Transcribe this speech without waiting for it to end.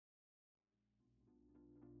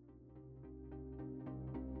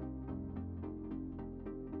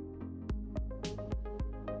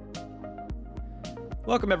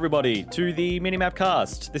Welcome everybody to the Minimap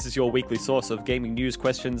Cast. This is your weekly source of gaming news,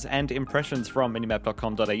 questions and impressions from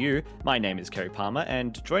minimap.com.au. My name is Kerry Palmer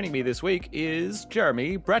and joining me this week is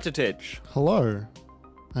Jeremy Bratatich. Hello.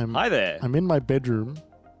 Hi there. I'm in my bedroom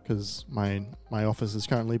because my office is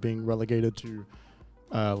currently being relegated to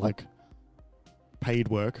paid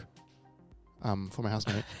work for my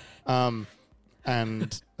housemate. And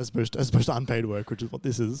as opposed to unpaid work, which is what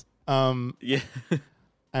this is. Yeah.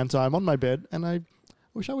 And so I'm on my bed and I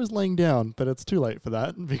wish I was laying down, but it's too late for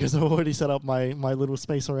that because I've already set up my little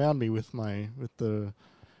space around me with the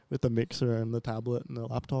mixer and the tablet and the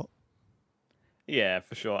laptop. Yeah,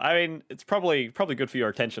 for sure. I mean, it's probably good for your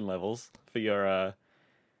attention levels, for your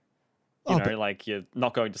like your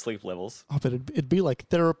not going to sleep levels. Oh, but it'd be like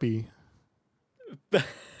therapy. That's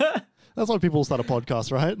why people start a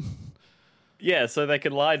podcast, right? Yeah, so they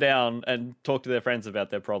can lie down and talk to their friends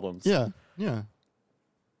about their problems. Yeah.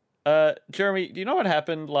 Jeremy, do you know what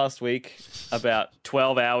happened last week about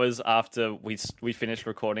 12 hours after we finished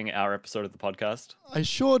recording our episode of the podcast? I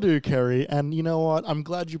sure do, Kerry. And you know what? I'm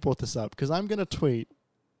glad you brought this up because I'm going to tweet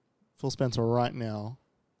Phil Spencer right now.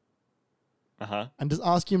 And just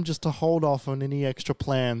ask him just to hold off on any extra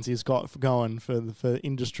plans he's got going for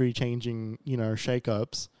industry changing,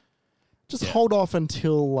 shake-ups. Just hold off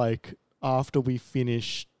until after we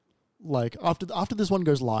finish, after this one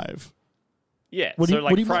goes live. Yeah,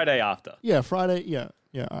 Friday after. Yeah, Friday. Yeah.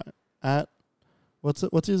 At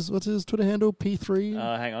what's his Twitter handle?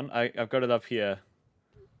 P3. Hang on, I've got it up here.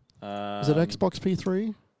 Is it Xbox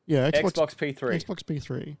P3? Yeah, Xbox P3. Xbox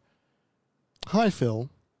P3. Hi, Phil.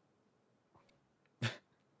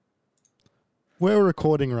 We're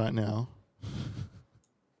recording right now.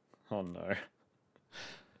 Oh no.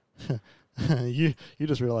 You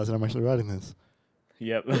just realised that I'm actually writing this.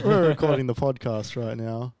 Yep. We're recording the podcast right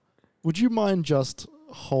now. Would you mind just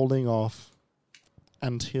holding off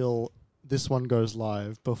until this one goes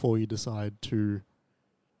live before you decide to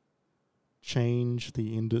change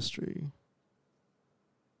the industry?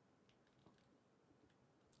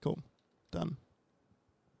 Cool. Done.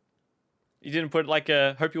 You didn't put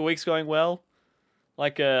hope your week's going well?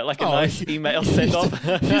 Like a nice email sent off?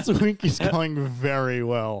 His week is going very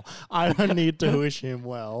well. I don't need to wish him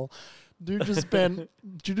well. Dude just spent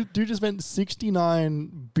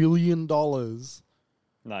 $69 billion.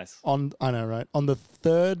 Nice. I know, right? On the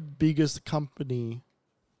third biggest company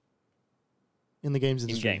in the games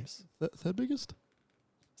industry. In games. Third biggest?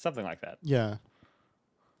 Something like that. Yeah.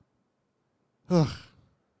 Ugh.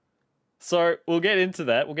 So we'll get into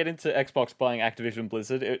that. We'll get into Xbox buying Activision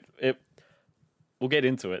Blizzard. We'll get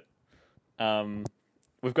into it.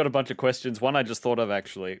 We've got a bunch of questions. One I just thought of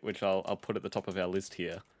actually, which I'll put at the top of our list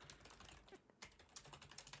here.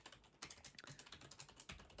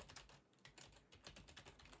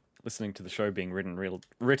 Listening to the show being written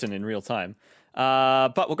in real time.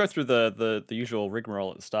 But we'll go through the usual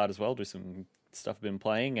rigmarole at the start as well, do some stuff I've been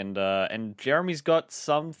playing, and Jeremy's got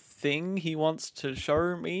something he wants to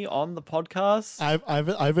show me on the podcast. I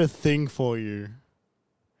have a thing for you.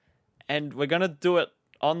 And we're going to do it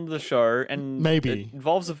on the show, and maybe it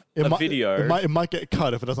involves a video. It might get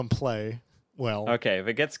cut if it doesn't play well. Okay, if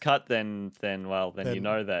it gets cut, then you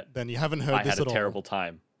know that. Then you haven't heard I this had at a all. terrible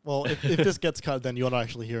time. Well, if this gets cut, then you're not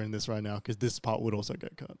actually hearing this right now because this part would also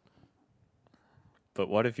get cut. But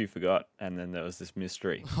what if you forgot and then there was this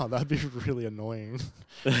mystery? Oh, that'd be really annoying.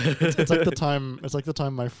 It's like the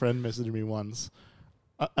time my friend messaged me once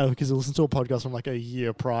because he listened to a podcast from a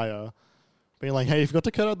year prior, being like, "Hey, you forgot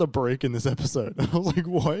to cut out the break in this episode." And I was like,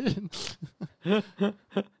 "What?"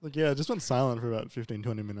 It just went silent for about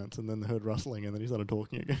 15-20 minutes, and then heard rustling, and then he started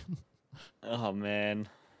talking again. Oh man!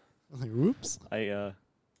 I was like, "Whoops!"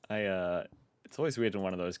 It's always weird when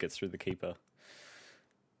one of those gets through the keeper.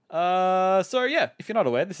 So yeah, if you're not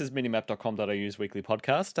aware, this is minimap.com.au's weekly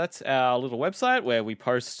podcast. That's our little website where we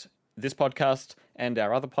post this podcast and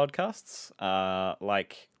our other podcasts,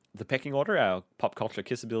 like The Pecking Order, our pop culture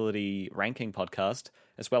kissability ranking podcast,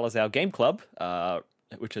 as well as our game club,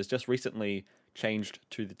 which has just recently changed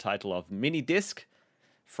to the title of Mini Disc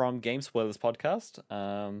from Game Spoilers Podcast.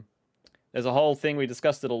 There's a whole thing, we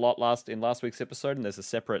discussed it a lot in last week's episode, and there's a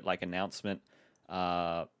separate announcement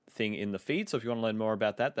thing in the feed. So if you want to learn more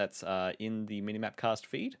about that, that's in the Minimapcast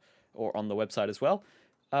feed or on the website as well.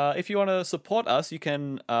 If you want to support us, you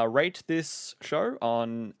can rate this show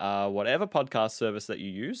on whatever podcast service that you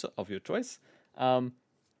use of your choice.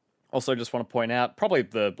 Also, just want to point out, probably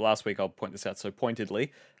the last week I'll point this out so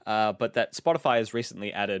pointedly, but that Spotify has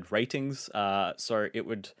recently added ratings. So it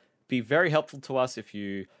would be very helpful to us if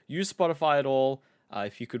you use Spotify at all.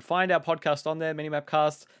 If you could find our podcast on there,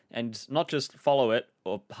 Minimapcast, and not just follow it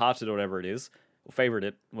or heart it or whatever it is, or favorite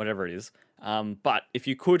it, whatever it is. But if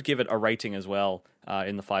you could give it a rating as well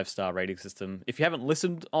in the 5-star rating system. If you haven't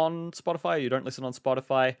listened on Spotify, or you don't listen on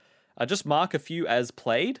Spotify, just mark a few as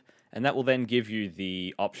played, and that will then give you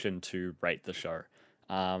the option to rate the show.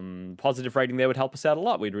 Positive rating there would help us out a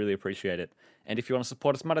lot. We'd really appreciate it. And if you want to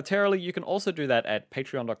support us monetarily, you can also do that at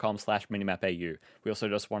patreon.com/minimapau. We also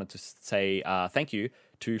just wanted to say thank you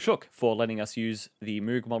to Shook for letting us use the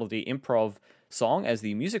Moog Melody Improv song as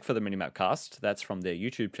the music for the Minimap cast. That's from their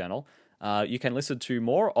YouTube channel. You can listen to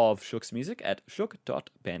more of Shook's music at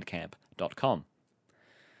shook.bandcamp.com.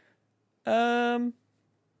 I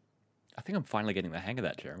think I'm finally getting the hang of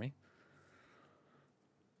that, Jeremy.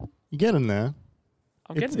 You're getting there.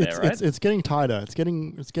 I'm getting there, right? It's getting tighter. It's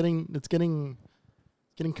getting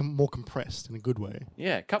more compressed in a good way.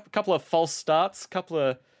 Yeah, couple of false starts, couple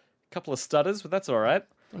of stutters, but that's all right.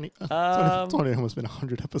 It's only almost been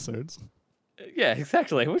 100 episodes. Yeah,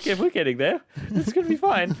 exactly. We're getting there. It's gonna be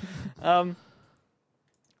fine.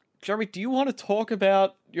 Jeremy, do you want to talk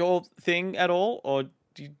about your thing at all, or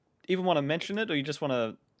do you even want to mention it, or you just want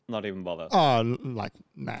to not even bother?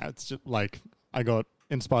 Nah. It's just like I got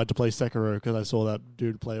inspired to play Sekiro because I saw that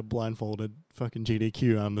dude play a blindfolded fucking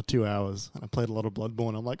GDQ on the 2 hours, and I played a lot of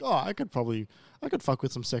Bloodborne. I'm like, I could fuck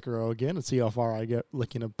with some Sekiro again and see how far I get,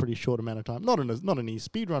 like in a pretty short amount of time. Not in a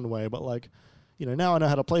speedrun way, but like, now I know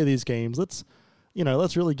how to play these games. Let's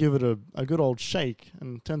really give it a good old shake.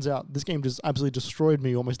 And turns out this game just absolutely destroyed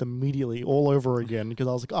me almost immediately all over again because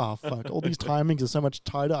I was like, fuck, all these timings are so much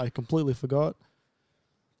tighter. I completely forgot.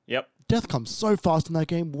 Yep. Death comes so fast in that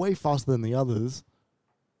game, way faster than the others.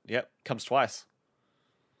 Yep, comes twice.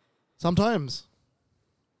 Sometimes.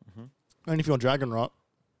 Mm-hmm. Only if you're on Dragon Rot.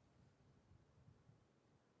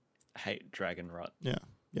 I hate Dragon Rot. Yeah,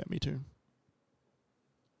 me too.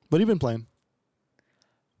 What have you been playing?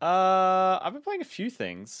 I've been playing a few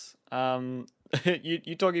things. You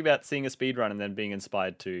talking about seeing a speedrun and then being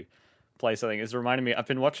inspired to play something is reminding me. I've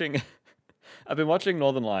been watching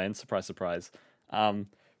Northern Lions, surprise, surprise,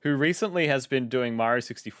 who recently has been doing Mario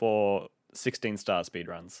 64 16-star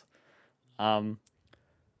speedruns.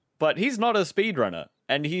 But he's not a speedrunner,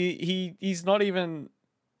 and he's not even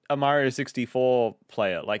a Mario 64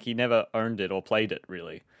 player. Like, he never owned it or played it,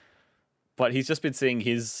 really. But he's just been seeing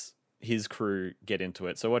his crew get into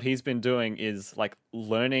it. So what he's been doing is, like,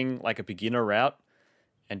 learning, like, a beginner route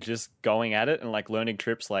and just going at it and, like, learning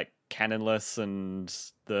trips like cannonless and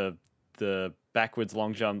the backwards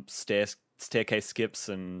long jump staircase skips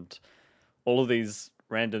and all of these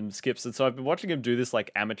random skips. And so I've been watching him do this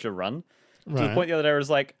like amateur run to the point the other day where I was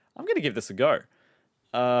like, I'm going to give this a go.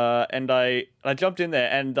 And I jumped in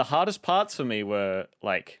there, and the hardest parts for me were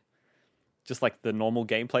like just like the normal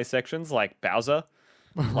gameplay sections, like Bowser,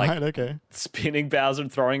 right, okay, spinning Bowser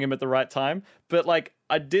and throwing him at the right time. But like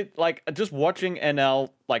I did, like just watching NL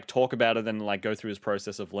like talk about it and like go through his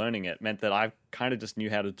process of learning it meant that I kind of just knew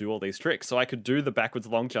how to do all these tricks. So I could do the backwards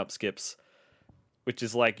long jump skips, which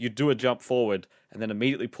is like you do a jump forward and then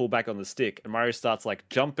immediately pull back on the stick. And Mario starts like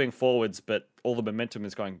jumping forwards, but all the momentum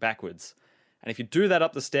is going backwards. And if you do that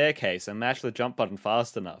up the staircase and mash the jump button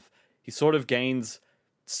fast enough, he sort of gains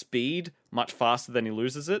speed much faster than he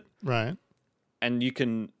loses it. Right. And you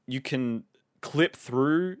can clip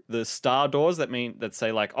through the star doors that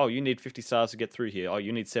say like, oh, you need 50 stars to get through here. Oh,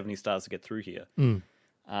 you need 70 stars to get through here.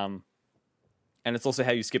 And it's also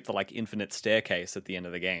how you skip the like infinite staircase at the end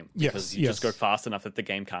of the game. Because you just go fast enough that the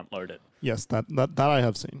game can't load it. Yes, that I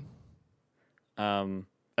have seen. And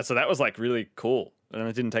so that was like really cool. And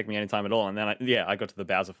it didn't take me any time at all. And then I got to the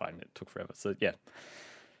Bowser fight and it took forever. So yeah,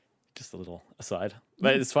 just a little aside.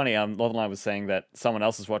 But it's funny, Northern was saying that someone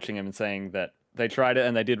else is watching him and saying that they tried it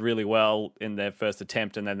and they did really well in their first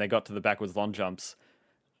attempt, and then they got to the backwards long jumps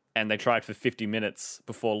and they tried for 50 minutes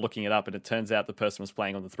before looking it up, and it turns out the person was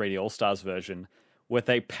playing on the 3D All-Stars version where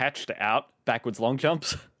they patched out backwards long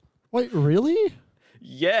jumps. Wait, really?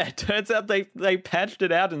 Yeah, it turns out they patched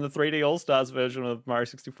it out in the 3D All-Stars version of Mario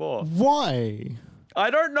 64. Why? I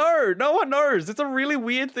don't know. No one knows. It's a really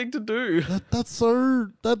weird thing to do. Who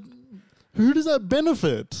does that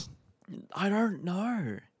benefit? I don't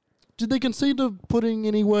know. Did they consider putting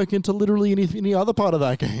any work into literally any other part of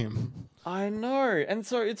that game? I know. And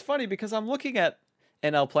so it's funny because I'm looking at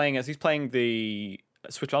NL playing as he's playing the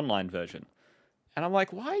Switch Online version. And I'm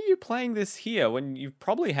like, why are you playing this here when you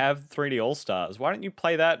probably have 3D All-Stars? Why don't you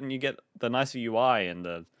play that and you get the nicer UI and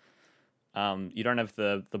the you don't have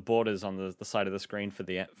the borders on the side of the screen for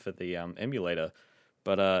the emulator,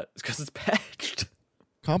 but it's because it's patched.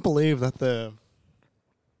 Can't believe that the.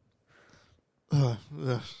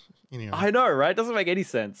 Anyway. I know, right? Doesn't make any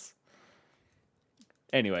sense.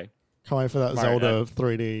 Anyway, Can't wait for that Mario, Zelda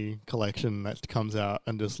 3D collection that comes out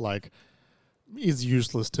and just like is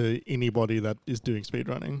useless to anybody that is doing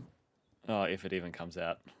speedrunning. Oh, if it even comes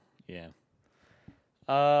out. Yeah.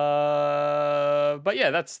 But yeah,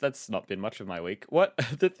 that's not been much of my week. What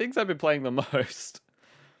the things I've been playing the most.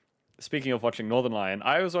 Speaking of watching Northern Lion,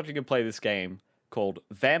 I was watching him play this game called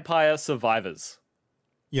Vampire Survivors.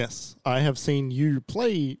 Yes, I have seen you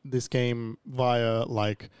play this game via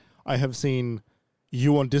I have seen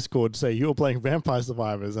you on Discord say you were playing Vampire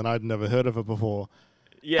Survivors and I'd never heard of it before.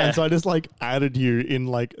 Yeah. And so I just added you in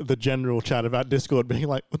the general chat about Discord being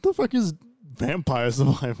like, what the fuck is Vampire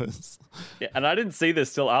Survivors? Yeah, and I didn't see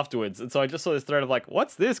this till afterwards. And so I just saw this thread of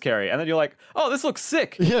what's this, Kerry? And then you're like, oh, this looks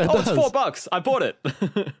sick. Yeah, it's $4. I bought it.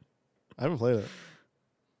 I haven't played it.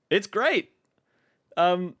 It's great.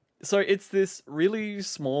 So it's this really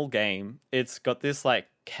small game. It's got this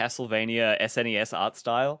Castlevania SNES art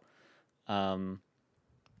style.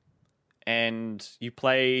 And you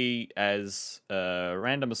play as a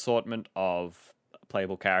random assortment of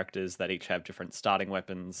playable characters that each have different starting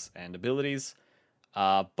weapons and abilities.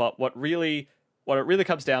 But what it really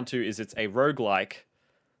comes down to is it's a roguelike,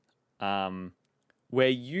 where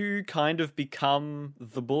you kind of become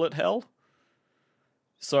the bullet hell.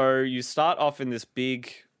 So you start off in this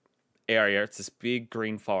big area. It's this big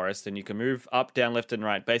green forest, and you can move up, down, left, and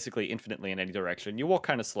right, basically infinitely in any direction. You walk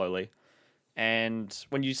kind of slowly. And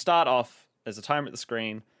when you start off, there's a timer at the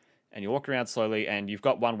screen, and you walk around slowly, and you've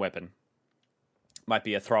got one weapon. Might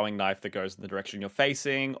be a throwing knife that goes in the direction you're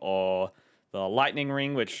facing, or the lightning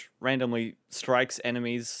ring, which randomly strikes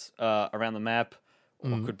enemies around the map,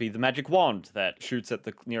 or it could be the magic wand that shoots at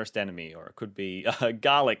the nearest enemy, or it could be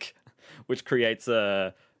garlic, which creates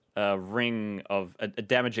a ring of a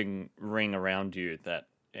damaging ring around you that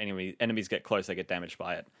enemies get close, they get damaged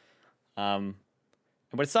by it. And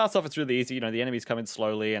when it starts off, it's really easy. The enemies come in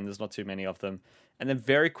slowly, and there's not too many of them. And then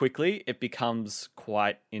very quickly, it becomes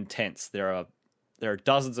quite intense. There are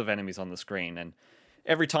dozens of enemies on the screen, and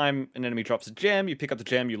every time an enemy drops a gem, you pick up the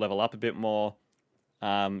gem, you level up a bit more.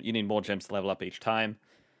 You need more gems to level up each time.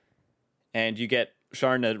 And you get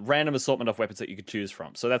shown a random assortment of weapons that you could choose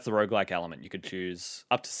from. So that's the roguelike element. You could choose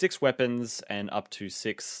up to 6 weapons and up to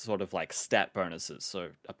 6 sort of stat bonuses.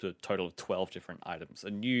 So up to a total of 12 different items.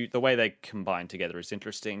 And the way they combine together is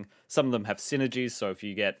interesting. Some of them have synergies. So if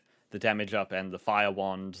you get the damage up and the fire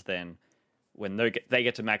wand, then when they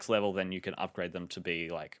get to max level, then you can upgrade them to be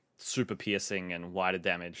super piercing and wider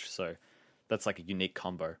damage. So that's a unique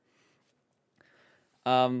combo.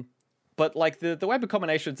 But the weapon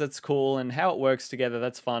combinations, that's cool, and how it works together,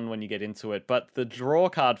 that's fun when you get into it. But the draw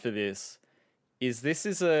card for this is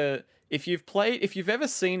if you've ever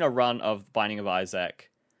seen a run of Binding of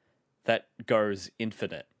Isaac that goes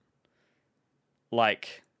infinite,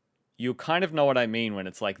 you kind of know what I mean when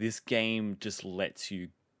it's this game just lets you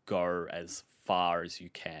go as far as you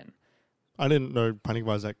can. I didn't know Binding of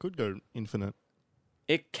Isaac could go infinite.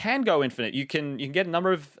 It can go infinite. You can get a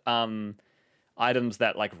number of items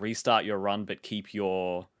that restart your run but keep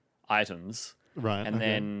your items, right? And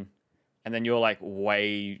then you're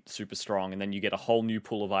way super strong, and then you get a whole new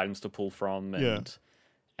pool of items to pull from,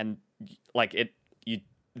 and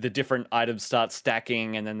the different items start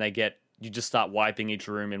stacking, and then you just start wiping each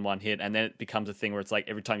room in one hit, and then it becomes a thing where it's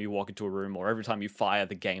every time you walk into a room or every time you fire,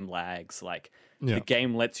 the game lags. The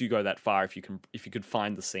game lets you go that far if you could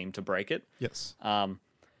find the seam to break it. Yes.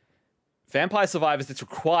 Vampire Survivors, it's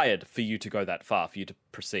required for you to go that far, for you to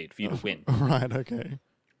proceed, for you to win. Right, okay.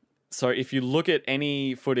 So if you look at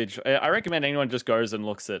any footage, I recommend anyone just goes and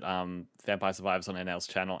looks at Vampire Survivors on NL's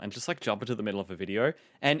channel and just jump into the middle of a video.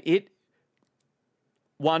 And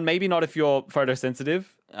maybe not if you're photosensitive,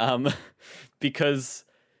 because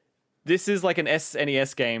this is an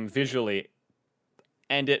SNES game visually,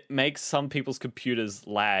 and it makes some people's computers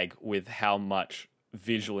lag with how much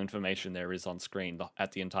visual information there is on screen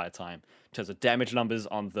at the entire time. In terms of damage numbers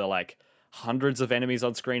on the hundreds of enemies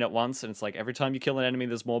on screen at once, and it's every time you kill an enemy,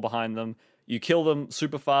 there's more behind them. You kill them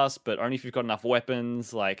super fast, but only if you've got enough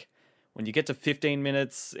weapons. When you get to 15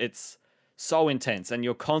 minutes, it's so intense, and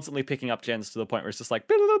you're constantly picking up gens to the point where it's just the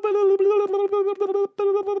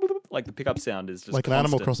pickup sound is just like constant. An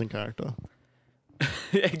Animal Crossing character.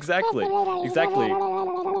 exactly.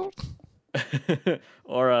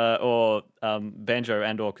 or Banjo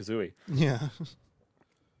and or Kazooie. Yeah.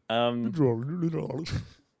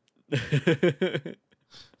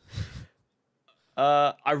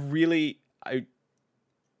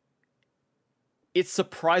 It's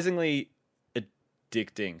surprisingly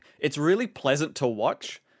addicting. It's really pleasant to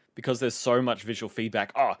watch because there's so much visual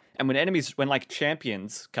feedback. And when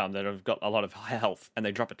champions come that have got a lot of health and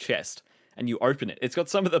they drop a chest, and you open it. It's got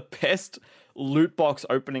some of the best loot box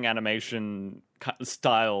opening animation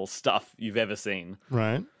style stuff you've ever seen.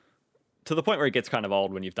 Right. To the point where it gets kind of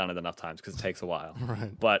old when you've done it enough times because it takes a while.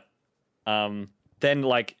 Right. But then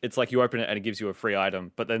like it's like you open it and it gives you a free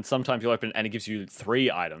item, but then sometimes you open it and it gives you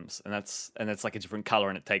 3 items, and that's like a different color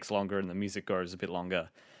and it takes longer and the music goes a bit longer.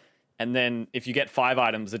 And then if you get 5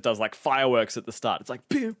 items, it does like fireworks at the start. It's like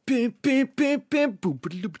bim, bim, bim, bim, bim, boom,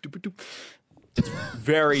 it's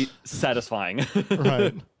very satisfying.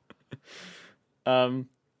 Right. And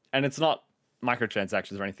it's not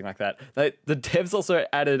microtransactions or anything like that. The devs also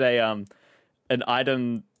added an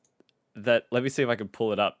item that, let me see if I can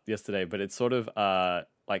pull it up yesterday, but it's sort of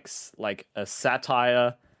like a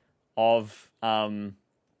satire of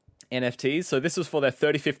NFTs. So this was for their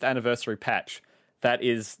 35th anniversary patch. That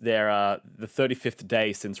is their the 35th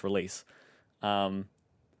day since release.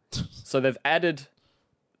 So they've added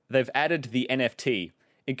the NFT.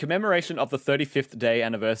 In commemoration of the 35th day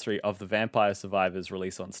anniversary of the Vampire Survivors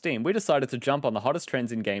release on Steam, we decided to jump on the hottest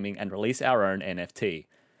trends in gaming and release our own NFT.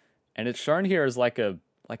 And it's shown here as like a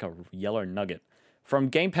yellow nugget. From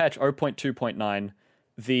Game Patch 0.2.9,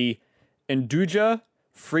 the Enduja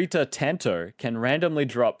Frita Tanto can randomly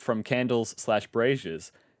drop from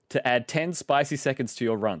candles/braziers to add 10 spicy seconds to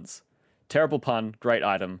your runs. Terrible pun, great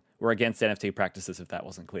item. We're against NFT practices if that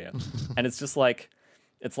wasn't clear. And it's just like,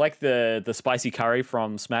 it's like the spicy curry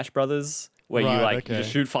from Smash Brothers, where you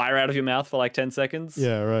just shoot fire out of your mouth for like 10 seconds.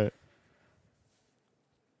 Yeah, right.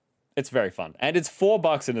 It's very fun. And it's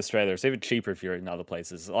 $4 in Australia. It's even cheaper if you're in other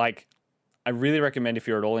places. Like, I really recommend if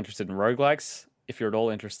you're at all interested in roguelikes, if you're at all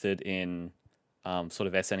interested in sort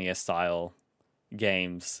of SNES style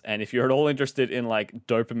games, and if you're at all interested in like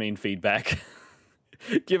dopamine feedback,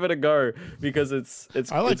 give it a go, because it's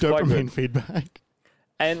I like dopamine feedback.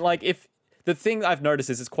 And like, if the thing I've noticed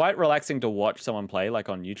is it's quite relaxing to watch someone play, like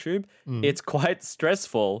on YouTube. It's quite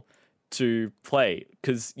stressful to play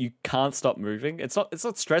because you can't stop moving. It's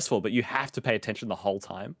not stressful, but you have to pay attention the whole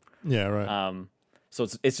time. Yeah, right. So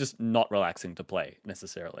it's just not relaxing to play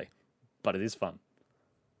necessarily, but it is fun.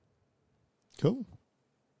 Cool.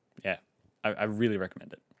 Yeah, I really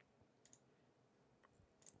recommend it.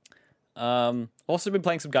 Also been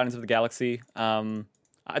playing some Guardians of the Galaxy.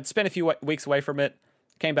 I'd spent a few weeks away from it.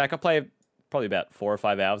 Came back. I played probably about 4 or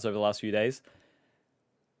 5 hours over the last few days.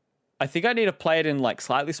 I think I need to play it in like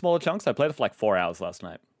slightly smaller chunks. I played it for like 4 hours last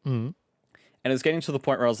night. Mm. And it was getting to the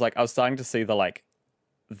point where I was starting to see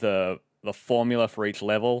the formula for each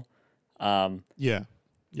level. Yeah.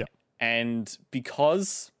 And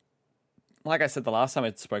because, like I said the last time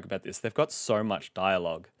I spoke about this, they've got so much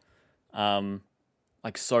dialogue.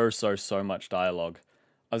 Like so much dialogue.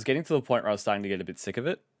 I was getting to the point where I was starting to get a bit sick of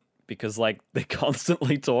it, because like they're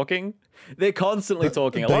constantly talking. A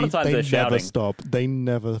lot of times they're shouting. They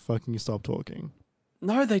never fucking stop talking.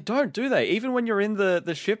 No, they don't, do they? Even when you're in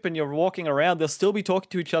the ship and you're walking around, they'll still be talking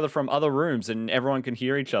to each other from other rooms, and everyone can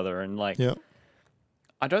hear each other. And like, yeah.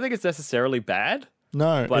 I don't think it's necessarily bad.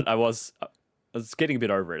 No, but I was getting a bit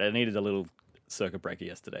over it. I needed a little circuit breaker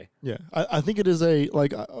yesterday. Yeah, I think it is I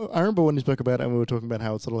remember when you spoke about it and we were talking about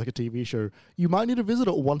how it's sort of like a TV show. You might need to visit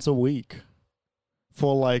it once a week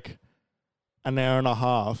for like an hour and a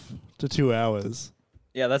half to 2 hours.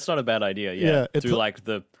 Yeah, that's not a bad idea. Yeah, do like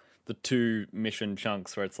the 2 mission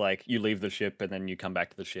chunks where it's like you leave the ship and then you come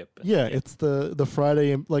back to the ship. Yeah, it's the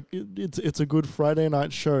Friday, like it's a good Friday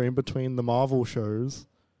night show in between the Marvel shows.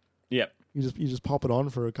 Yep. You just pop it on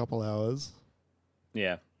for a couple hours.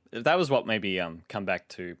 Yeah. That was what made me come back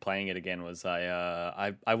to playing it again. Was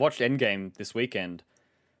I watched Endgame this weekend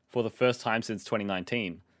for the first time since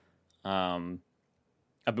 2019.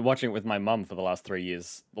 I've been watching it with my mum for the last 3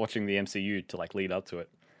 years, watching the MCU to like lead up to it.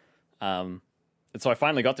 And so I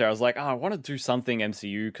finally got there. I was like, I want to do something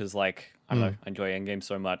MCU because like I don't know, I enjoy Endgame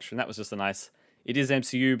so much, and that was just a nice. It is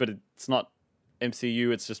MCU, but it's not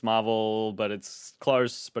MCU. It's just Marvel, but it's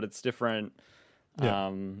close, but it's different.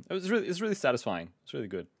 Yeah. It's really satisfying. It's really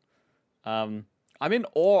good. I'm in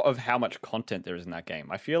awe of how much content there is in that game.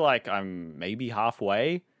 I feel like I'm maybe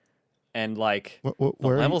halfway, and like the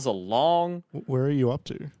levels are long. Where are you up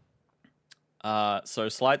to? So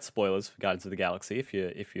slight spoilers for Guardians of the Galaxy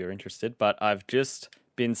if you're interested, but I've just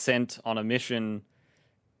been sent on a mission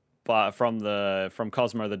from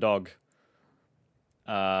Cosmo the dog,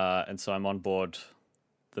 and so I'm on board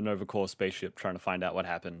the Nova Corps spaceship trying to find out what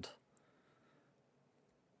happened.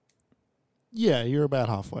 Yeah, you're about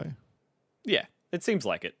halfway. Yeah, it seems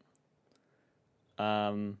like it.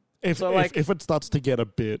 If it starts to get a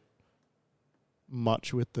bit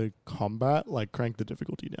much with the combat, like crank the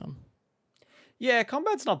difficulty down. Yeah,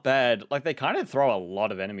 combat's not bad. Like they kind of throw a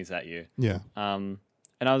lot of enemies at you. Yeah. And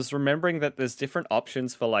And I was remembering that there's different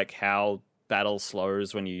options for like how battle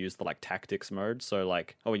slows when you use the like tactics mode. So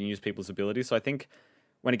like, or when you use people's abilities. So I think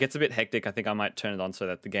when it gets a bit hectic, I think I might turn it on so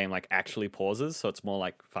that the game like actually pauses. So it's more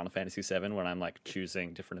like Final Fantasy VII when I'm like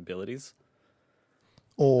choosing different abilities.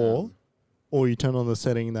 Or you turn on the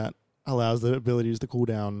setting that allows the abilities to cool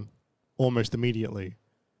down almost immediately.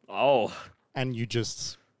 Oh. And you're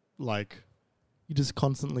just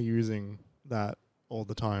constantly using that all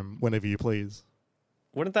the time, whenever you please.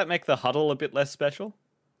 Wouldn't that make the huddle a bit less special?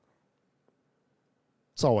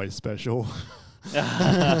 It's always special.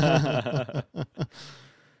 Yeah,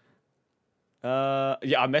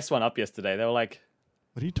 I messed one up yesterday. They were like,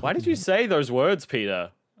 "What are you talking Why did you say those words,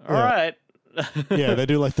 Peter?" All Yeah. right. Yeah, they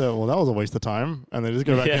do like that was a waste of time, and they just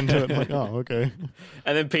go back into it like, oh, okay.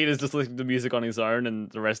 And then Peter's just listening to music on his own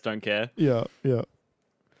and the rest don't care. Yeah.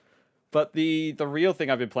 But the real thing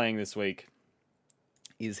I've been playing this week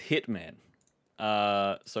is Hitman.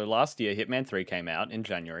 So last year, Hitman 3 came out in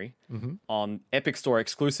January on Epic Store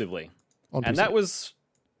exclusively. On And PC. that was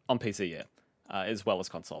on PC, yeah, as well as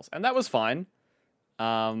consoles. And that was fine.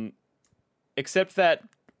 Except that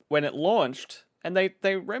when it launched, and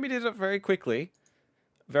they remedied it very quickly,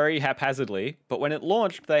 very haphazardly, but when it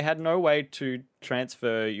launched, they had no way to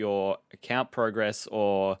transfer your account progress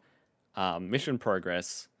or mission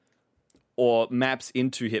progress or maps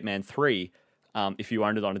into Hitman 3 if you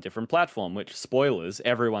owned it on a different platform, which, spoilers,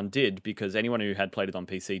 everyone did, because anyone who had played it on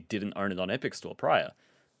PC didn't own it on Epic Store prior.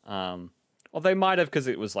 Well, they might have, because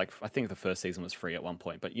it was like, I think the first season was free at one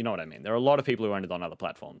point, but you know what I mean. There are a lot of people who owned it on other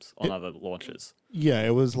platforms, on other launches. Yeah,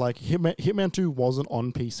 it was like Hitman 2 wasn't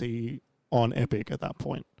on PC on Epic at that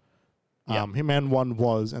point. Hitman 1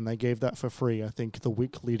 was, and they gave that for free, I think, the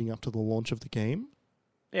week leading up to the launch of the game.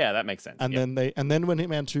 Yeah, that makes sense. And then when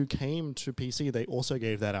Hitman 2 came to PC, they also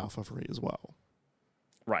gave that out for free as well.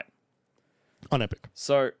 Right. On Epic.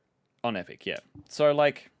 So, on Epic, yeah. So,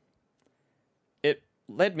 like, it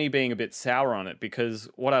led me being a bit sour on it, because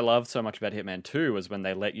what I loved so much about Hitman 2 was when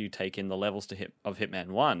they let you take in the levels of Hitman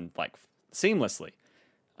 1, like, seamlessly.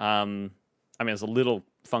 I mean, it was a little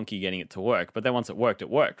funky getting it to work, but then once it worked,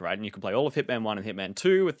 right? And you could play all of Hitman 1 and Hitman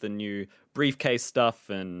 2 with the new briefcase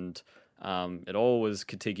stuff, and it all was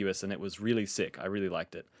contiguous, and it was really sick. I really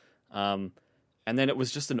liked it. And then it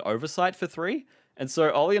was just an oversight for 3. And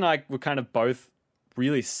so Ollie and I were kind of both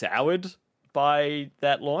really soured by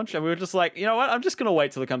that launch, and we were just like, you know what, I'm just going to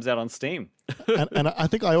wait till it comes out on Steam. and I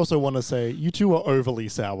think I also want to say, you two are overly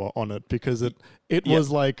sour on it, because it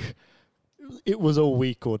was like, it was a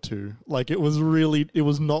week or two. Like, it was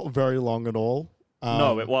not very long at all.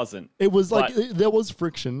 No, it wasn't. It was like, there was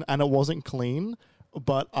friction, and it wasn't clean,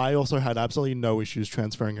 but I also had absolutely no issues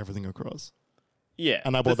transferring everything across. Yeah.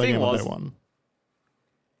 And I bought that game on day one.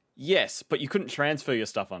 Yes, but you couldn't transfer your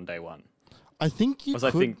stuff on day one. I think you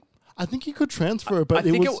could. I think you could transfer it, but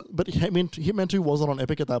but Hitman 2 wasn't on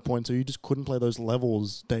Epic at that point, so you just couldn't play those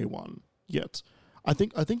levels day one yet. I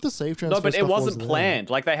think the save transfer. No, but it wasn't planned.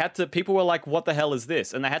 There. Like, they had to. People were like, "What the hell is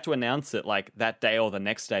this?" And they had to announce it like that day or the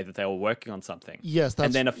next day that they were working on something. Yes,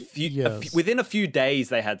 and then within a few days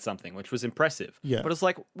they had something, which was impressive. Yeah, but it's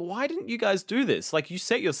like, why didn't you guys do this? Like, you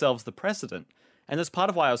set yourselves the precedent, and that's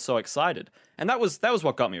part of why I was so excited. And that was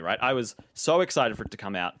what got me right. I was so excited for it to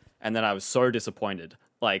come out, and then I was so disappointed.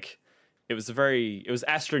 Like, it was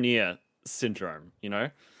Astroneer syndrome, you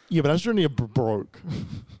know? Yeah, but Astroneer broke.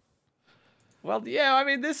 Well, yeah, I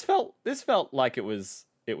mean, this felt like it was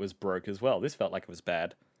broke as well. This felt like it was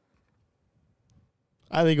bad.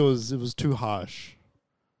 I think it was too harsh.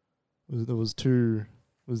 It was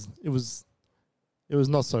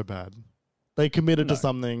not so bad. They committed to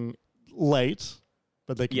something late,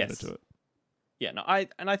 but they committed to it. Yeah, no, I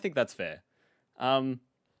think that's fair. And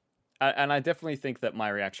I definitely think that my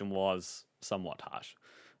reaction was somewhat harsh.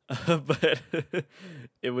 But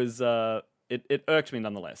it was it irked me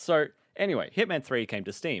nonetheless. So anyway, Hitman 3 came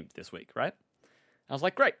to Steam this week, right? I was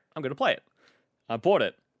like, great, I'm going to play it. I bought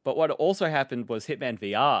it. But what also happened was Hitman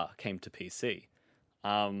VR came to PC.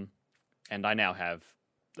 And I now have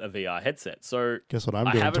a VR headset. So guess what I'm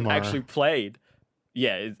doing haven't tomorrow. Actually played.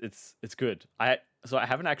 Yeah, it's good. I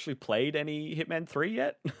haven't actually played any Hitman 3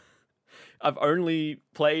 yet. I've only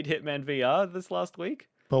played Hitman VR this last week.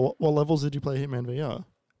 But what levels did you play Hitman VR?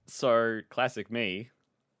 So, classic me.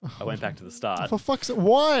 I went back to the start. For fuck's sake,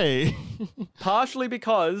 why? Partially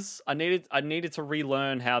because I needed to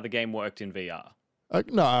relearn how the game worked in VR.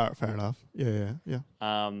 No, fair enough. Yeah.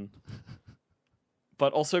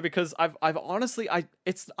 But also because I've honestly I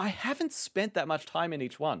haven't spent that much time in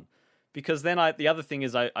each one, because then the other thing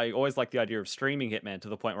is I always like the idea of streaming Hitman to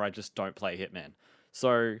the point where I just don't play Hitman.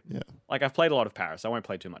 So like, I've played a lot of Paris. I won't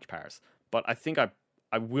play too much Paris, but I think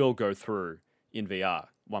I will go through in VR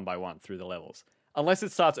one by one through the levels. Unless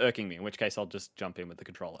it starts irking me, in which case I'll just jump in with the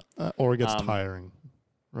controller. Or it gets tiring,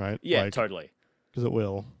 right? Yeah, totally. Because it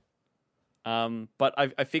will. But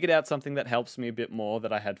I figured out something that helps me a bit more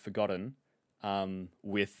that I had forgotten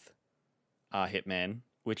with Hitman,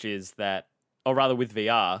 which is that, or rather with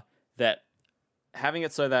VR, that having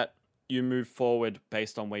it so that you move forward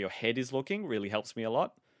based on where your head is looking really helps me a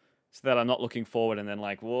lot. So that I'm not looking forward and then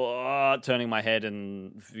like, whoa, turning my head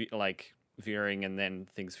and like veering, and then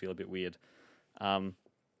things feel a bit weird.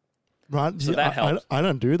 Right. So that helps. I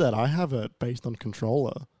don't do that. I have it based on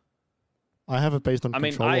controller. I have it based on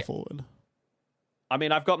controller forward. I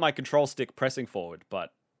mean, I've got my control stick pressing forward,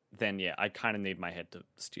 but then yeah, I kind of need my head to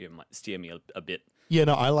steer me a bit. Yeah,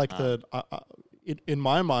 no, I like in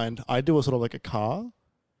my mind, I do a sort of like a car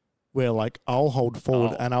where like I'll hold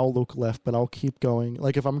forward and I'll look left, but I'll keep going.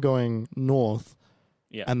 Like if I'm going north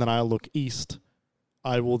and then I look east,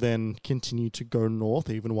 I will then continue to go north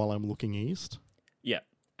even while I'm looking east. Yeah.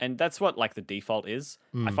 And that's what like the default is.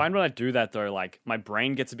 I find when I do that though, like my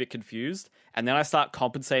brain gets a bit confused, and then I start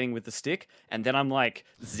compensating with the stick, and then I'm like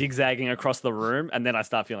zigzagging across the room, and then I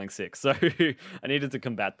start feeling sick. So I needed to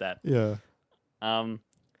combat that. Yeah.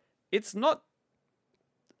 It's not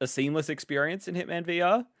a seamless experience in Hitman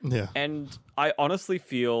VR. Yeah. And I honestly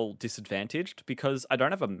feel disadvantaged because I don't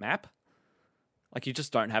have a map. Like you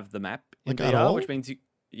just don't have the map in like VR, which means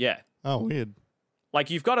Oh, weird. Like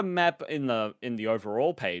you've got a map in the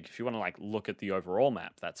overall page. If you want to like look at the overall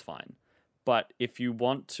map, that's fine. But if you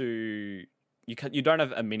want to, you don't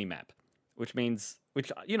have a mini map, which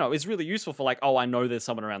you know is really useful for like, oh, I know there's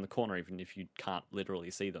someone around the corner, even if you can't literally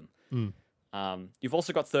see them. You've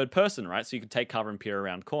also got third person, right? So you can take cover and peer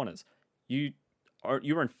around corners. You're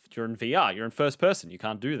in VR. You're in first person. You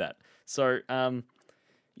can't do that. So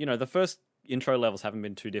you know the first intro levels haven't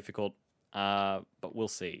been too difficult. But we'll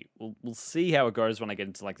see. We'll see how it goes when I get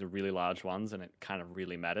into like the really large ones, and it kind of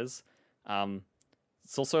really matters.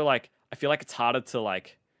 It's also like I feel like it's harder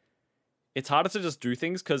to just do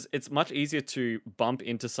things because it's much easier to bump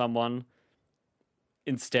into someone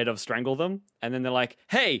instead of strangle them, and then they're like,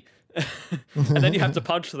 "Hey," and then you have to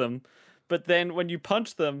punch them. But then when you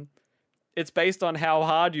punch them, it's based on how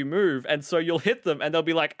hard you move, and so you'll hit them, and they'll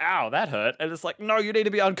be like, "Ow, that hurt," and it's like, "No, you need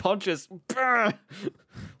to be unconscious."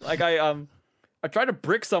 Like I tried to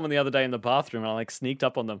brick someone the other day in the bathroom, and I like sneaked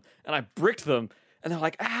up on them, and I bricked them, and they're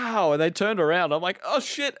like, "Ow," and they turned around. I'm like, "Oh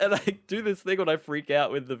shit!" And I do this thing when I freak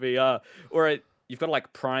out with the VR, you've got to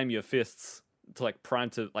like prime your fists to like prime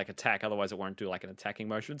to like attack, otherwise it won't do like an attacking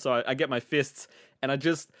motion. So I get my fists, and I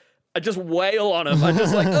just wail on them. I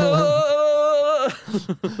just like, oh!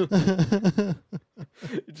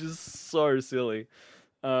 It's just so silly.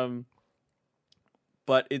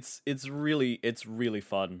 But it's really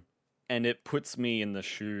fun, and it puts me in the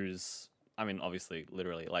shoes. I mean, obviously,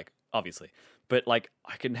 literally, like obviously, but like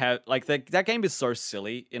I can have like that game is so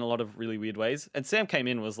silly in a lot of really weird ways. And Sam came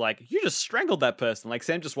in and was like, "You just strangled that person." Like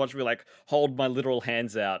Sam just watched me like hold my literal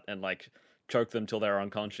hands out and like choke them till they're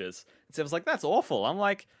unconscious. And Sam's like, "That's awful." I'm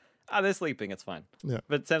like, they're sleeping. It's fine. Yeah.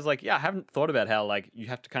 But Sam's like, "Yeah, I haven't thought about how like you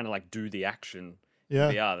have to kind of like do the action." Yeah.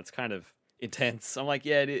 In VR. That's kind of intense. I'm like,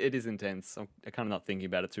 yeah, it is intense. I'm kind of not thinking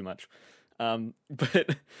about it too much.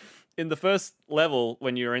 But in the first level,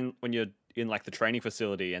 when you're in like the training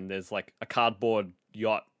facility, and there's like a cardboard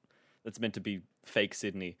yacht that's meant to be fake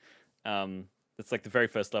Sydney. It's like the very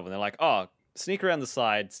first level. And they're like, oh, sneak around the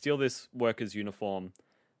side, steal this worker's uniform,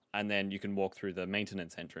 and then you can walk through the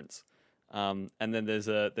maintenance entrance. And then there's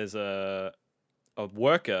a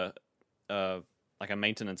worker, like a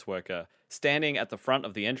maintenance worker, standing at the front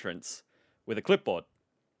of the entrance with a clipboard.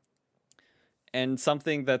 And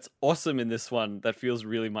something that's awesome in this one that feels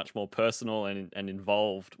really much more personal and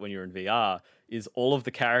involved when you're in VR is all of the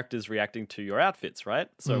characters reacting to your outfits, right?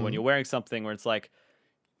 So when you're wearing something where it's like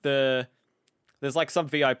there's like some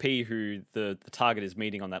VIP who the target is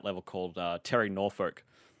meeting on that level called Terry Norfolk.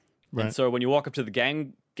 Right. And so when you walk up to the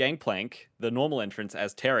gangplank, the normal entrance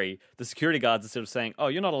as Terry, the security guards, instead of saying, "Oh,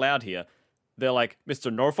 you're not allowed here," they're like,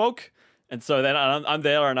 "Mr. Norfolk." And so then I'm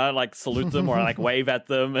there and I like salute them or I like wave at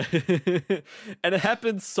them. And it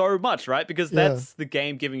happens so much, right? Because that's the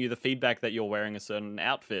game giving you the feedback that you're wearing a certain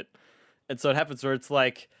outfit. And so it happens where it's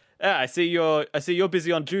like, I see you're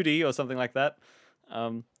busy on duty or something like that.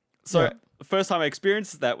 The first time I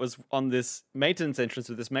experienced that was on this maintenance entrance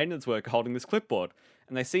with this maintenance worker holding this clipboard.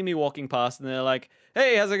 And they see me walking past and they're like,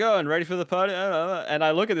 "Hey, how's it going? Ready for the party?" And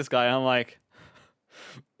I look at this guy and I'm like,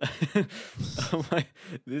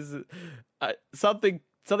 this is something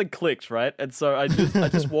clicked, right? And so I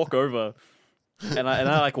just walk over and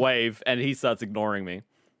I like wave, and he starts ignoring me.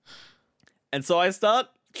 And so I start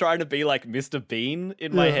trying to be like Mr. Bean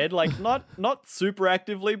in my head, like not super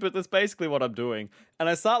actively, but that's basically what I'm doing. And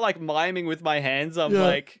I start like miming with my hands. I'm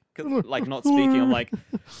like not speaking. I'm like,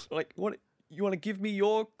 what? You want to give me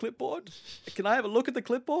your clipboard? Can I have a look at the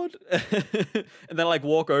clipboard? And then I like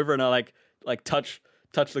walk over and I like touch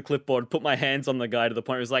the clipboard, put my hands on the guy to the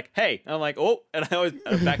point where he's like, hey. And I'm like, oh, and I always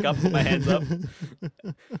back up, put my hands up.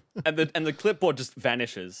 And the clipboard just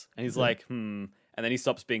vanishes. And he's like, And then he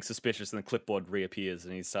stops being suspicious and the clipboard reappears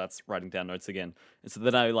and he starts writing down notes again. And so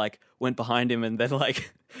then I like went behind him and then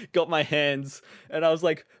like got my hands and I was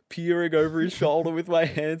like peering over his shoulder with my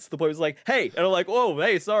hands. The boy was like, hey. And I'm like, whoa,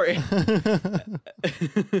 hey, sorry.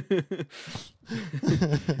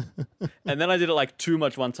 And then I did it like too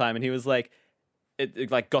much one time and he was like,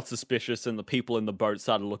 it like got suspicious and the people in the boat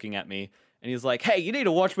started looking at me. And he was like, hey, you need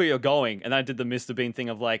to watch where you're going. And I did the Mr. Bean thing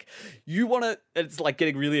of like, you want to... It's like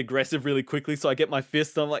getting really aggressive really quickly. So I get my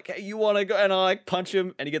fist and I'm like, hey, you want to go? And I like punch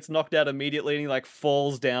him and he gets knocked out immediately. And he like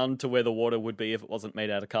falls down to where the water would be if it wasn't made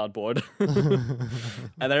out of cardboard. And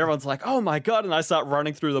then everyone's like, oh my God. And I start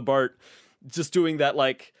running through the boat, just doing that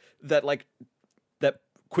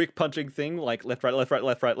quick punching thing, like left, right, left, right,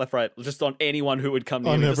 left, right, left, right, just on anyone who would come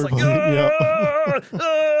near me. Just like,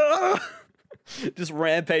 just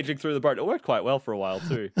rampaging through the boat. It worked quite well for a while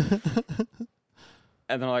too. And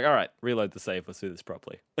then I'm like, all right, reload the save. Let's do this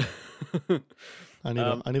properly. I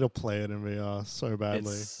need to play it in VR so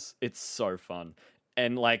badly. It's so fun.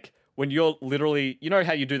 And like when you're literally, you know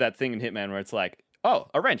how you do that thing in Hitman where it's like, oh,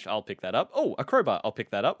 a wrench, I'll pick that up. Oh, a crowbar, I'll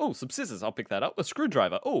pick that up. Oh, some scissors, I'll pick that up. A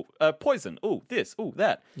screwdriver. Oh, poison. Oh, this. Oh,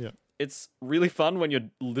 that. Yeah. It's really fun when you're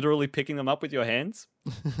literally picking them up with your hands.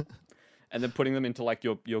 And then putting them into like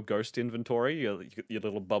your ghost inventory, your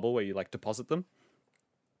little bubble where you like deposit them.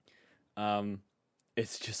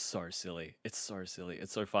 It's just so silly. It's so silly.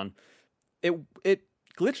 It's so fun. It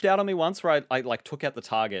glitched out on me once where I like took out the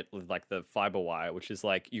target with like the fiber wire, which is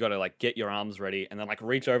like you got to like get your arms ready and then like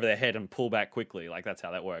reach over their head and pull back quickly. Like that's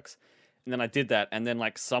how that works. And then I did that, and then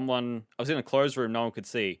like I was in a closed room, no one could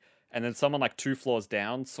see, and then someone like 2 floors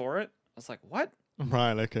down saw it. I was like, what?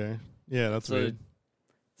 Right. Okay. Yeah, that's weird.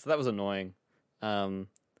 So that was annoying. And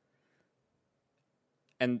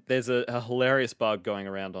there's a hilarious bug going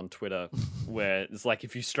around on Twitter where it's like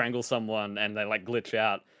if you strangle someone and they like glitch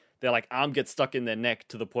out, their like arm gets stuck in their neck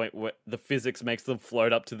to the point where the physics makes them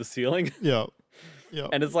float up to the ceiling. Yeah. Yeah.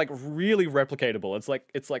 And it's like really replicatable. It's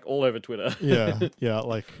like all over Twitter. Yeah.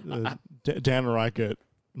 Like Dan Reichert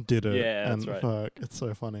did it. Yeah, that's and right. Fuck, it's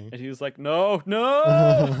so funny. And he was like, no,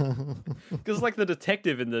 because like the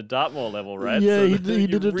detective in the Dartmoor level, right? Yeah, so he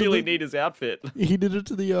did it. Really need his outfit. He did it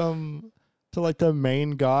to the to like the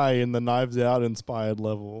main guy in the Knives Out inspired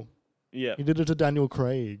level. Yeah, he did it to Daniel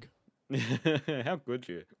Craig. How could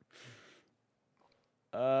you?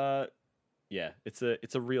 Yeah, it's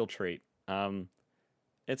a real treat.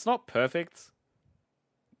 It's not perfect,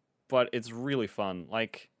 but it's really fun.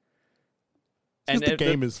 Like. And the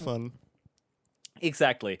game is fun.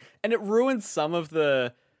 Exactly. And it ruins some of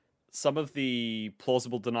the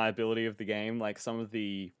plausible deniability of the game, like some of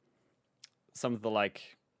the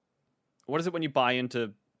like, what is it when you buy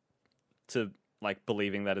into like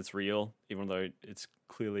believing that it's real even though it's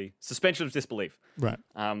clearly suspension of disbelief. Right.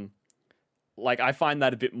 Like I find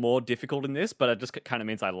that a bit more difficult in this, but it just kind of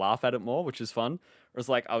means I laugh at it more, which is fun. Whereas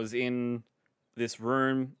like I was in this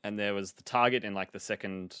room and there was the target in like the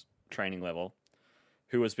second training level,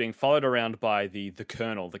 who was being followed around by the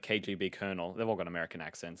colonel, the KGB colonel. They've all got American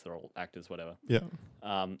accents. They're all actors, whatever. Yeah.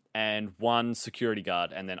 And one security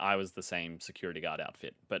guard, and then I was the same security guard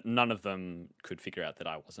outfit. But none of them could figure out that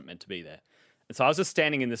I wasn't meant to be there. And so I was just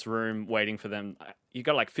standing in this room waiting for them. You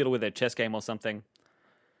got to like fiddle with their chess game or something.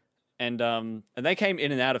 And they came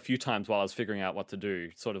in and out a few times while I was figuring out what to do.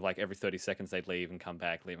 Sort of like every 30 seconds they'd leave and come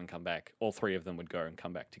back, leave and come back. All 3 of them would go and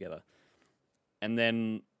come back together. And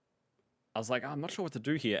then I was like, oh, I'm not sure what to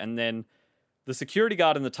do here. And then the security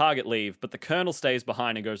guard and the target leave, but the colonel stays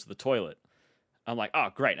behind and goes to the toilet. I'm like, oh,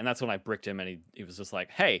 great. And that's when I bricked him, and he was just like,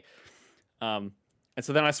 hey. And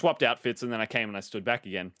so then I swapped outfits, and then I came and I stood back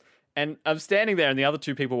again. And I'm standing there, and the other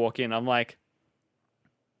 2 people walk in. I'm like,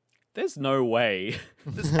 there's no way.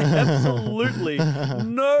 There's absolutely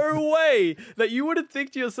no way that you wouldn't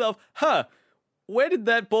think to yourself, where did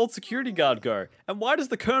that bald security guard go? And why does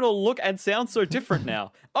the colonel look and sound so different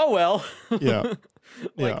now? Oh, well. Yeah.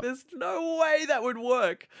 There's no way that would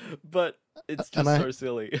work. But it's just so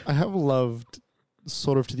silly. I have loved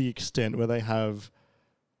sort of to the extent where they have,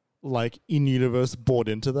 like, in-universe bought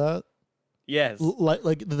into that. Yes.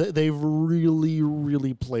 They've really,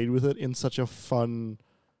 really played with it in such a fun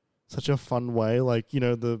way. Like, you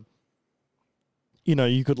know,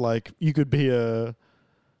 you could be a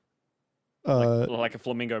like a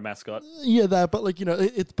flamingo mascot. Yeah, that.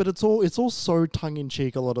 But it's all so tongue in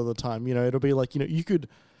cheek a lot of the time. It'll be like you could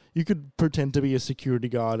pretend to be a security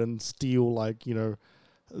guard and steal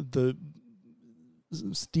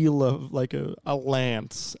a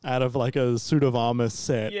lance out of like a suit of armor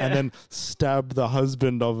set, and then stab the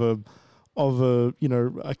husband of a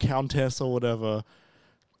countess or whatever.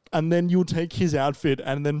 And then you'll take his outfit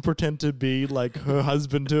and then pretend to be like her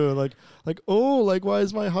husband too, why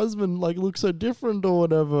is my husband look so different or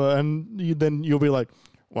whatever? And then you'll be like,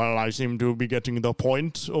 well, I seem to be getting the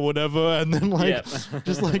point or whatever, and then well,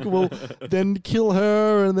 then kill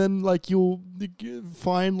her, and then you'll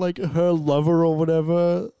find her lover or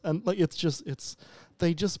whatever, and they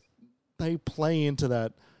play into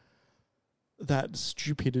that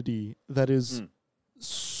stupidity that is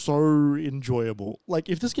so enjoyable.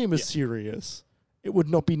 If this game is serious, it would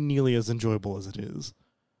not be nearly as enjoyable as it is.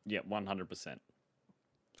 Yeah, 100%.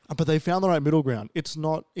 But they found the right middle ground. It's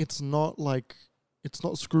not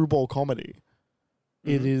screwball comedy.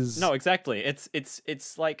 It is no, exactly. It's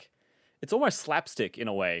almost slapstick in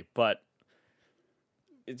a way, but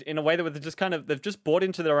in a way that they've just bought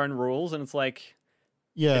into their own rules, and it's like.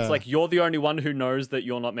 Yeah. It's like you're the only one who knows that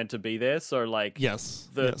you're not meant to be there. So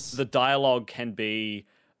the dialogue can be,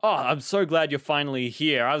 oh, I'm so glad you're finally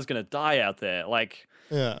here. I was going to die out there.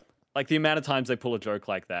 The amount of times they pull a joke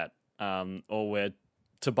like that, or where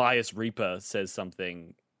Tobias Reaper says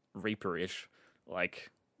something Reaper-ish.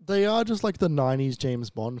 They are just like the 90s James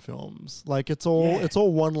Bond films. It's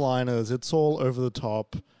all one-liners. It's all over the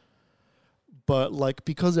top. But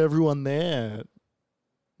because everyone there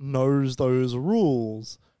knows those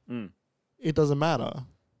rules, it doesn't matter.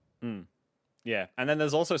 Yeah, and then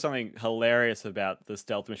there's also something hilarious about the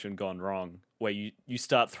stealth mission gone wrong, where you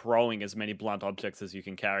start throwing as many blunt objects as you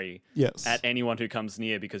can carry at anyone who comes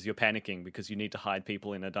near, because you're panicking because you need to hide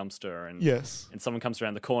people in a dumpster, and someone comes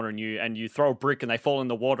around the corner and you throw a brick and they fall in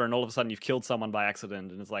the water, and all of a sudden you've killed someone by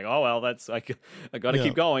accident, and it's like, oh well, that's I got to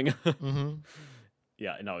keep going. Mm-hmm.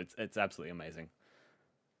 Yeah, no, it's absolutely amazing.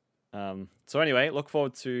 So anyway, look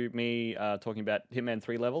forward to me talking about Hitman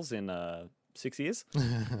 3 levels in 6 years.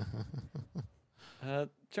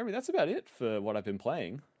 Jeremy, that's about it for what I've been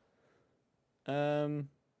playing.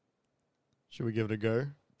 Should we give it a go?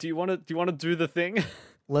 Do you want to do the thing?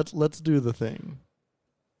 Let's do the thing.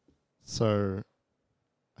 So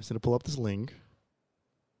I said to pull up this link.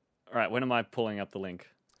 All right, when am I pulling up the link?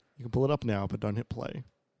 You can pull it up now, but don't hit play.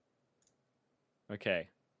 Okay.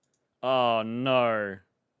 Oh no.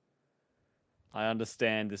 I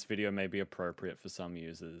understand this video may be appropriate for some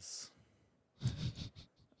users.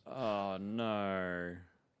 Oh, no.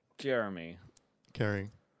 Jeremy.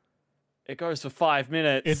 Carrie. It goes for 5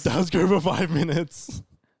 minutes. It does go for 5 minutes.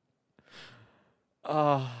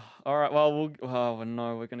 Oh, all right. Well,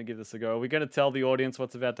 no, we're going to give this a go. Are we going to tell the audience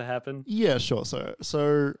what's about to happen? Yeah, sure.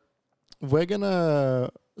 So we're going to...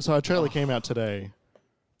 So our trailer came out today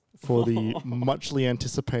for the muchly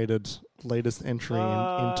anticipated latest entry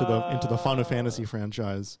into the Final Fantasy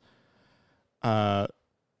franchise,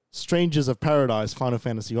 Strangers of Paradise Final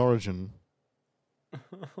Fantasy Origin,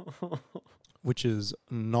 which is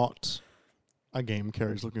not a game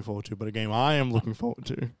Kerry's looking forward to, but a game I am looking forward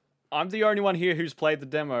to. I'm the only one here who's played the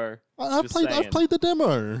demo. I've played the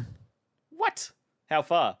demo. What? How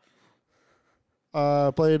far?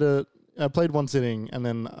 I played one sitting, and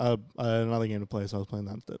then another game to play, so I was playing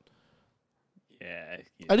that instead. Yeah.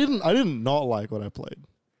 I didn't not like what I played.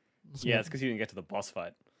 It's because you didn't get to the boss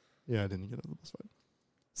fight. Yeah, I didn't get to the boss fight.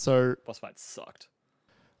 So boss fight sucked.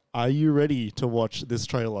 Are you ready to watch this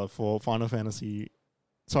trailer for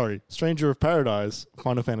Stranger of Paradise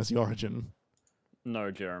Final Fantasy Origin? No,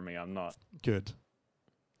 Jeremy, I'm not. Good.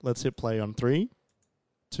 Let's hit play on 3,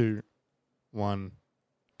 2, 1,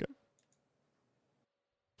 go.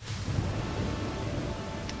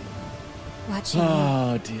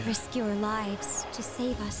 Watching you risk your lives to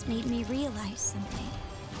save us made me realize something.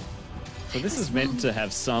 So this is meant to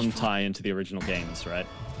have some tie into the original games, right?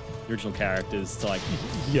 The original characters to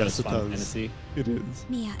yes, it Final does. Fantasy. It is.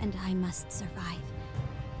 Mia and I must survive.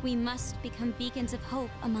 We must become beacons of hope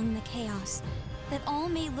among the chaos that all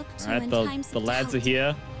may look to in times of the lads doubt. are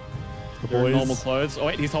here. They're in normal clothes. Oh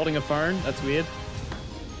wait, he's holding a phone. That's weird.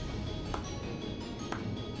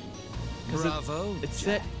 Bravo. It's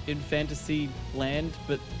set in fantasy land,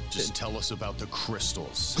 but just tell us about the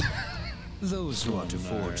crystals. Those who are to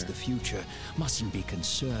forge the future mustn't be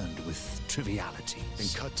concerned with trivialities.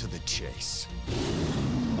 And cut to the chase.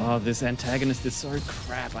 Oh, this antagonist is so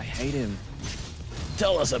crap. I hate him.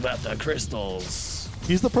 Tell us about the crystals.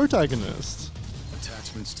 He's the protagonist. Attach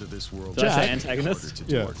advancements to this world. Did I say Jack? antagonist? To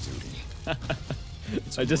do Yeah. our duty.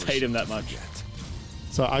 I just hate him that much. Forget.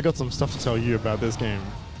 So I got some stuff to tell you about this game.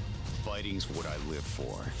 Fighting's what I live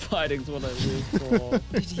for. Fighting's what I live for.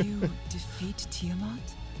 Did you defeat Tiamat?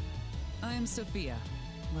 I am Sophia.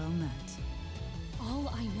 Well met.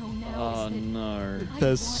 All I know now Oh is that no. I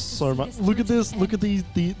There's want to so see much. this Look at through to this. the Look at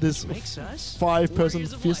end. this Makes us 5-person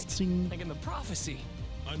warriors of light, fisting. like in the prophecy.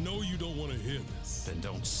 I know you don't want to hear this. Then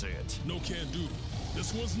don't say it. No can do.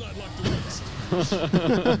 This one's not like the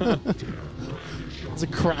rest. It's a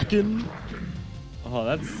kraken. Oh,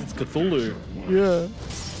 it's Cthulhu Yeah.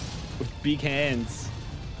 with big hands.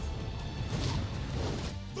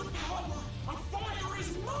 The power of fire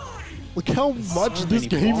is mine! Look how much so this many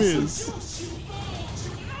game bosses. is.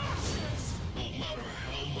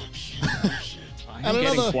 I'm And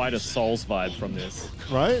getting another- quite a Souls vibe from this.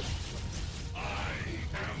 Right?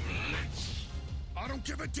 I don't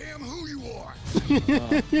give a damn who you are.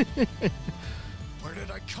 Where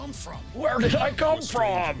did I come from? Where did I come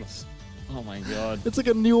from? Oh my god. It's like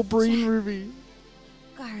a Neil Breen movie.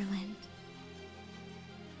 Garland.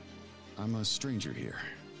 I'm a stranger here.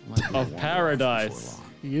 Of paradise.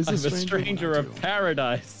 He is I'm a a stranger. stranger of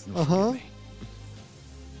paradise. Uh-huh.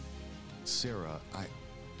 Sarah,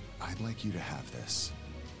 I'd like you to have this.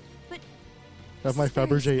 But Have my this is very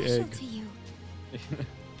Fabergé special egg. to you.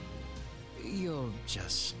 You'll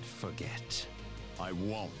just forget. I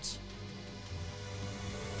won't.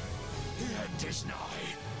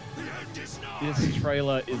 This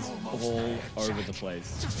trailer is all over the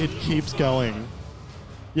place. It keeps going.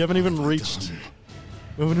 You haven't even reached.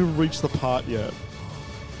 We haven't even reached the part yet.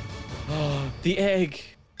 The egg.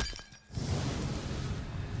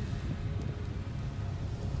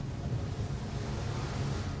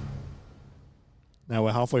 Now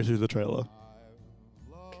we're halfway through the trailer.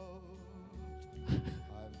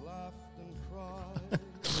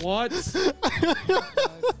 What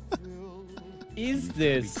is Be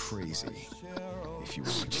this? crazy if you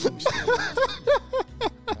want to change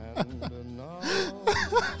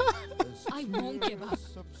I won't give up.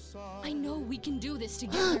 I know we can do this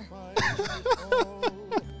together.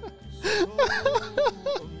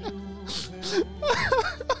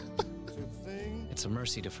 It's a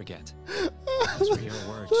mercy to forget. Those were your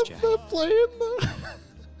words, Jack. They're playing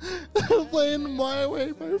they're playing My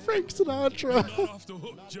Way by Frank Sinatra. Not off the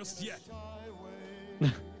hook just yet.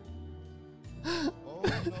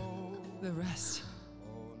 The rest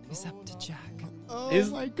is up to Jack. Oh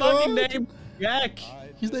His my fucking god. name, Jack.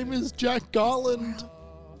 His name is Jack Garland.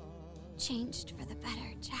 Changed for the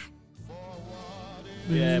better, Jack.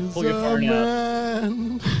 Yeah, He's pull your a phone out.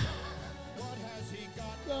 man. What has he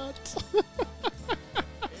got?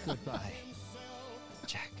 Goodbye,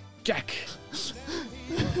 Jack. Jack.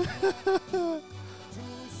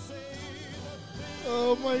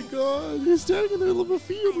 Oh my god, he's standing in the middle of a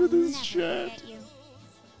field with his shirt. Forget you.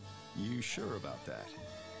 You sure about that?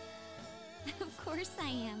 Of course I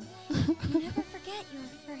am. You never forget your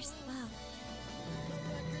first love.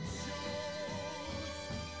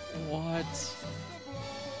 What?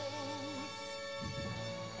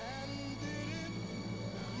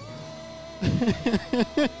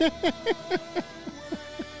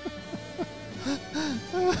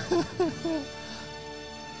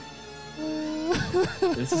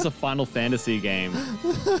 This is a Final Fantasy game.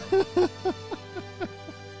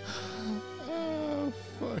 Oh,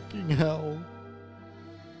 fucking hell.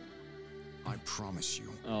 I promise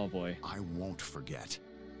you, Oh boy. I won't forget.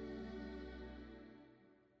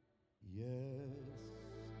 Yes,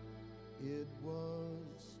 it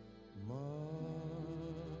was mine.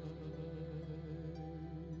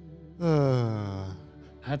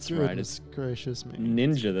 That's right. It's Goodness gracious me.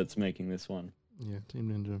 Ninja that's making this one. Yeah, Team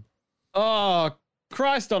Ninja. Oh,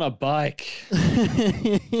 Christ on a bike.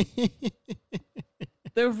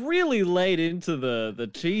 They've really laid into the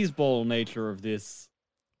cheeseball nature of this.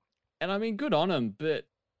 And I mean, good on them, but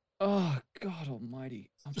oh, God almighty.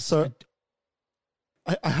 So,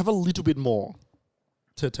 I have a little bit more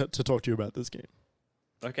to talk to you about this game.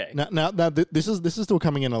 Okay. Now, this is still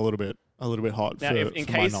coming in a little bit hot Now, for, if, in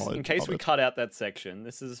for my case knowledge. in case of we it. cut out that section,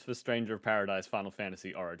 this is for Stranger of Paradise Final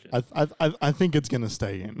Fantasy Origin. I think it's gonna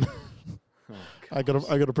stay in. Oh, I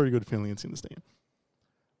got a pretty good feeling it's gonna stay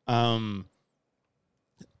in.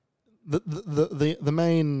 The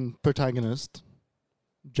main protagonist,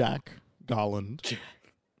 Jack Garland.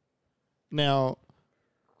 Now,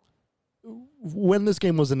 when this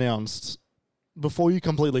game was announced, before you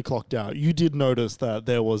completely clocked out, you did notice that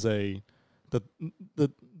there was that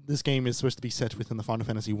this game is supposed to be set within the Final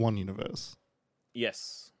Fantasy 1 universe.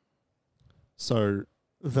 Yes. So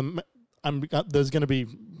there's going to be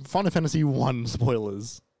Final Fantasy 1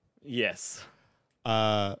 spoilers. Yes.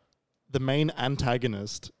 The main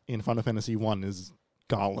antagonist in Final Fantasy 1 is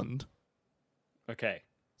Garland. Okay.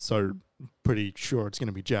 So pretty sure it's going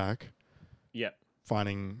to be Jack. Yep.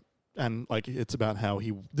 Finding, and like it's about how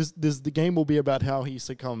the game will be about how he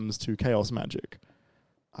succumbs to chaos magic.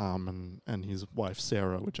 And his wife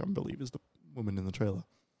Sarah, which I believe is the woman in the trailer.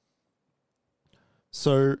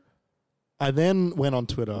 So I then went on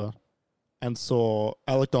Twitter and saw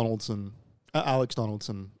Alex Donaldson,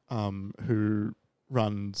 who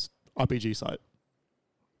runs RPG site.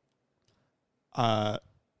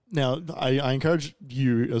 Now, I encourage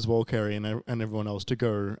you as well, Kerry, and everyone else to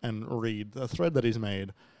go and read the thread that he's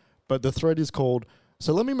made. But the thread is called,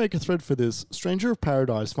 so let me make a thread for this. Stranger of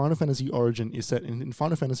Paradise, Final Fantasy Origin is set in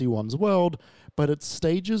Final Fantasy I's world, but its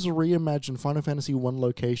stages reimagine Final Fantasy I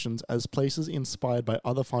locations as places inspired by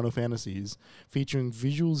other Final Fantasies, featuring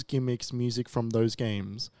visuals, gimmicks, music from those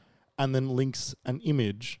games, and then links an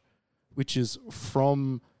image, which is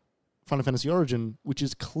from Final Fantasy Origin, which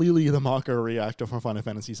is clearly the Mako reactor from Final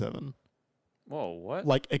Fantasy VII. Whoa, what?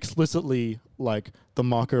 Like, explicitly, like, the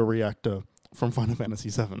Mako reactor from Final Fantasy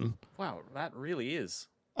VII. Wow, that really is.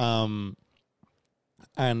 And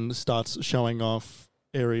starts showing off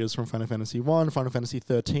areas from Final Fantasy I, Final Fantasy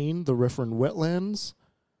 13, the Referent Wetlands,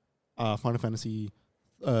 Final Fantasy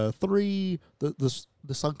 3, the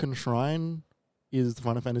Sunken Shrine is the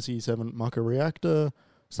Final Fantasy VII Mako reactor,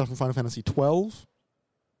 stuff from Final Fantasy 12.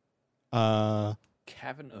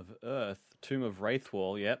 Cavern of Earth, Tomb of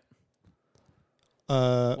Wraithwall, yep.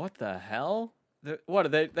 What the hell? What are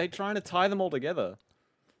they trying to tie them all together?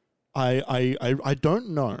 I don't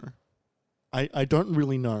know. I don't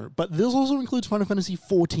really know. But this also includes Final Fantasy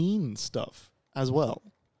 14 stuff as well.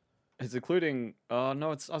 It's including I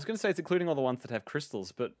was gonna say it's including all the ones that have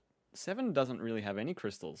crystals, but 7 doesn't really have any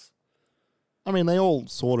crystals. I mean, they all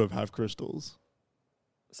sort of have crystals.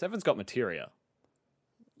 7's got materia.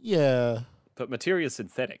 Yeah. But materia is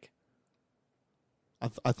synthetic.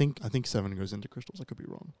 I think 7 goes into crystals. I could be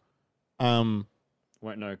wrong.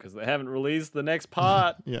 Won't know because they haven't released the next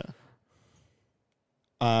part. Yeah.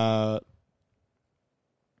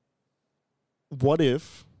 What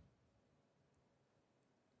if...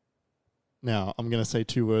 Now, I'm going to say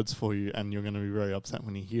 2 words for you, and you're going to be very upset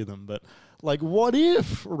when you hear them, but, like, what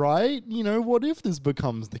if, right? You know, what if this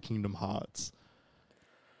becomes the Kingdom Hearts?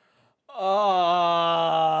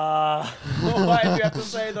 Why do you have to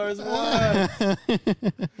say those words?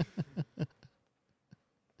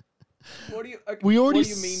 What do you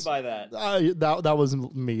mean by that? That was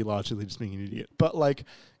me largely just being an idiot. But, like,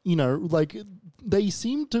 you know, like, they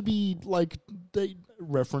seem to be, like, they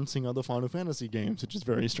referencing other Final Fantasy games, which is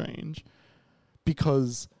very strange.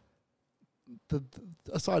 Because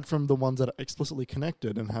aside from the ones that are explicitly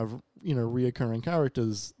connected and have, you know, reoccurring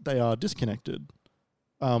characters, they are disconnected.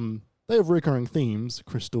 They have recurring themes,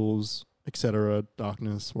 crystals, etc.,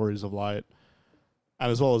 darkness, warriors of light,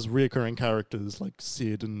 and as well as reoccurring characters like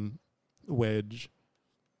Cid and Wedge.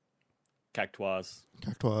 Cactuars.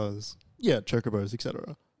 Yeah, chocobos,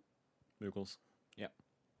 etc. Moogles. Yeah.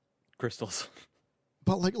 Crystals.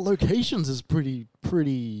 But, like, locations is pretty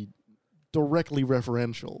directly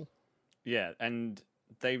referential. Yeah, and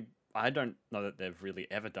I don't know that they've really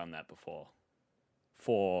ever done that before.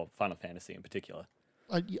 For Final Fantasy in particular.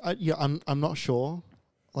 I'm not sure.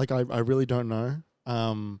 Like, I really don't know.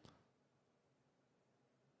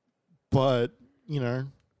 But, you know,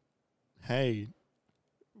 hey,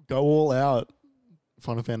 go all out,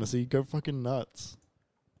 Final Fantasy. Go fucking nuts.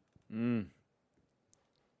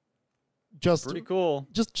 Just pretty cool.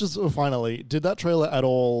 Just finally, did that trailer at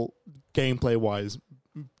all, gameplay-wise,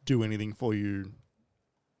 do anything for you?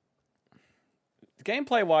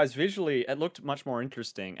 Gameplay-wise, visually, it looked much more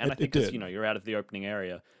interesting. And I think because, you know, you're out of the opening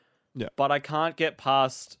area. Yeah. But I can't get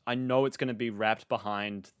past... I know it's going to be wrapped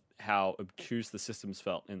behind how obtuse the systems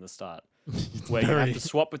felt in the start. Where you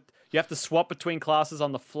have to swap between classes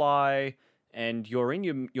on the fly, and you're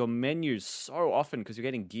in your menus so often because you're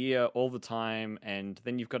getting gear all the time, and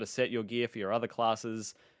then you've got to set your gear for your other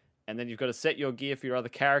classes, and then you've got to set your gear for your other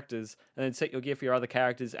characters, and then set your gear for your other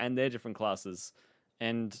characters and their different classes.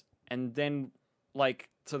 And then... like,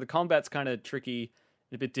 so the combat's kind of tricky,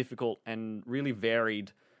 a bit difficult, and really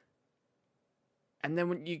varied. And then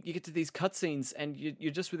when you get to these cutscenes, and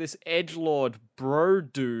you're just with this edgelord bro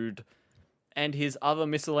dude, and his other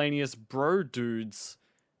miscellaneous bro dudes.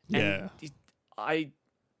 Yeah.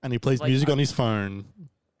 And he plays music on his phone.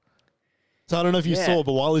 So I don't know if you saw,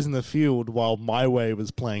 but while he's in the field, while My Way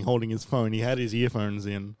was playing, holding his phone, he had his earphones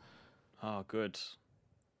in. Oh, good.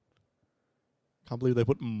 Can't believe they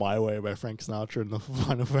put My Way by Frank Sinatra in the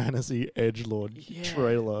Final Fantasy Edgelord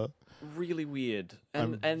trailer. Really weird.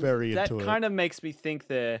 I'm And very that into it. kind of makes me think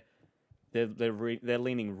they're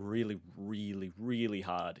leaning really, really, really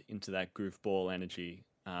hard into that goofball energy,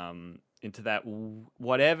 into that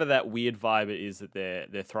whatever that weird vibe it is that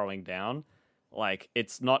they're throwing down. Like,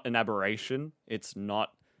 it's not an aberration. It's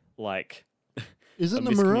not like Is it a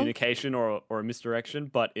Nomura? miscommunication or a misdirection,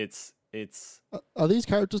 but it's. Are these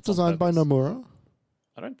characters designed by purpose. Nomura?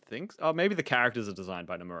 I don't think. Oh, maybe the characters are designed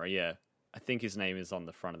by Nomura. Yeah, I think his name is on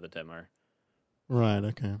the front of the demo. Right.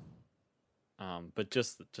 Okay. But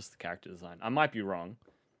just the character design. I might be wrong,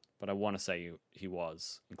 but I want to say he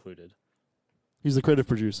was included. He's the creative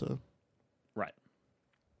producer. Right.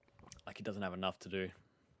 Like, he doesn't have enough to do.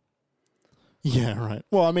 Yeah. Right.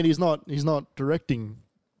 Well, I mean, he's not directing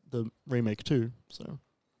the remake too. So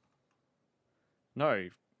No.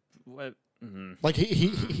 like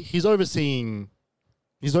he's overseeing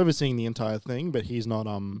the entire thing, but he's not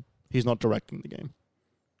directing the game.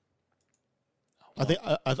 I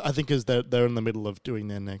think as they're in the middle of doing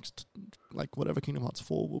their next, like, whatever Kingdom Hearts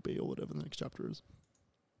 4 will be or whatever the next chapter is.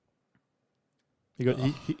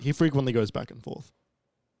 He frequently goes back and forth.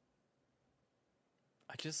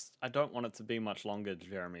 I don't want it to be much longer,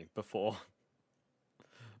 Jeremy, before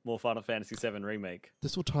more Final Fantasy VII Remake.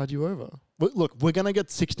 This will tide you over. Look, we're gonna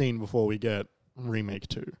get 16 before we get Remake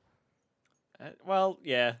 2, Well,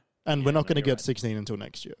 yeah. and Yeah, we're not no, gonna you're get right. 16 until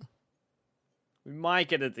next year. We might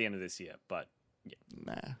get it at the end of this year, but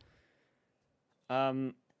Nah.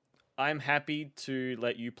 I'm happy to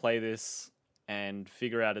let you play this and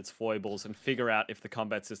figure out its foibles and figure out if the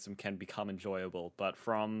combat system can become enjoyable. But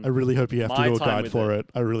from I really hope you have to my do a time guide with for it.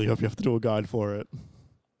 I really hope you have to do a guide for it.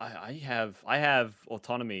 I have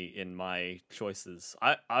autonomy in my choices.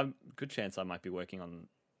 I'm good chance I might be working on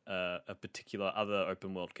a particular other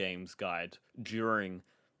open world games guide during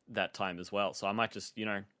that time as well. So I might just,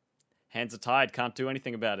 hands are tied, can't do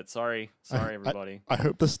anything about it. Sorry everybody. I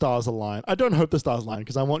hope the stars align. I don't hope the stars align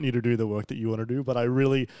because I want you to do the work that you want to do, but I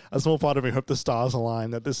really, a small part of me, hope the stars align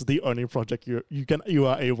that this is the only project you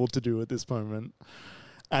are able to do at this moment.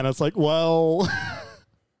 And it's like, well,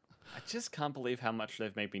 I just can't believe how much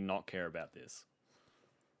they've made me not care about this.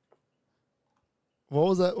 what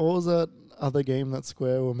was that other game that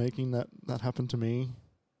Square were making that happened to me?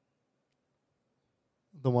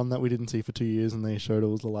 The one that we didn't see for 2 years and they showed it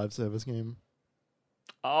was a live service game.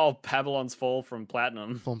 Oh, Babylon's Fall from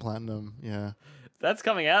Platinum. From Platinum, yeah. That's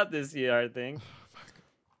coming out this year, I think.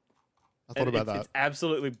 I thought about that. It's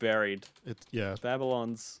absolutely buried. Yeah.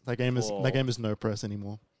 Babylon's That game Fall. is no press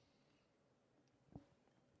anymore.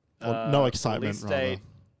 No excitement, release rather. date,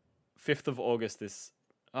 5th of August this...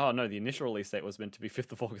 Oh, no, the initial release date was meant to be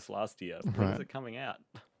 5th of August last year. When is Right. it coming out?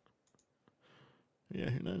 Yeah,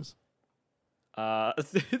 who knows?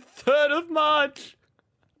 3rd of March!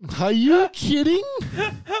 Are you kidding?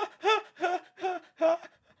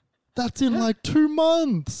 That's in like 2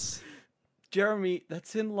 months. Jeremy,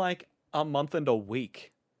 that's in like a month and a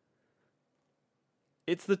week.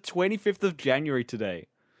 It's the 25th of January today.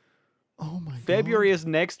 Oh my god. February is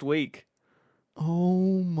next week.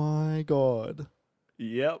 Oh my god.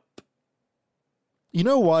 Yep. You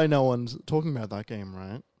know why no one's talking about that game,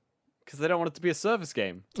 right? Because they don't want it to be a service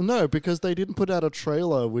game. No, because they didn't put out a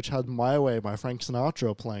trailer which had My Way by Frank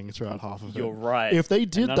Sinatra playing throughout half of it. You're right. If they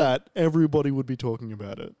And did none that, everybody would be talking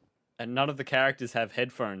about it. And none of the characters have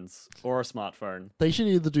headphones or a smartphone. They should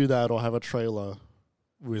either do that or have a trailer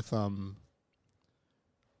with the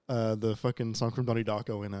fucking song from Donnie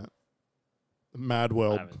Darko in it. Mad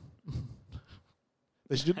World.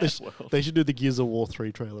 They should do the Gears of War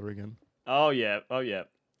 3 trailer again. Oh yeah.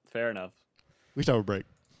 Fair enough. We should have a break.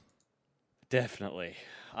 Definitely.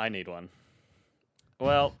 I need one.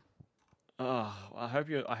 Well, I hope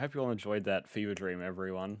you all enjoyed that Fever Dream,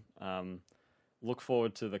 everyone. Look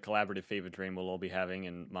forward to the collaborative Fever Dream we'll all be having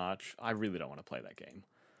in March. I really don't want to play that game.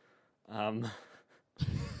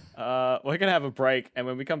 We're going to have a break, and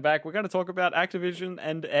when we come back, we're going to talk about Activision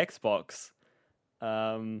and Xbox.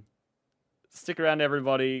 Stick around,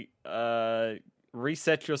 everybody.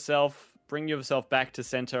 Reset yourself. Bring yourself back to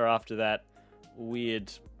center after that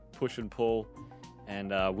weird push and pull, and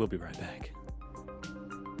we'll be right back.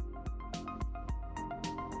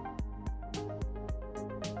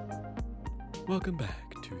 Welcome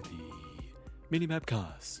back to the Minimap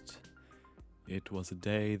Cast. It was a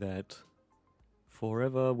day that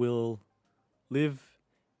forever will live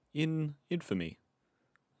in infamy.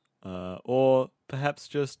 Or perhaps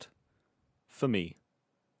just for me.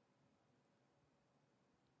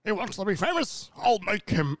 He wants to be famous. I'll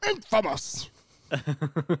make him infamous.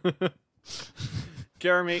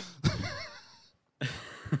 Jeremy,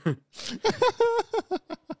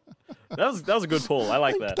 That was a good pull. I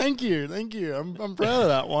like that. Thank you. I'm proud of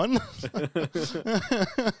that one.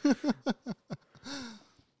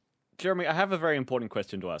 Jeremy, I have a very important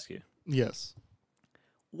question to ask you. Yes.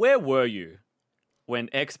 Where were you when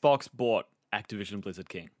Xbox bought Activision Blizzard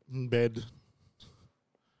King? In bed.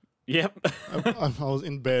 Yep. I was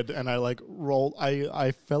in bed and I like rolled.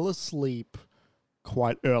 I fell asleep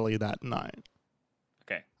quite early that night.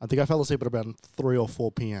 Okay. I think I fell asleep at about 3 or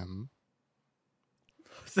 4 p.m.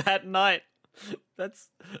 That night. That's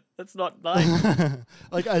not nice.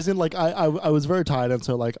 Like as in like I was very tired, and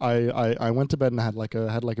so like I went to bed and had like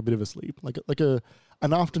a bit of a sleep, like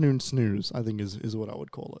an afternoon snooze, I think is what I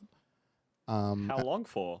would call it. How long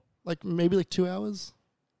for? Like maybe like 2 hours.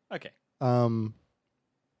 Okay. Because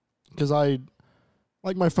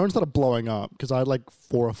my phone started blowing up because I had like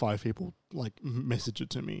 4 or 5 people like message it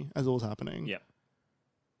to me as it was happening. Yeah.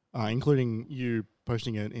 Including you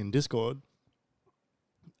posting it in Discord.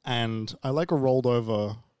 And I like rolled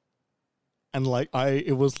over, and like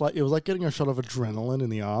it was like getting a shot of adrenaline in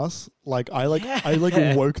the ass. Like I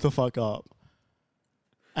woke the fuck up,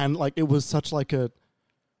 and like it was such like I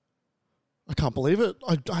can't believe it.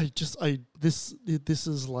 This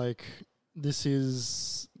is like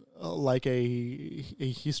a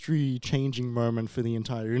history changing moment for the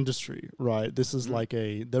entire industry, right? This is like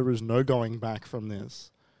there is no going back from this.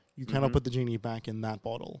 You cannot put the genie back in that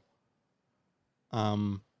bottle.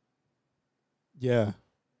 Yeah.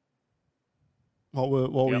 What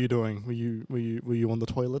were you doing? Were you on the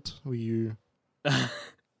toilet? Were you?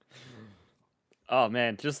 Oh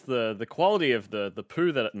man, just the quality of the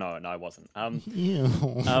poo that no, I wasn't. I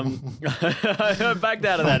backed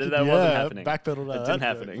out of that. That wasn't happening. Backpedaled out. It didn't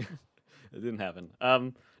happening. It didn't happen.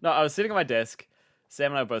 No, I was sitting at my desk.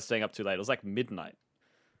 Sam and I were both staying up too late. It was like midnight.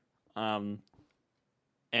 And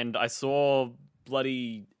I saw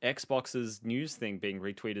bloody Xbox's news thing being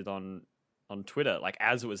retweeted on Twitter, like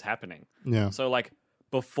as it was happening. Yeah. So like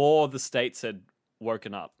before the States had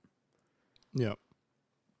woken up. Yeah.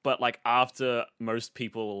 But like after most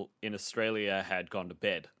people in Australia had gone to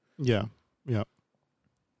bed. Yeah. Yeah.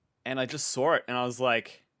 And I just saw it and I was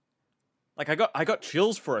like I got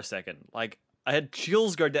chills for a second. Like I had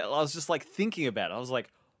chills go down. I was just like thinking about it. I was like,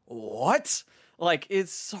 what? Like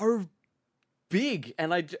it's so big. And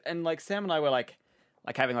like Sam and I were like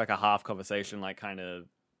having like a half conversation, like kind of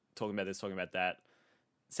talking about this, talking about that.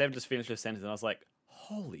 Sam just finished her sentence and I was like,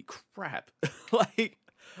 holy crap. Like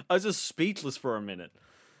I was just speechless for a minute.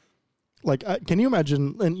 Like, can you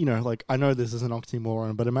imagine, and you know, like I know this is an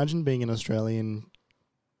oxymoron, but imagine being an Australian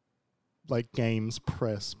like games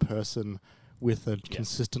press person with a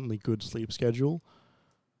consistently good sleep schedule.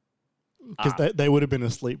 Because they would have been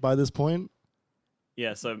asleep by this point.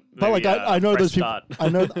 Yeah, so maybe, but like I know those people. Start. I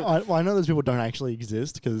know those people don't actually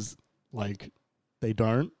exist because like they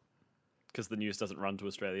don't. Because the news doesn't run to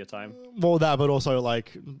Australia time. Well, that, but also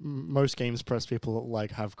like most games press people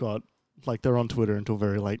like have got like they're on Twitter until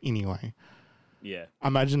very late anyway. Yeah.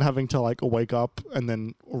 Imagine having to like wake up and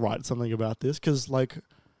then write something about this because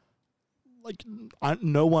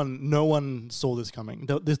no one saw this coming.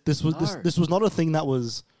 This was not a thing that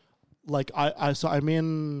was like I'm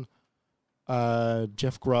in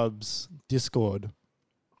Jeff Grubb's Discord,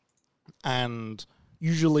 and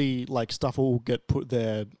usually like stuff will get put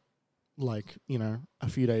there like, you know, a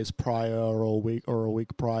few days prior or a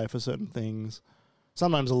week prior for certain things.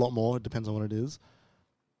 Sometimes a lot more. It depends on what it is.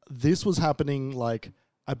 This was happening like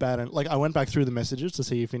about I went back through the messages to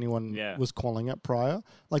see if anyone was calling it prior.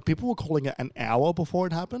 Like people were calling it an hour before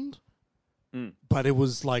it happened, but it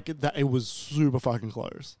was like that. It was super fucking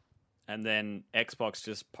close. And then Xbox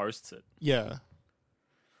just posts it. Yeah.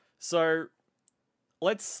 So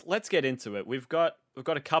let's get into it. We've got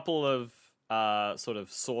a couple of sort of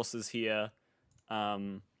sources here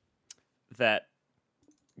that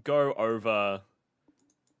go over.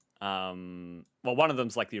 Well, one of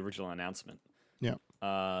them's like the original announcement. Yeah.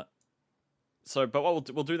 But we'll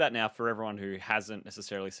do that now for everyone who hasn't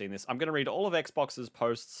necessarily seen this. I'm going to read all of Xbox's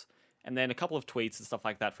posts and then a couple of tweets and stuff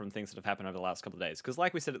like that from things that have happened over the last couple of days. Because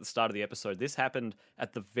like we said at the start of the episode, this happened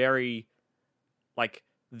at the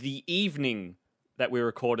the evening that we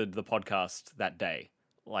recorded the podcast that day.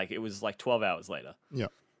 Like it was like 12 hours later. Yeah.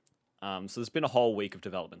 So there's been a whole week of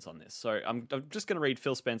developments on this. So I'm just going to read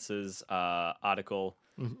Phil Spencer's article.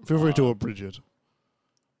 Feel free to abridge it.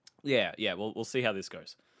 Yeah. We'll see how this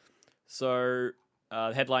goes. So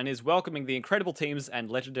the headline is welcoming the incredible teams and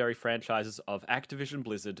legendary franchises of Activision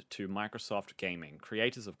Blizzard to Microsoft Gaming.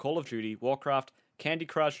 Creators of Call of Duty, Warcraft, Candy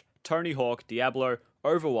Crush, Tony Hawk, Diablo,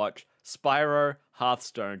 Overwatch, Spyro,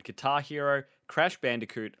 Hearthstone, Guitar Hero, Crash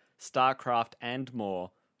Bandicoot, StarCraft, and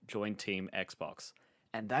more join Team Xbox.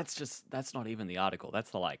 And that's not even the article.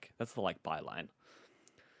 That's the byline.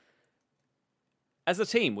 As a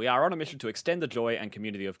team, we are on a mission to extend the joy and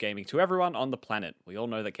community of gaming to everyone on the planet. We all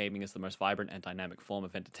know that gaming is the most vibrant and dynamic form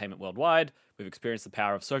of entertainment worldwide. We've experienced the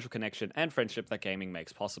power of social connection and friendship that gaming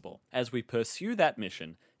makes possible. As we pursue that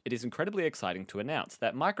mission, it is incredibly exciting to announce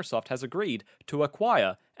that Microsoft has agreed to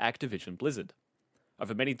acquire Activision Blizzard.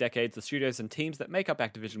 Over many decades, the studios and teams that make up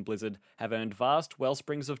Activision Blizzard have earned vast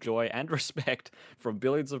wellsprings of joy and respect from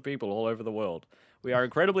billions of people all over the world. We are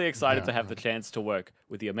incredibly excited to have the chance to work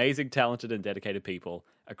with the amazing, talented, and dedicated people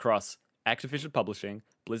across Activision Publishing,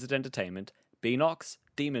 Blizzard Entertainment, Beenox,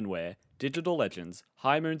 Demonware, Digital Legends,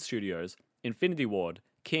 High Moon Studios, Infinity Ward,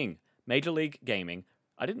 King, Major League Gaming,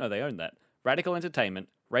 I didn't know they owned that, Radical Entertainment,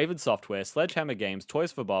 Raven Software, Sledgehammer Games,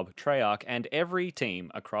 Toys for Bob, Treyarch, and every team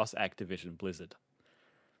across Activision Blizzard.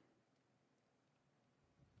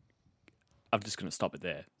 I'm just going to stop it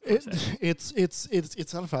there.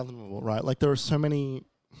 It's unfathomable, right? Like there are so many.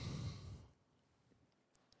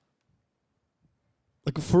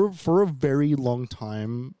 Like for a very long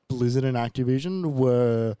time, Blizzard and Activision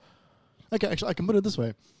were. Okay, actually, I can put it this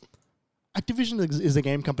way: Activision is a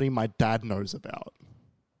game company my dad knows about.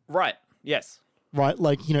 Right. Yes. Right.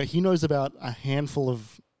 Like he knows about a handful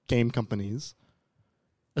of game companies,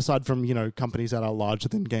 aside from companies that are larger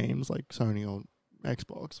than games like Sony or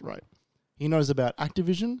Xbox. Right. He knows about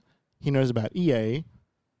Activision. He knows about EA.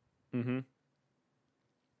 Mm-hmm.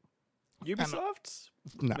 Ubisoft?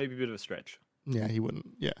 No. Maybe a bit of a stretch. Yeah, he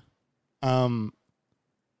wouldn't. Yeah.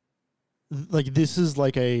 Like this is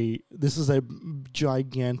a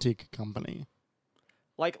gigantic company.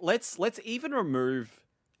 Like let's even remove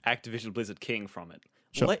Activision Blizzard King from it.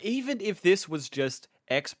 Sure. Even if this was just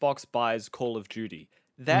Xbox buys Call of Duty,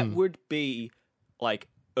 that would be like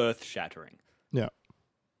earth-shattering. Yeah.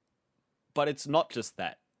 But it's not just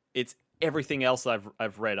that. It's everything else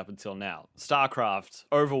I've read up until now. StarCraft,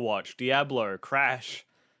 Overwatch, Diablo, Crash,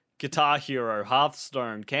 Guitar Hero,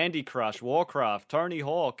 Hearthstone, Candy Crush, Warcraft, Tony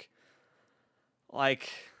Hawk. Like,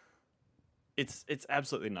 it's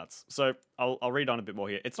absolutely nuts. So I'll read on a bit more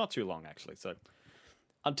here. It's not too long, actually. So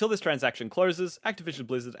until this transaction closes, Activision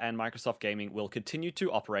Blizzard and Microsoft Gaming will continue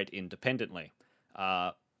to operate independently.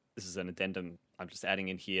 This is an addendum I'm just adding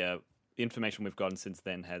in here. The information we've gotten since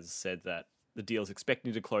then has said that the deal is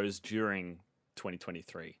expecting to close during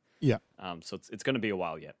 2023. Yeah. So it's going to be a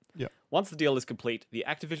while yet. Yeah. Once the deal is complete, the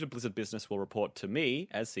Activision Blizzard business will report to me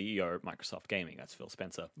as CEO of Microsoft Gaming. That's Phil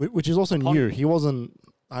Spencer. Which is also new. He wasn't.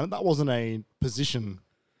 That wasn't a position.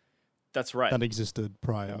 That's right. That existed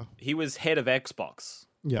prior. He was head of Xbox.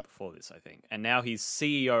 Yeah. Before this, I think, and now he's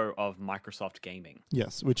CEO of Microsoft Gaming.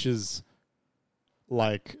 Yes, which is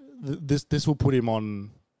like this will put him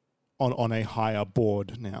on a higher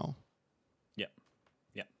board now.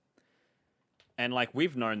 Yeah. And like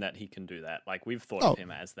we've known that he can do that. Like we've thought of him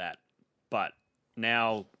as that. But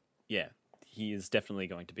now, yeah, he is definitely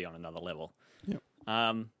going to be on another level. Yeah.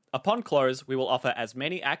 Upon close, we will offer as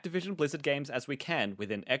many Activision Blizzard games as we can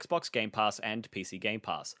within Xbox Game Pass and PC Game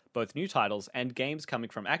Pass, both new titles and games coming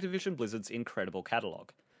from Activision Blizzard's incredible catalog.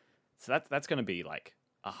 So that's going to be like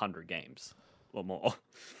 100 games or more.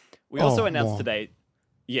 We also announced today...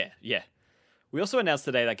 Yeah. We also announced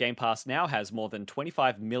today that Game Pass now has more than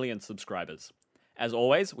 25 million subscribers. As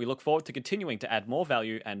always, we look forward to continuing to add more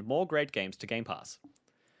value and more great games to Game Pass.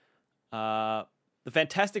 The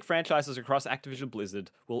fantastic franchises across Activision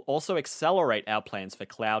Blizzard will also accelerate our plans for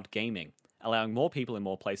cloud gaming, allowing more people in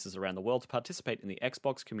more places around the world to participate in the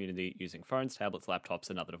Xbox community using phones, tablets,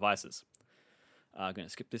 laptops, and other devices. I'm going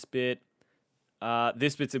to skip this bit.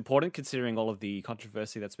 This bit's important considering all of the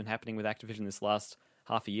controversy that's been happening with Activision this last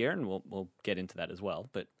half a year, and we'll get into that as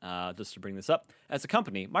well. But just to bring this up, as a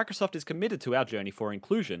company, Microsoft is committed to our journey for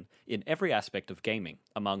inclusion in every aspect of gaming,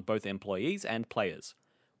 among both employees and players.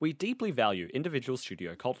 We deeply value individual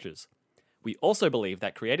studio cultures. We also believe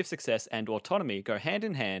that creative success and autonomy go hand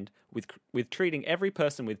in hand with treating every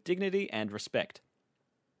person with dignity and respect.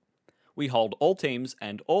 We hold all teams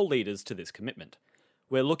and all leaders to this commitment.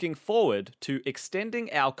 We're looking forward to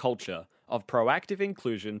extending our culture of proactive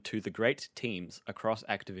inclusion to the great teams across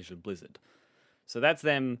Activision Blizzard. So that's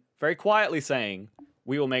them very quietly saying,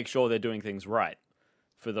 we will make sure they're doing things right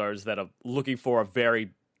for those that are looking for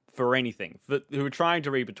anything, who are trying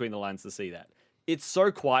to read between the lines to see that. It's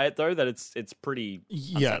so quiet though that it's pretty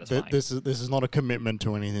unsatisfying. This is not a commitment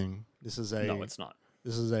to anything. No, it's not.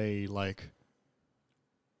 This is a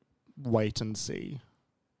wait and see.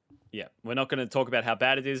 Yeah, we're not going to talk about how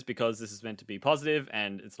bad it is because this is meant to be positive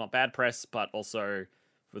and it's not bad press, but also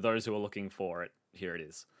for those who are looking for it, here it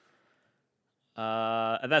is.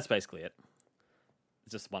 And that's basically it.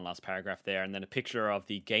 just one last paragraph there, and then a picture of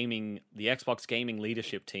the Xbox gaming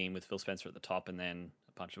leadership team with Phil Spencer at the top, and then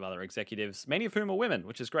a bunch of other executives, many of whom are women,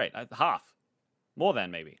 which is great. Half. More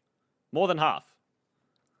than half.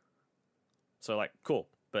 So, like, cool.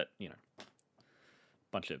 But, you know, a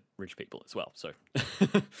bunch of rich people as well. So,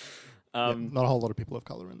 not a whole lot of people of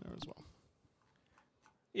color in there as well.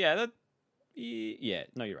 Yeah,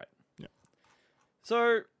 no, you're right. Yeah.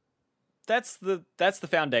 So, that's the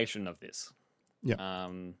foundation of this. Yeah.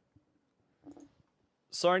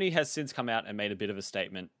 Sony has since come out and made a bit of a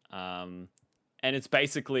statement. And it's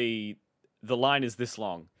basically, the line is this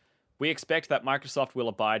long. We expect that Microsoft will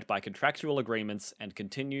abide by contractual agreements and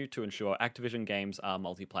continue to ensure Activision games are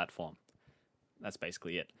multi-platform. That's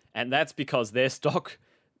basically it. And that's because their stock,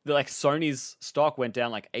 like Sony's stock went down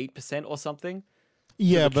like 8% or something.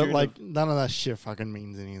 Yeah, but like none of that shit fucking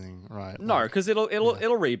means anything, right? No, because it'll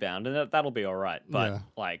rebound and that'll be all right. But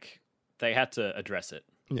like they had to address it.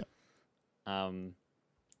 Yeah. And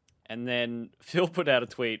then Phil put out a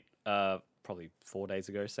tweet probably 4 days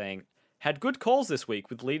ago saying, "Had good calls this week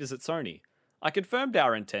with leaders at Sony. I confirmed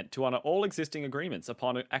our intent to honor all existing agreements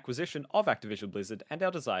upon acquisition of Activision Blizzard and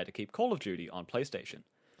our desire to keep Call of Duty on PlayStation.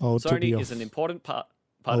 Sony is an important part."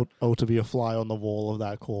 To be a fly on the wall of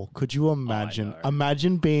that call. Could you imagine?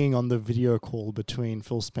 Imagine being on the video call between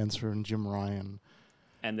Phil Spencer and Jim Ryan.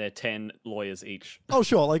 And they're 10 lawyers each. Oh,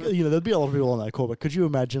 sure. Like, you know, there'd be a lot of people on that call, but could you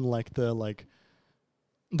imagine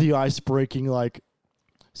the ice breaking, like,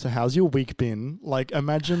 so how's your week been? Like,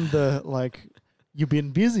 imagine you've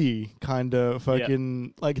been busy kind of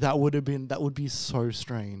fucking, like, that would be so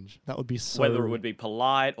strange. That would be so... Whether it would be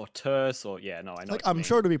polite or terse or, I know. Like, I'm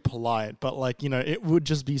sure it'd be polite, but, like, you know, it would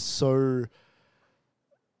just be so,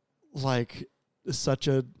 like, such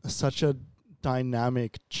a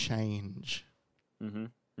dynamic change. Mm-hmm.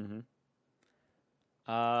 Mm-hmm.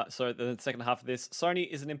 So the second half of this, Sony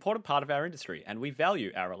is an important part of our industry, and we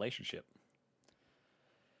value our relationship.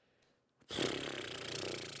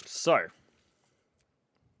 So,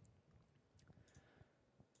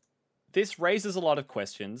 this raises a lot of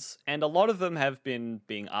questions, and a lot of them have been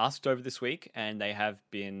being asked over this week, and they have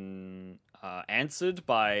been answered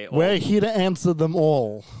by... We're here to answer them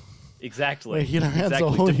all. Exactly. We're here to answer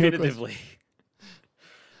all definitively.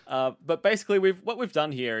 But basically, what we've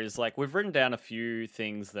done here is, like, we've written down a few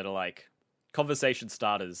things that are, like, conversation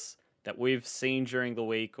starters that we've seen during the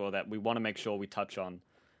week or that we want to make sure we touch on.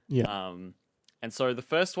 Yeah. And so the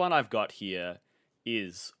first one I've got here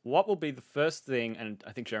is, what will be the first thing, and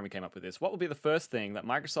I think Jeremy came up with this, what will be the first thing that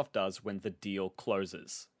Microsoft does when the deal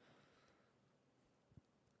closes?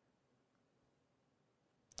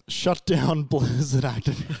 Shut down Blizzard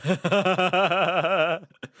Activision.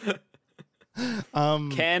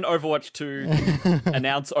 Can Overwatch 2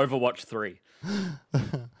 announce Overwatch 3?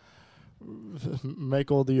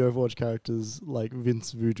 Make all the Overwatch characters like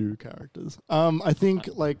Vince Voodoo characters. I think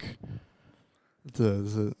like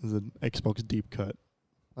there's an Xbox deep cut.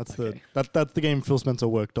 That's that's the game Phil Spencer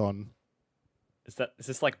worked on. Is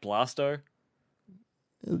this like Blasto?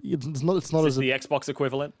 It's not is this as the Xbox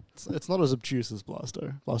equivalent. It's not as obtuse as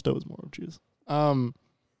Blasto. Blasto was more obtuse. You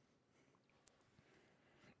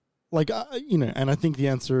know, and I think the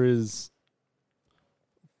answer is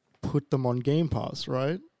put them on Game Pass,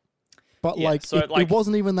 right? But it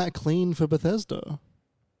wasn't even that clean for Bethesda.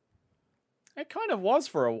 It kind of was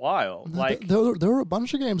for a while. There were a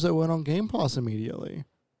bunch of games that went on Game Pass immediately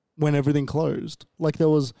when everything closed. Like there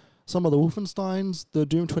was some of the Wolfensteins, the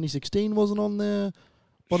Doom 2016 wasn't on there.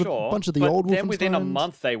 But a bunch of the old Wolfensteins. Then within a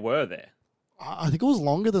month they were there. I think it was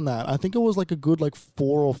longer than that. I think it was like a good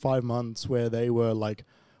 4 or 5 months where they were like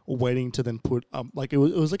waiting to then put it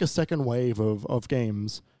was like a second wave of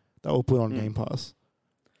games that were put on Game Pass.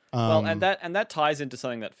 Well, and that ties into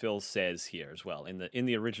something that Phil says here as well in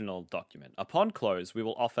the original document. Upon close, we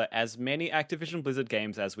will offer as many Activision Blizzard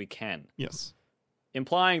games as we can. Yes.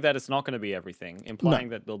 Implying that it's not going to be everything. Implying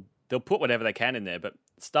that they'll put whatever they can in there, but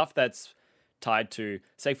stuff that's tied to,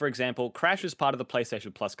 say, for example, Crash is part of the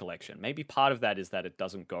PlayStation Plus collection. Maybe part of that is that it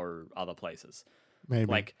doesn't go other places.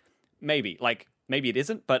 Maybe. Maybe it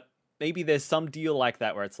isn't, but maybe there's some deal like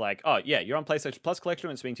that where it's like, oh, yeah, you're on PlayStation Plus collection,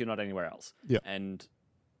 and it's means you're not anywhere else. Yeah. And,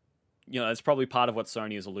 you know, that's probably part of what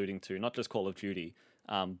Sony is alluding to, not just Call of Duty,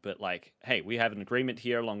 but like, hey, we have an agreement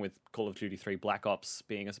here along with Call of Duty 3 Black Ops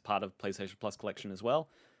being as a part of PlayStation Plus collection as well.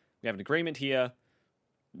 We have an agreement here.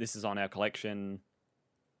 This is on our collection.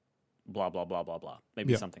 Blah, blah, blah, blah, blah.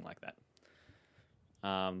 Maybe something like that.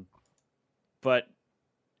 But,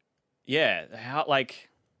 yeah,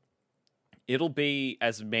 it'll be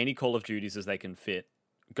as many Call of Duties as they can fit,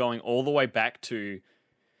 going all the way back to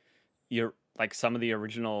some of the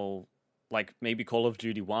original like maybe Call of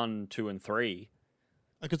Duty 1, 2, and 3.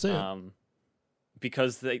 I could say it.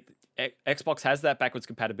 Because Xbox has that backwards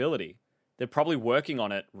compatibility. They're probably working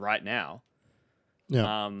on it right now.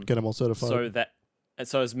 Yeah, get them all certified.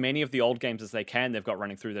 So as many of the old games as they can, they've got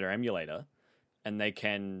running through their emulator, and they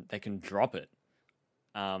can drop it.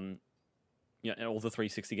 And all the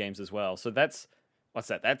 360 games as well. So that's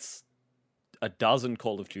That's a dozen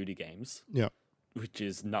Call of Duty games. Yeah, which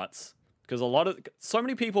is nuts. Because so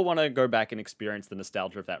many people want to go back and experience the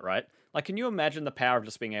nostalgia of that, right? Like, can you imagine the power of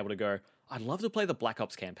just being able to go, I'd love to play the Black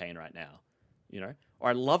Ops campaign right now, or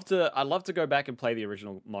I'd love to go back and play the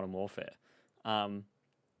original Modern Warfare,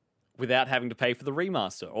 without having to pay for the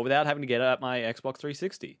remaster or without having to get out my Xbox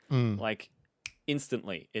 360. Like,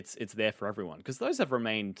 instantly, it's there for everyone. Because those have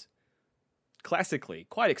remained classically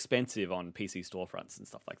quite expensive on PC storefronts and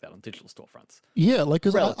stuff like that, on digital storefronts. Yeah, like,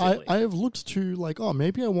 because I have looked to, like,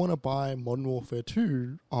 maybe I want to buy Modern Warfare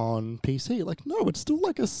 2 on PC. Like, no, it's still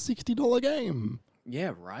like a $60 game.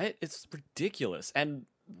 Yeah, right? It's ridiculous. And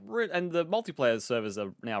the multiplayer servers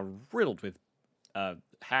are now riddled with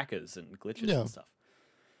hackers and glitches and stuff.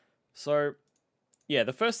 So, yeah,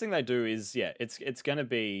 the first thing they do is, it's going to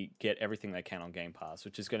be get everything they can on Game Pass,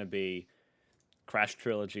 which is going to be Crash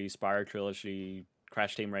Trilogy, Spyro Trilogy,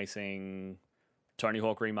 Crash Team Racing, Tony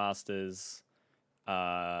Hawk remasters.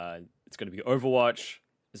 It's going to be Overwatch,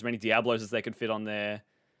 as many Diablos as they can fit on there.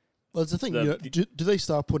 Well, that's the thing. Do they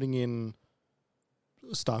start putting in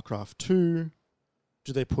StarCraft 2?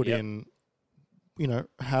 Do they put in,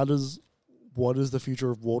 what does the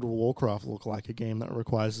future of World of Warcraft look like, a game that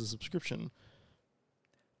requires a subscription?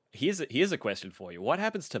 Here's a question for you. What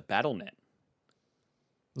happens to Battle.net?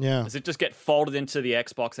 Yeah. Does it just get folded into the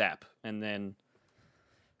Xbox app and then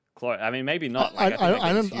I mean, maybe not.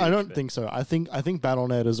 I don't think so. I think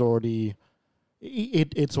Battle.net is already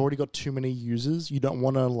it's already got too many users. You don't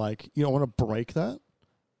want to break that.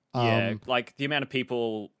 Yeah, like the amount of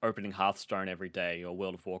people opening Hearthstone every day, or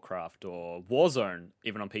World of Warcraft, or Warzone,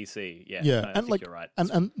 even on PC. Yeah, I think you're right.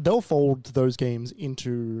 And they'll fold those games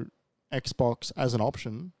into Xbox as an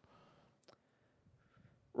option.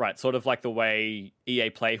 Right, sort of like the way EA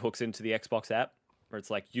Play hooks into the Xbox app, where it's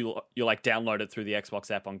like you like download it through the Xbox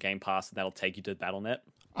app on Game Pass, and that'll take you to Battle.net.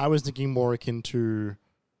 I was thinking more akin to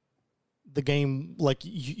the game, like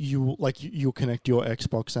you connect your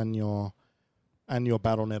Xbox and your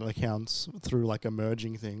Battle.net accounts through like a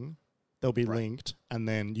merging thing. They'll be linked, and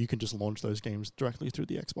then you can just launch those games directly through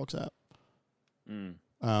the Xbox app.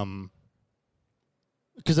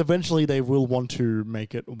 Because eventually they will want to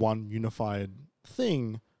make it one unified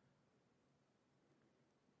thing,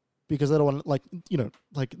 because they don't want, like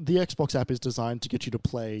the Xbox app is designed to get you to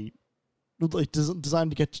play, like designed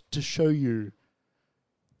to get to show you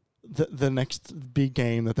the next big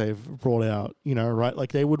game that they've brought out, right?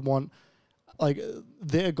 Like they would want, like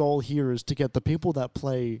their goal here is to get the people that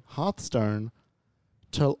play Hearthstone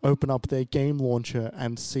to open up their game launcher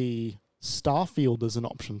and see Starfield as an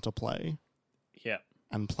option to play. Yeah.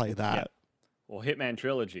 And play that. Yeah. Or Hitman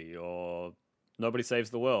Trilogy, or Nobody Saves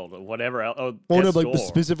the World, or whatever else.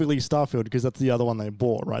 Specifically Starfield, because that's the other one they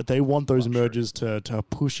bought, right? They want those mergers to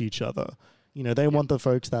push each other. They want the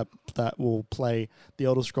folks that will play The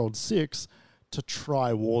Elder Scrolls 6 to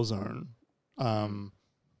try Warzone.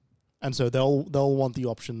 And so they'll want the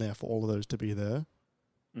option there for all of those to be there.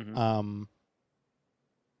 Mm-hmm.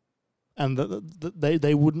 And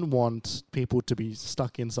they wouldn't want people to be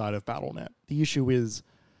stuck inside of Battle.net. The issue is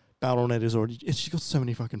Battle.net is already, it's got so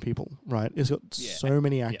many fucking people, right? It's got so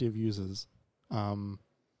many active users.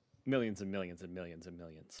 Millions and millions and millions and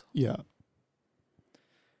millions. Yeah.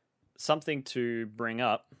 Something to bring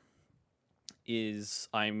up is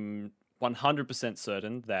I'm 100%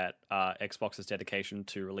 certain that Xbox's dedication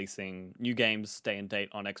to releasing new games day and date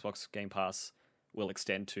on Xbox Game Pass will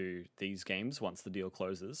extend to these games once the deal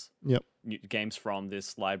closes. Yep. New games from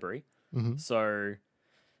this library. Mm-hmm. So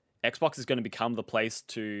Xbox is going to become the place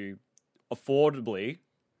to affordably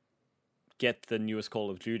get the newest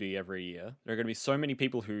Call of Duty every year. There are going to be so many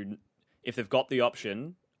people who, if they've got the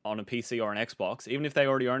option on a PC or an Xbox, even if they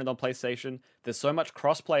already own it on PlayStation, there's so much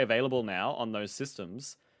crossplay available now on those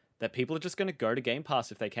systems that people are just going to go to Game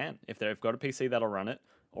Pass if they can. If they've got a PC that'll run it,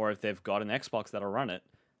 or if they've got an Xbox that'll run it,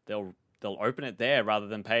 they'll open it there rather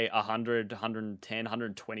than pay $100, $110,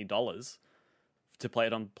 $120 to play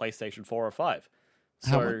it on PlayStation 4 or 5.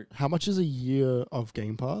 So how much is a year of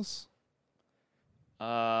Game Pass?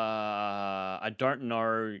 I don't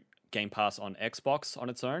know Game Pass on Xbox on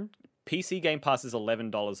its own. PC Game Pass is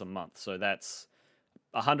 $11 a month, so that's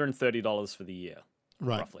 $130 for the year,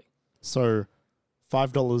 roughly. So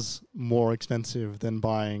 $5 more expensive than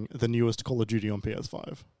buying the newest Call of Duty on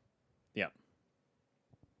PS5. Yeah.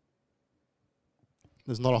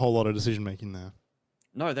 There's not a whole lot of decision making there.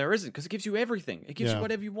 No, there isn't, because it gives you everything. It gives Yeah. you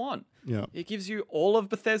whatever you want. Yeah. It gives you all of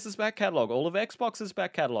Bethesda's back catalog, all of Xbox's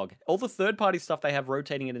back catalog, all the third-party stuff they have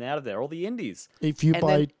rotating in and out of there, all the indies. If you And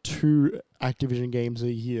buy then- 2 Activision games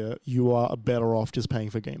a year, you are better off just paying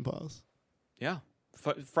for Game Pass. Yeah.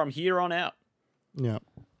 From here on out. Yeah.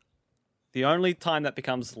 The only time that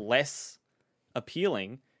becomes less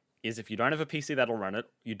appealing is if you don't have a PC that'll run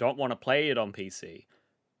it, you don't want to play it on PC,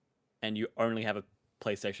 and you only have a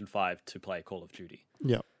PlayStation 5 to play Call of Duty.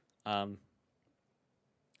 Yeah. That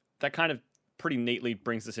kind of pretty neatly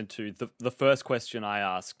brings us into the first question I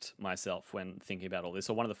asked myself when thinking about all this,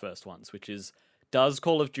 or one of the first ones, which is, does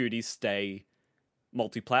Call of Duty stay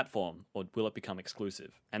multi-platform, or will it become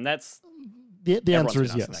exclusive? And that's The everyone's answer been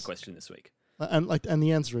is asking yes. that question this week. And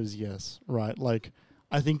the answer is yes, right? Like,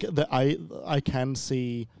 I think that I can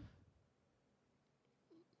see,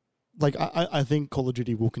 like, I think Call of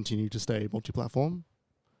Duty will continue to stay multi-platform,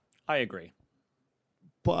 I agree.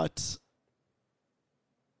 but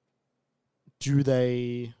do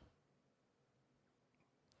they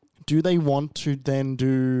want to then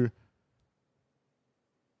do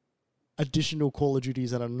additional Call of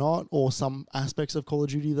Duties that are not, or some aspects of Call of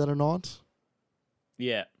Duty that are not?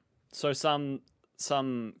 Yeah. So some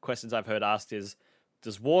questions I've heard asked is,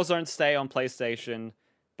 does Warzone stay on PlayStation,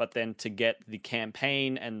 but then to get the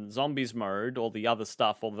campaign and zombies mode, or the other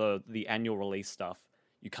stuff, or the annual release stuff,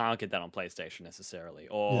 you can't get that on PlayStation necessarily?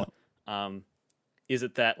 Or is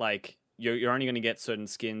it that, like, you're only going to get certain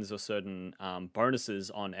skins or certain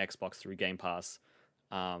bonuses on Xbox through Game Pass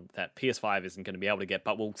that PS5 isn't going to be able to get,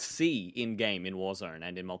 but we'll see in-game in Warzone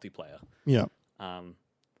and in multiplayer? Yeah.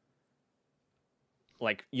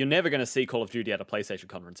 Like, you're never going to see Call of Duty at a PlayStation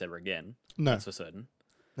conference ever again. No. That's for certain.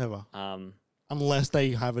 Never. Unless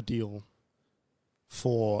they have a deal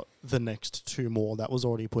for the next 2 more that was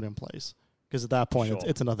already put in place. Because at that point, Sure.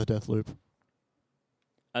 it's another death loop.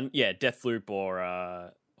 And yeah, Deathloop or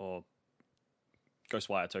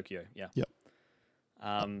Ghostwire Tokyo. Yeah. Yep.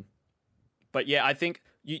 But yeah, I think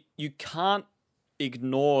you can't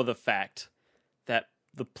ignore the fact that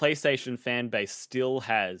the PlayStation fan base still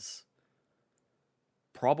has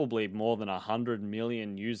probably more than 100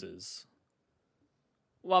 million users.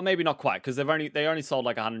 Well, maybe not quite, because they only sold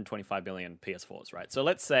like 125 million PS4s, right? So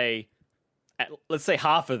let's say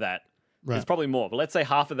half of that. Right. It's probably more, but let's say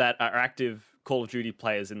half of that are active Call of Duty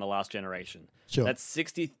players in the last generation. Sure. That's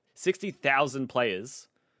 60,000 players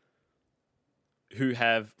who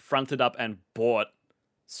have fronted up and bought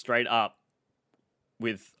straight up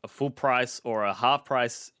with a full price or a half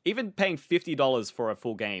price. Even paying $50 for a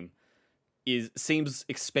full game seems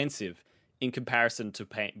expensive in comparison to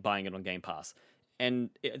buying it on Game Pass.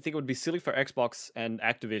 And I think it would be silly for Xbox and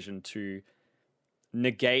Activision to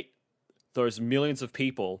negate those millions of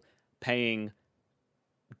people paying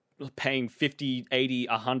 $50, $80,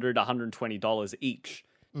 $100, $120 each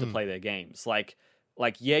to play their games. Like,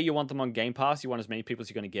 yeah, you want them on Game Pass. You want as many people as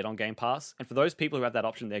you're going to get on Game Pass. And for those people who have that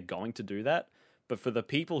option, they're going to do that. But for the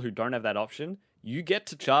people who don't have that option, you get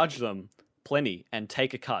to charge them plenty and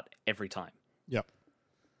take a cut every time. Yep.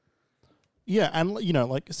 Yeah, and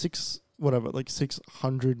like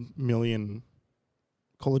 600 million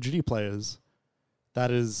Call of Duty players. That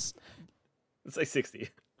is, Let's say 60.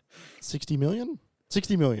 60 million?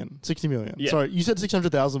 60 million. 60 million. Yeah. Sorry, you said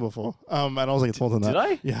 600,000 before. And I was like, it's more than that. Did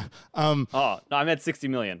I? Yeah. Oh, no, I meant 60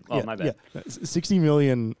 million. Oh, yeah, my bad. Yeah. 60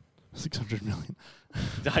 million, 600 million.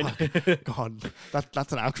 I know. God,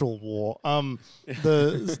 that's an actual war.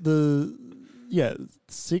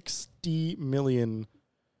 60 million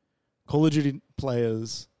Call of Duty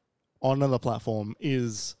players on another platform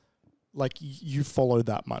is like, you follow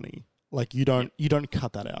that money. Like, you don't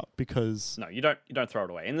cut that out, because No, you don't throw it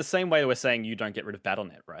away. In the same way we're saying you don't get rid of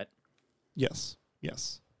Battle.net, right? yes,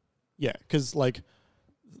 yeah, because like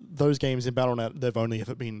those games in Battle.net, they've only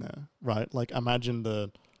ever been there, right? Like, imagine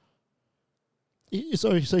so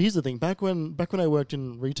here's the thing. Back when I worked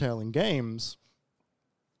in retail and games,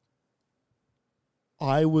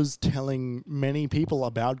 I was telling many people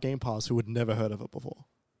about Game Pass who had never heard of it before.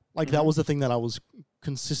 Like, that was the thing that I was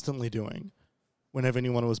consistently doing. Whenever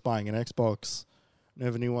anyone was buying an Xbox,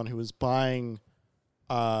 whenever anyone who was buying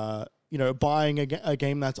a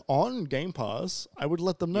game that's on Game Pass, I would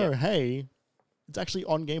let them know, hey, it's actually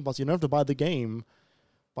on Game Pass. You don't have to buy the game,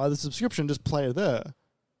 buy the subscription, just play it there.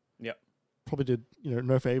 Yep. Probably did,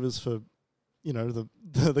 no favors for,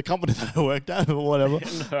 the company that I worked at or whatever.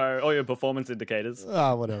 No, all your performance indicators.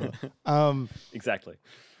 Whatever. Exactly.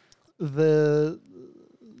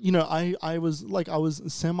 I was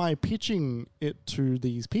semi pitching it to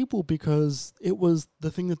these people because it was the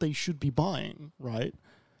thing that they should be buying, right?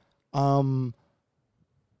 And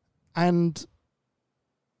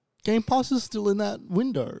Game Pass is still in that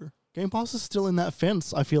window. Game Pass is still in that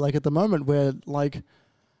fence, I feel like, at the moment, where, like,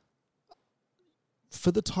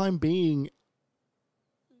 for the time being,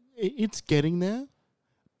 it's getting there,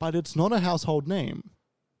 but it's not a household name.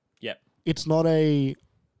 Yep. It's not an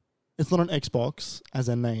Xbox as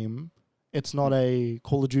a name. It's not a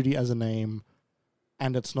Call of Duty as a name,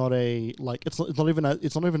 and it's not a it's not even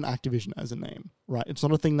Activision as a name, right? It's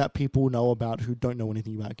not a thing that people know about who don't know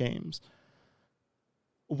anything about games.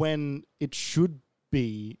 When it should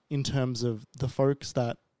be, in terms of the folks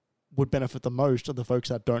that would benefit the most, are the folks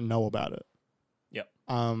that don't know about it. Yep.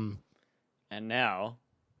 And now,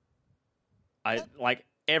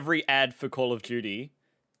 every ad for Call of Duty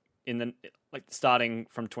starting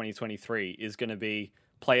from 2023 is going to be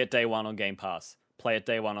play it day one on Game Pass. Play it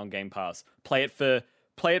day one on Game Pass. Play it for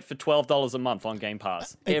 $12 a month on Game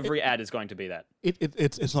Pass. Every ad is going to be that.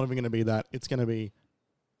 It's not even going to be that. It's going to be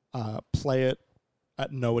play it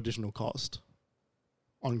at no additional cost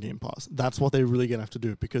on Game Pass. That's what they're really going to have to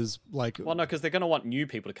do, because because they're going to want new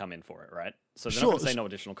people to come in for it, right? So they're not going to say no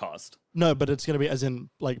additional cost. No, but it's going to be as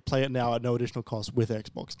in, like, play it now at no additional cost with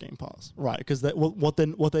Xbox Game Pass, right? Because what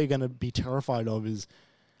they're going to be terrified of is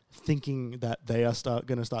thinking that they are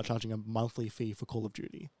going to start charging a monthly fee for Call of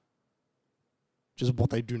Duty, which is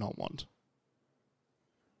what they do not want.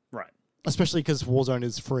 Right. Especially because Warzone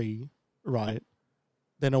is free, right?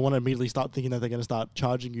 They don't want to immediately start thinking that they're going to start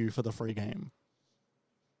charging you for the free game.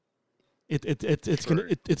 It's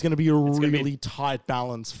going to be a really tight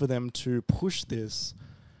balance for them to push this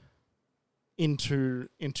into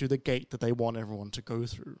the gate that they want everyone to go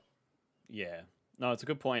through. Yeah, no, it's a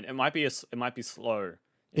good point. It might be slow.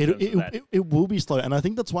 It will be slow, and I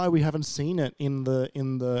think that's why we haven't seen it in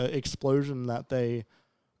the explosion that they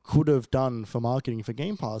could have done for marketing for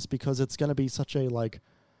Game Pass, because it's going to be such a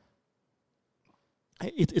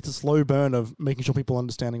it's a slow burn of making sure people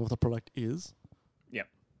understanding what the product is. Yep.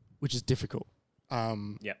 Which is difficult.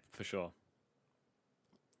 Yeah, for sure.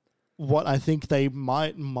 What I think they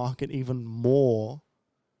might market even more,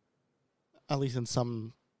 at least in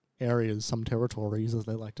some areas, some territories, as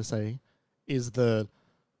they like to say, is the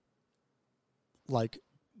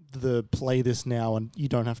play this now and you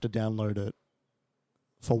don't have to download it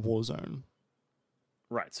for Warzone.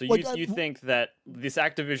 Right. So you think that this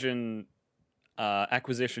Activision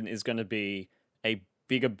acquisition is going to be a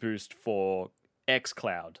bigger boost for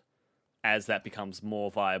xCloud as that becomes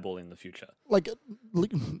more viable in the future?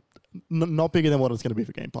 Not bigger than what it's going to be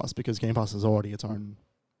for Game Pass, because Game Pass is already its own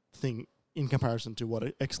thing in comparison to what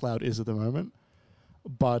xCloud is at the moment.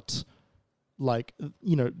 But,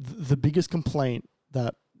 the biggest complaint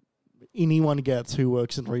that anyone gets who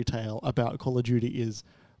works in retail about Call of Duty is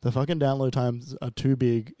the fucking download times are too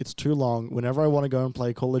big. It's too long. Whenever I want to go and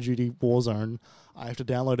play Call of Duty Warzone, I have to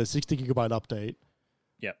download a 60 gigabyte update.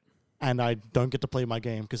 Yep. And I don't get to play my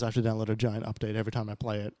game because I have to download a giant update every time I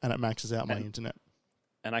play it, and it maxes out my internet.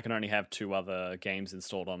 And I can only have 2 other games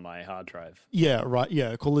installed on my hard drive. Yeah, right.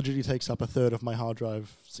 Yeah, Call of Duty takes up a third of my hard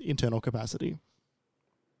drive's internal capacity.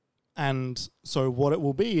 And so what it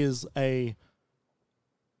will be is I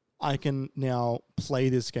can now play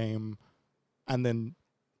this game and then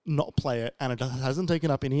not play it, and it hasn't taken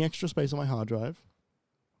up any extra space on my hard drive.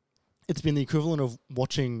 It's been the equivalent of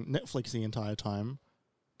watching Netflix the entire time,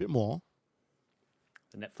 a bit more.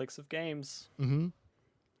 The Netflix of games. Mm-hmm.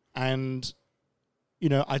 And,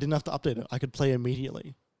 I didn't have to update it. I could play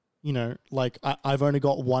immediately. I've only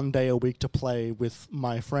got 1 day a week to play with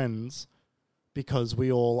my friends because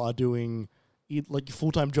we all are doing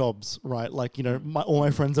full-time jobs, right? All my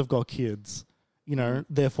friends have got kids.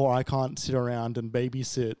 Therefore I can't sit around and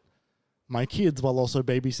babysit my kids while also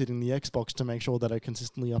babysitting the Xbox to make sure that it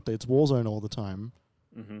consistently updates Warzone all the time.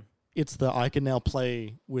 Mm-hmm. It's that I can now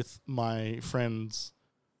play with my friends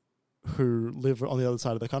who live on the other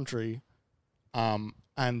side of the country,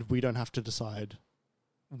 and we don't have to decide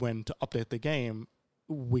when to update the game.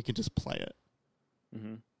 We can just play it.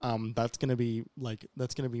 Mm-hmm. That's going to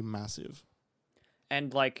be massive.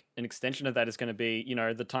 And an extension of that is going to be,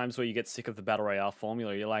 the times where you get sick of the Battle Royale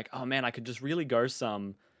formula. You're like, oh man, I could just really go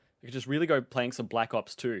playing some Black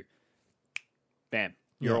Ops 2. Bam.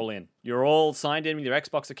 You're all in. You're all signed in with your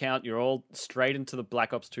Xbox account. You're all straight into the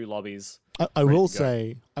Black Ops 2 lobbies. I will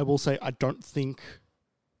say, I don't think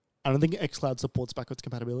xCloud supports backwards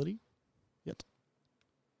compatibility yet.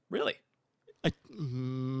 Really? I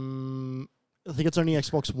think it's only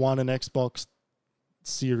Xbox One and Xbox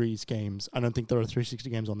Series games. I don't think there are 360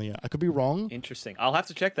 games on there. I could be wrong. Interesting. I'll have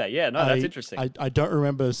to check that. Yeah, no, that's interesting. I don't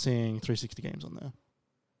remember seeing 360 games on there.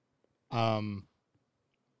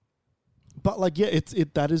 But like, yeah,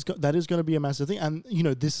 that is going to be a massive thing. And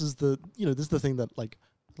this is the thing that like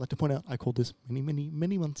I'd like to point out. I called this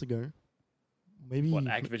many months ago. Maybe what,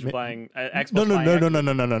 Activision buying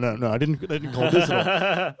Xbox? No. I didn't call this at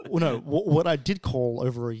all. Well, no, what I did call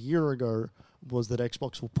over a year ago was that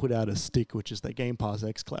Xbox will put out a stick, which is their Game Pass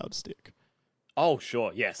xCloud stick. Oh,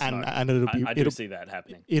 sure, yes, and I do see that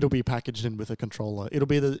happening. It'll be packaged in with a controller. It'll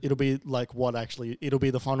be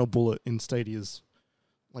the final bullet in Stadia's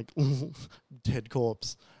like dead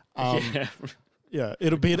corpse. Yeah,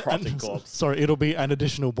 it'll be corpse. It'll be an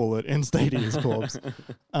additional bullet in Stadia's corpse.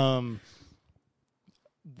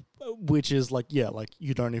 Which is like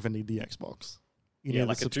you don't even need the Xbox. You need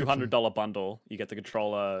like a $200 bundle. You get the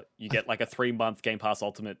controller. You get like a 3-month Game Pass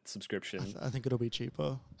Ultimate subscription. I think it'll be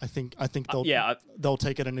cheaper. I think they'll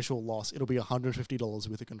take an initial loss. It'll be $150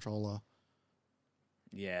 with a controller.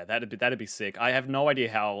 Yeah, that'd be sick. I have no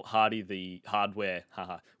idea how hardy the hardware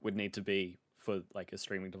would need to be for like a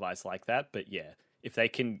streaming device like that. But yeah, if they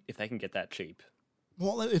can get that cheap.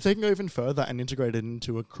 Well, if they can go even further and integrate it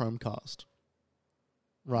into a Chromecast.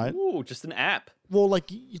 Right. Ooh, just an app. Well,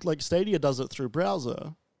 like Stadia does it through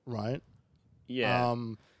browser, right? Yeah.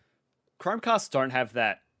 Chromecasts don't have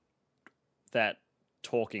that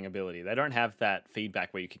talking ability. They don't have that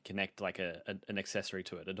feedback where you can connect like an accessory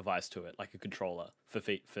to it, a device to it, like a controller for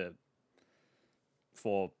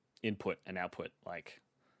input and output. Like,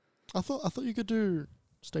 I thought you could do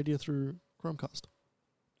Stadia through Chromecast.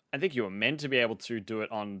 I think you were meant to be able to do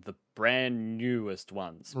it on the brand newest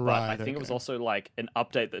ones, but I think it was also like an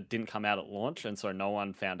update that didn't come out at launch, and so no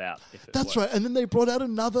one found out if it That's worked. right, and then they brought out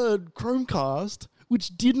another Chromecast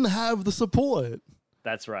which didn't have the support.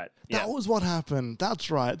 That's right. Yeah. That was what happened.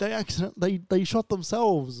 That's right. They shot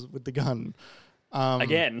themselves with the gun.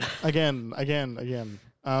 Again.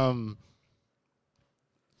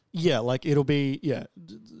 Yeah, like it'll be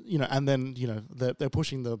and then they're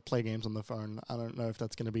pushing the play games on the phone. I don't know if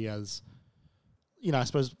that's going to be as, I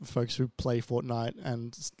suppose folks who play Fortnite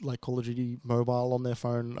and like Call of Duty Mobile on their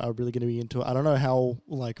phone are really going to be into it. I don't know how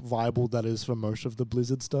like viable that is for most of the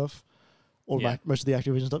Blizzard stuff, or most of the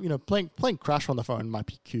Activision stuff. Playing Crash on the phone might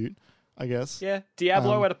be cute, I guess. Yeah,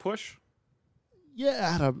 Diablo at a push.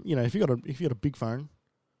 Yeah, if you got a big phone.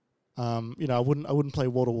 I wouldn't play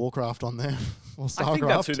World of Warcraft on there or StarCraft. I think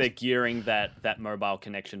that's who they're gearing that mobile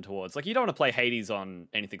connection towards. Like, you don't want to play Hades on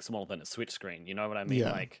anything smaller than a Switch screen. You know what I mean?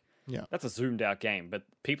 Yeah. That's a zoomed out game, but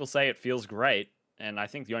people say it feels great, and I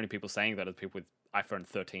think the only people saying that are people with iPhone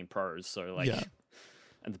 13 Pros. So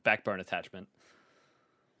and the backbone attachment.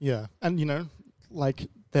 Yeah, and like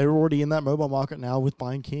they're already in that mobile market now with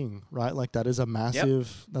buying King, right? Like that is a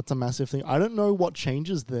massive. That's a massive thing. I don't know what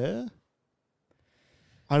changes there.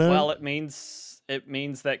 Well, it means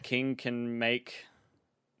that King can make.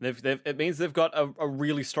 It means they've got a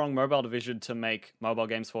really strong mobile division to make mobile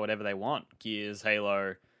games for whatever they want. Gears,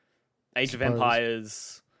 Halo, Age of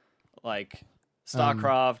Empires, like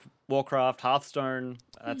StarCraft, Warcraft, Hearthstone.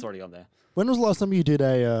 That's already on there. When was the last time you did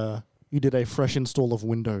a fresh install of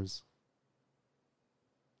Windows?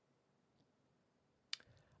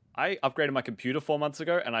 I upgraded my computer 4 months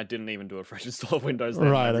ago, and I didn't even do a fresh install of Windows then.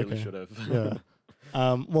 Right, I really should have. Yeah.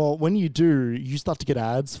 Well, when you do, you start to get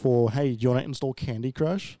ads for, hey, do you want to install Candy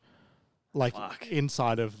Crush? Like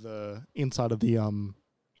inside of the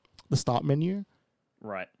start menu.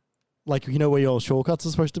 Right. Like, where your shortcuts are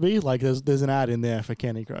supposed to be? Like there's an ad in there for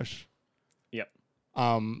Candy Crush. Yep.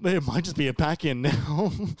 It might just be a pack in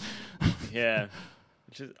now. Yeah.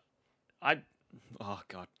 Oh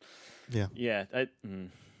god. Yeah. Yeah.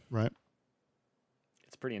 Right.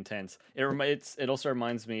 It's pretty intense. It also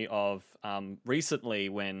reminds me of recently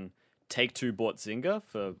when Take-Two bought Zynga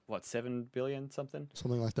for $7 billion something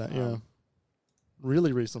like that. Yeah,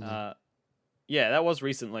 really recently. Yeah, that was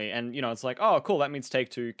recently, and it's like, oh, cool. That means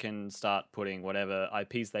Take-Two can start putting whatever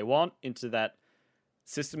IPs they want into that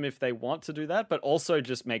system if they want to do that, but also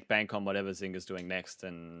just make bank on whatever Zynga's doing next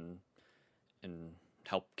and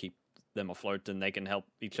help keep them afloat, and they can help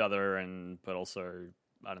each other, but also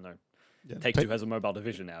I don't know. Yeah, Take-Two has a mobile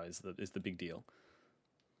division now is the big deal.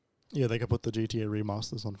 Yeah, they can put the GTA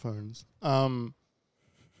remasters on phones.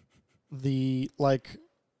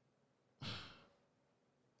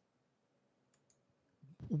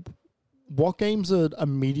 What games are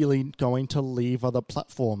immediately going to leave other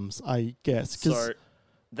platforms, I guess? So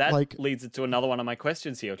that leads into another one of my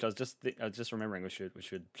questions here, which I was just remembering. We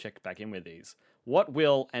should check back in with these. What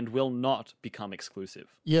will and will not become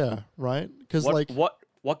exclusive? Yeah, right. Because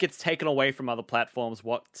what gets taken away from other platforms,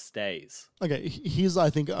 what stays. Okay, here's, I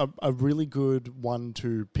think, a really good one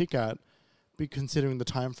to pick at, considering the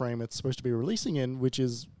time frame it's supposed to be releasing in, which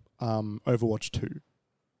is Overwatch 2.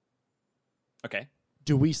 Okay.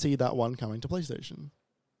 Do we see that one coming to PlayStation?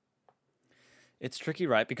 It's tricky,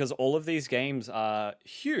 right? Because all of these games are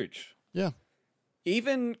huge. Yeah.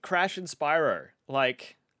 Even Crash and Spyro,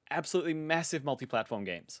 like, absolutely massive multi-platform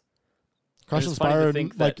games. Crash and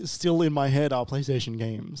Spyro, like, still in my head are PlayStation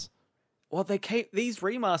games. Well, these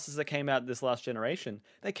remasters that came out this last generation,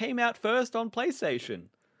 they came out first on PlayStation.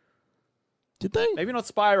 Did they? Maybe not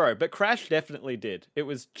Spyro, but Crash definitely did. It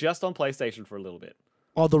was just on PlayStation for a little bit.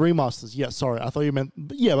 Oh, the remasters. Yeah, sorry. I thought you meant...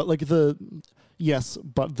 Yeah, but like Yes,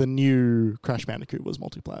 but the new Crash Bandicoot was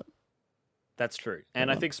multiplat. That's true.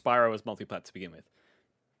 And I think Spyro was multiplat to begin with.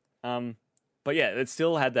 But yeah, it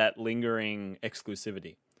still had that lingering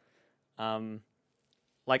exclusivity.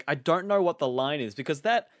 Like, I don't know what the line is, because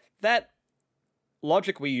that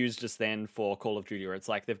logic we used just then for Call of Duty, where it's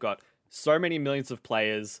like they've got so many millions of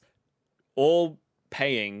players all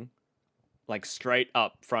paying like straight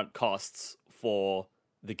up front costs for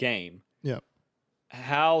the game. Yeah.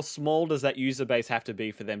 How small does that user base have to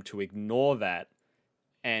be for them to ignore that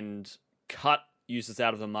and cut users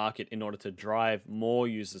out of the market in order to drive more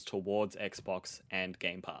users towards Xbox and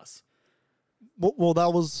Game Pass? Well,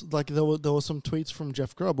 that was like there were some tweets from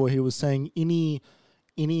Jeff Grubb where he was saying any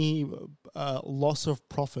loss of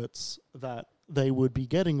profits that they would be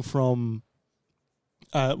getting from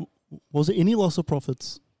was it any loss of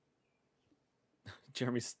profits?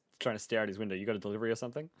 Jeremy's trying to stare out his window. You got a delivery or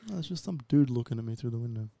something? No, it's just some dude looking at me through the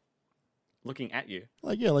window. Looking at you?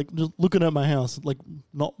 Like, yeah, like just looking at my house. Like,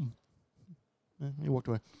 not... he walked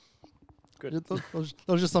away. Good. That was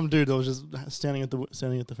just some dude that was just standing at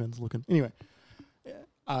the fence looking. Anyway,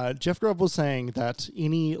 Jeff Grubb was saying that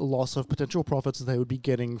any loss of potential profits that they would be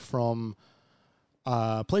getting from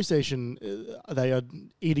PlayStation, they are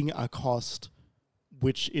eating a cost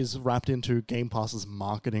which is wrapped into Game Pass's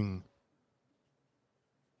marketing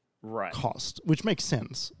cost, which makes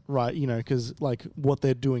sense, right? You know, because like what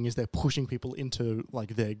they're doing is they're pushing people into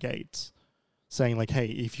like their gates, saying like, "Hey,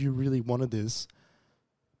 if you really wanted this,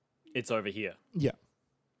 it's over here." Yeah,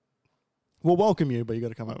 we'll welcome you, but you got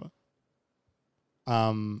to come over.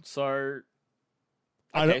 So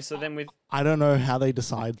then with I don't know how they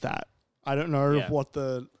decide that. I don't know what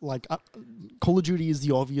the like. Call of Duty is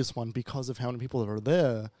the obvious one because of how many people are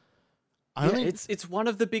there. I don't think it's one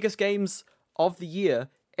of the biggest games of the year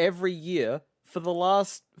every year for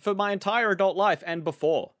my entire adult life and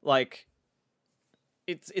before. Like,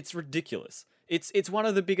 it's ridiculous. It's one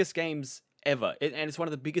of the biggest games ever, and it's one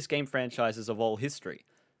of the biggest game franchises of all history.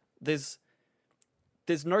 There's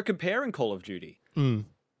no comparing Call of Duty.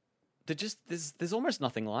 There's almost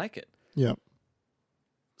nothing like it. Yeah.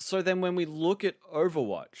 So then when we look at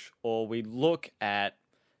Overwatch, or we look at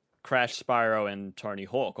Crash, Spyro, and Tony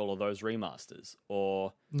Hawk, all of those remasters,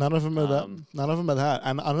 or none of them are that. None of them are that,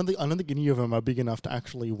 and I don't think any of them are big enough to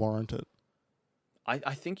actually warrant it.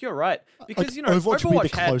 I think you're right, because like, you know Overwatch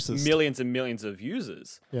had millions and millions of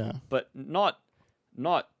users. Yeah, but not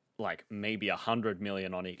like maybe 100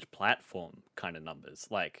 million on each platform kind of numbers.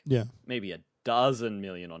 Like maybe 12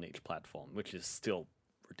 million on each platform, which is still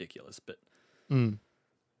ridiculous. But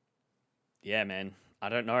yeah, man. I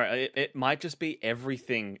don't know. It might just be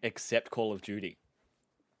everything except Call of Duty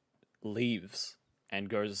leaves and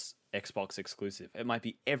goes Xbox exclusive. It might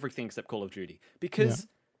be everything except Call of Duty, because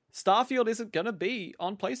Starfield isn't going to be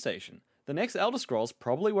on PlayStation. The next Elder Scrolls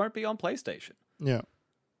probably won't be on PlayStation. Yeah.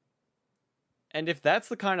 And if that's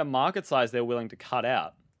the kind of market size they're willing to cut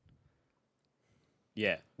out,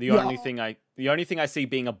 the only thing I see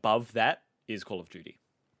being above that is Call of Duty.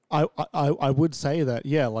 I would say that,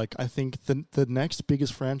 like I think the next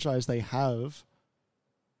biggest franchise they have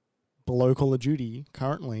below Call of Duty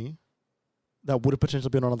currently that would have potentially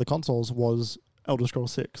been on other consoles was Elder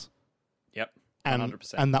Scrolls 6. Yep,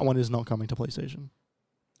 100%. And that one is not coming to PlayStation.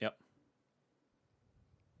 Yep.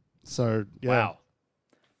 So, yeah.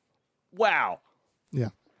 Wow. Yeah.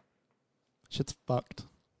 Shit's fucked.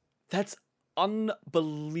 That's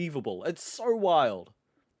unbelievable. It's so wild.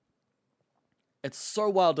 It's so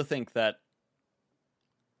wild to think that.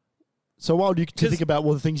 So wild to think about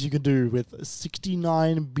all the things you could do with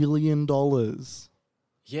 $69 billion.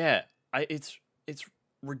 Yeah, it's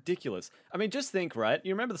ridiculous. I mean, just think, right?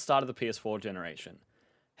 You remember the start of the PS4 generation,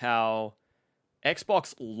 how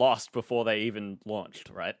Xbox lost before they even launched,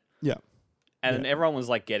 right? Yeah. And everyone was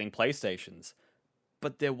like getting PlayStations,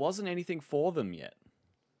 but there wasn't anything for them yet.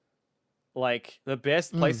 Like, the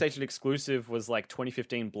best PlayStation exclusive was, like,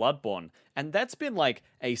 2015 Bloodborne. And that's been, like,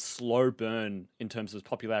 a slow burn in terms of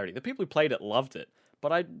popularity. The people who played it loved it.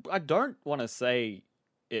 But I don't want to say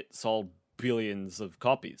it sold billions of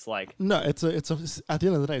copies. Like, no, it's a at the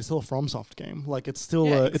end of the day, it's still a FromSoft game. Like, it's still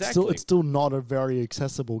exactly. it's still not a very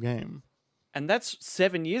accessible game. And that's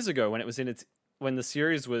 7 years ago when it was when the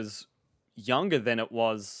series was younger than it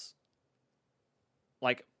was,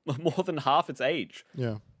 like, more than half its age.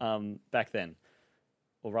 Yeah. Back then,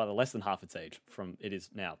 or rather less than half its age from it is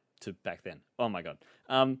now to back then. Oh my god.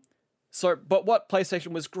 But what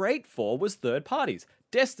PlayStation was great for was third parties.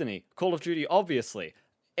 Destiny, Call of Duty, obviously.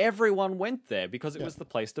 Everyone went there because it was the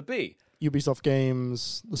place to be. Ubisoft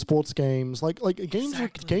games, the sports games, like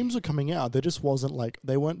games were coming out. There just wasn't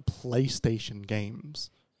they weren't PlayStation games.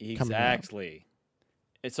 Exactly.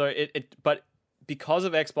 But because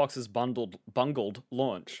of Xbox's bungled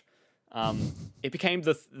launch, it became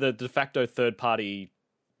the de facto third party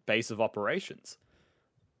base of operations.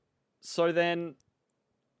 So then,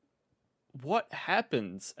 what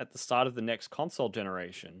happens at the start of the next console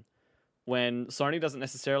generation when Sony doesn't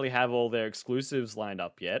necessarily have all their exclusives lined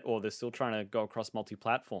up yet, or they're still trying to go across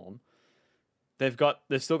multi-platform? They've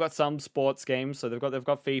still got some sports games, so they've got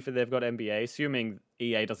FIFA, they've got NBA, assuming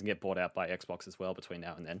EA doesn't get bought out by Xbox as well between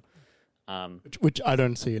now and then. Which I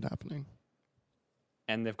don't see it happening.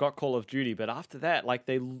 And they've got Call of Duty, but after that,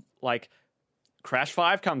 Crash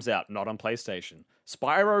 5 comes out, not on PlayStation.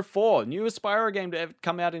 Spyro 4, newest Spyro game to ever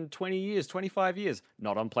come out in 20 years, 25 years,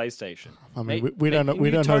 not on PlayStation. I mean, we don't know.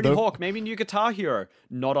 We don't Tony know. Hawk, maybe new Guitar Hero,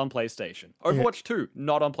 not on PlayStation. Overwatch 2,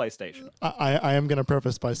 not on PlayStation. I am going to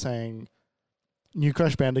preface by saying new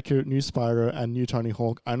Crash Bandicoot, new Spyro, and new Tony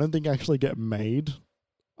Hawk, I don't think actually get made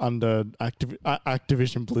under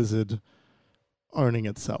Activision Blizzard owning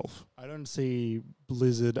itself. I don't see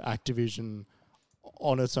Blizzard Activision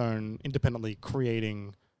on its own independently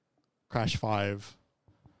creating Crash 5.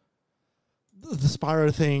 The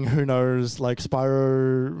Spyro thing, who knows? Like,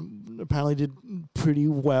 Spyro apparently did pretty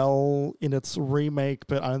well in its remake,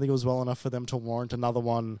 but I don't think it was well enough for them to warrant another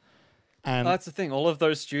one. And that's the thing. All of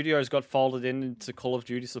those studios got folded into Call of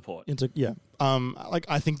Duty support.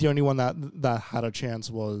 I think the only one that had a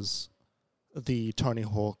chance was the Tony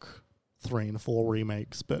Hawk 3 and 4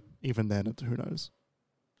 remakes, but even then, who knows?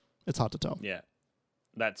 It's hard to tell. Yeah.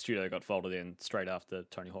 That studio got folded in straight after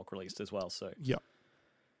Tony Hawk released as well, so... Yeah.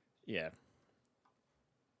 Yeah.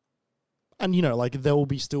 And, there will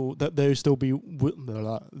be there still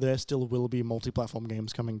will be multi-platform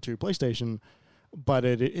games coming to PlayStation, but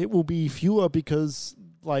it will be fewer because,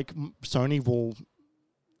 Sony will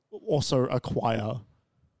also acquire.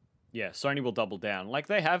 Yeah, Sony will double down. Like,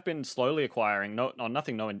 they have been slowly acquiring,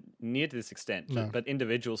 nothing nowhere near to this extent, but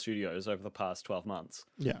individual studios over the past 12 months.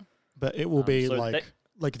 Yeah, but it will be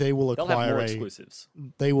they will acquire have more exclusives.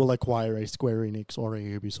 They will acquire a Square Enix or a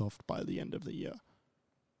Ubisoft by the end of the year.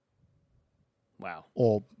 Wow.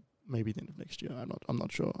 Or maybe the end of next year. I'm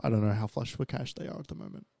not sure. I don't know how flush for cash they are at the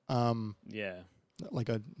moment. Yeah.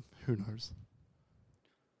 Who knows?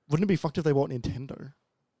 Wouldn't it be fucked if they bought Nintendo?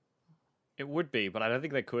 It would be, but I don't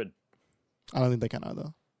think they could. I don't think they can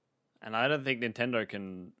either. And I don't think Nintendo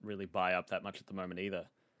can really buy up that much at the moment either.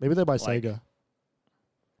 Maybe they buy Sega.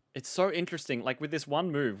 It's so interesting. Like, with this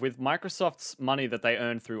one move, with Microsoft's money that they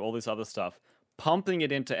earned through all this other stuff, pumping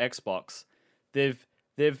it into Xbox, they've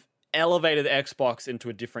elevated Xbox into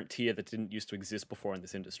a different tier that didn't used to exist before in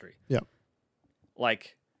this industry. Yeah.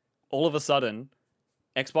 Like, all of a sudden,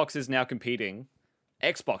 Xbox is now competing.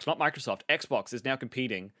 Xbox, not Microsoft. Xbox is now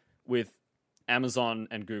competing with Amazon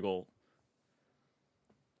and Google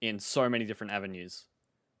in so many different avenues.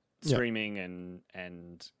 Streaming and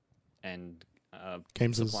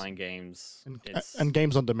games supplying games and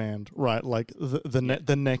games on demand, right? Like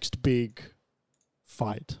the next big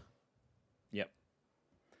fight. Yep.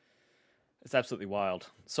 It's absolutely wild.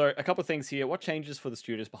 So a couple of things here. What changes for the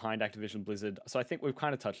studios behind Activision Blizzard? So I think we've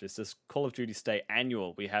kind of touched this. Does Call of Duty stay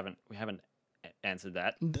annual? We haven't answered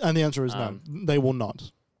that. And the answer is no. They will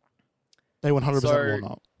not. They 100% will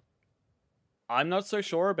not. I'm not so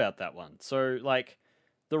sure about that one. So,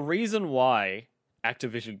 the reason why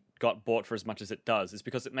Activision got bought for as much as it does is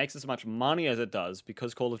because it makes as much money as it does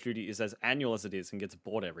because Call of Duty is as annual as it is and gets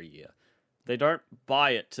bought every year. They don't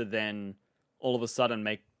buy it to then all of a sudden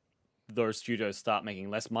make those studios start making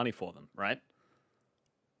less money for them, right?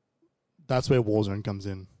 That's where Warzone comes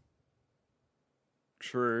in.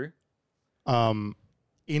 True.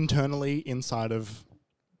 Internally, inside of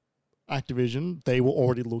Activision, they were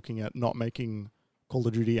already looking at not making Call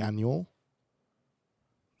of Duty annual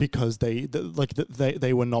because they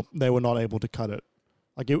were not able to cut it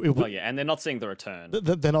Like it well, yeah, and they're not seeing the return.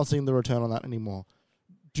 They're not seeing the return on that anymore.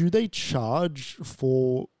 Do they charge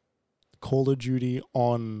for Call of Duty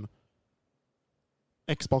on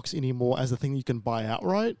Xbox anymore as a thing you can buy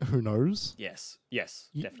outright? Who knows? Yes,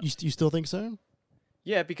 definitely. You still think so?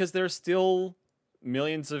 Yeah, because there are still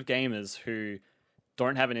millions of gamers who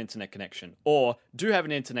don't have an internet connection, or do have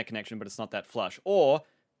an internet connection but it's not that flush, or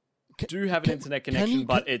do have an internet connection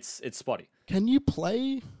but it's spotty. Can you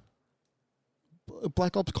play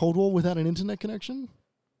Black Ops Cold War without an internet connection?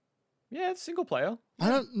 Yeah, it's single player. I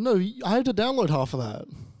don't know. I had to download half of that.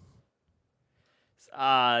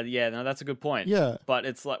 Yeah, no, that's a good point. Yeah. But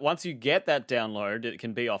it's like once you get that download, it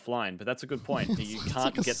can be offline, but that's a good point. You can't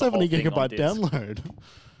like get a the whole 70 thing on gigabyte disc. download.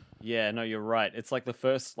 Yeah, no, you're right. It's like the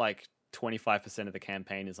first 25% of the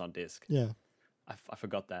campaign is on disc. Yeah. I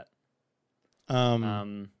forgot that.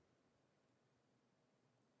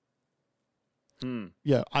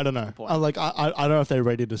 Yeah, I don't know. I don't know if they're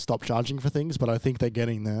ready to stop charging for things, but I think they're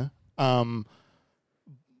getting there. But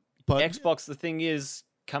Xbox, the thing is,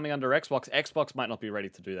 coming under Xbox might not be ready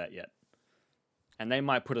to do that yet. And they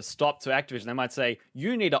might put a stop to Activision. They might say,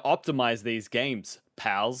 you need to optimize these games,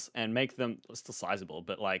 pals, and make them still sizable,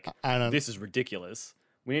 but this is ridiculous.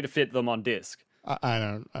 We need to fit them on disc. I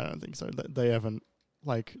don't think so. They haven't,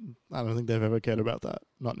 I don't think they've ever cared about that.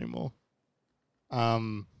 Not anymore.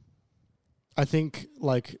 I think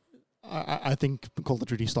I think Call of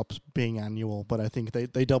Duty stops being annual, but I think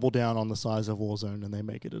they double down on the size of Warzone and they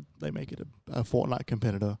make it a Fortnite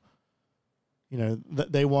competitor. You know,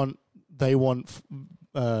 they want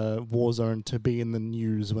Warzone to be in the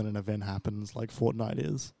news when an event happens, like Fortnite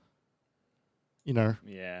is. You know,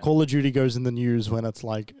 Call of Duty goes in the news when it's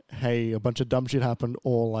like, hey, a bunch of dumb shit happened,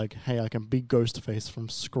 or like, hey, I can be Ghostface from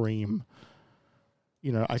Scream.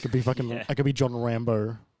 You know, I could be I could be John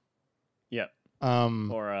Rambo. Yeah.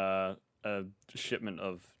 Or a shipment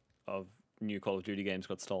of new Call of Duty games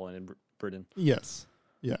got stolen in Britain. Yes.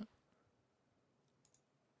 Yeah.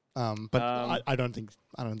 But I don't think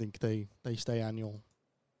they stay annual.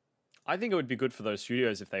 I think it would be good for those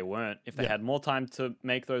studios if they weren't, if they had more time to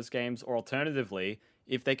make those games, or alternatively,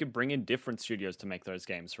 if they could bring in different studios to make those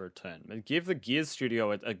games for a turn. Give the Gears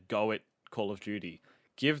studio a go at Call of Duty.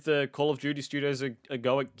 Give the Call of Duty studios a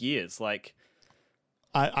go at Gears.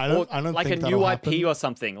 I don't like think a new IP happen. or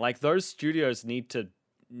something. Like those studios need to.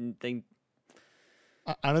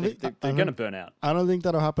 I don't think they're going to burn out. I don't think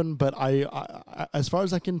that'll happen. But I as far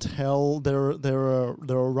as I can tell, there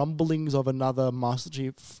are rumblings of another Master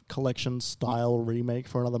Chief Collection style remake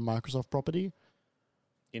for another Microsoft property.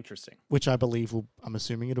 Interesting. Which I believe I'm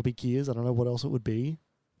assuming it'll be Gears. I don't know what else it would be.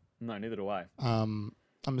 No, neither do I. I'm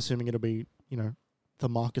assuming it'll be the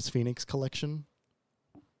Marcus Phoenix Collection,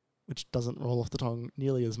 which doesn't roll off the tongue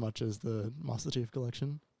nearly as much as the Master Chief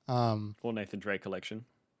Collection. Or Nathan Drake Collection.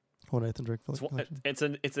 It's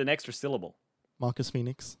an extra syllable. Marcus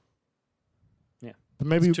Phoenix. Yeah. But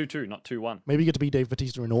maybe it's 2-2, not 2-1. Maybe you get to be Dave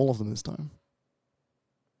Bautista in all of them this time.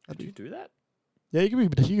 Did you do that? Yeah, you could be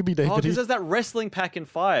Dave Bautista. Because there's that wrestling pack in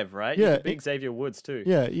 5, right? Yeah. You could be Xavier Woods too.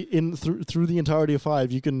 Yeah, through the entirety of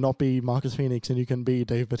 5, you can not be Marcus Phoenix and you can be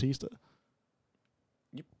Dave Bautista.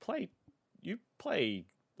 You play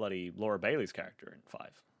bloody Laura Bailey's character in 5.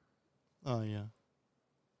 Oh, yeah.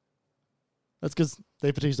 That's because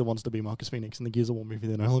Dave Bautista wants to be Marcus Phoenix in the Gears of War movie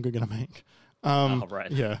they're no longer going to make.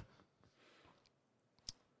 Right. Yeah.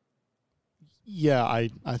 Yeah,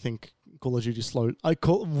 I think Call of Duty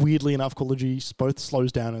weirdly enough, Call of Duty both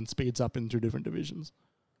slows down and speeds up in 2 different divisions.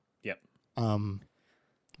 Yep.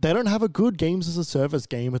 They don't have a good games as a service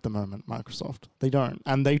game at the moment, Microsoft. They don't.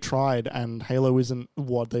 And they tried, and Halo isn't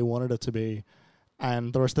what they wanted it to be.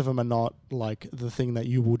 And the rest of them are not like the thing that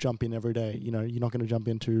you will jump in every day. You know, you're not going to jump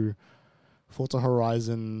into Forza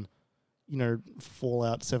Horizon,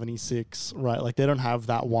 Fallout 76, right? Like they don't have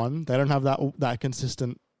that one. They don't have that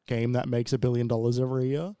consistent game that makes $1 billion every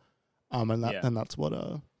year. And that's what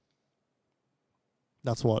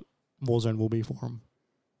Warzone will be for them.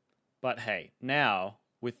 But hey, now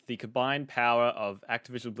with the combined power of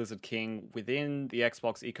Activision Blizzard King within the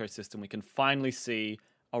Xbox ecosystem, we can finally see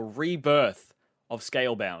a rebirth of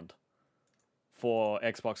Scalebound for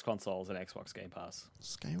Xbox consoles and Xbox Game Pass.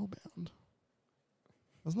 Scalebound?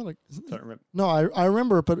 Isn't that Don't remember. No, I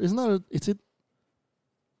remember it, but isn't that it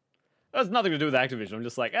has nothing to do with Activision. I'm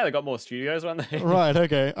just like, they got more studios, weren't they? Right,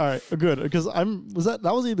 okay. All right, good. Because that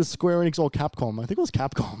was either Square Enix or Capcom. I think it was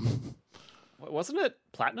Capcom. Wasn't it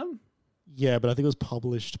Platinum? Yeah, but I think it was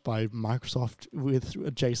published by Microsoft with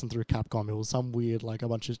adjacent through Capcom. It was some weird, a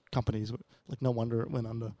bunch of companies. No wonder it went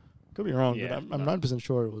under. Could be wrong, but I'm 9%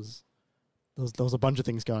 sure it was. There was a bunch of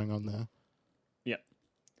things going on there. Yeah.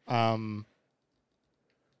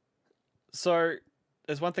 So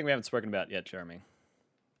there's one thing we haven't spoken about yet, Jeremy.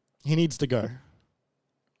 He needs to go.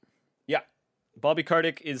 Yeah. Bobby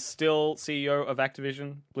Kotick is still CEO of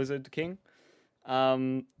Activision Blizzard King.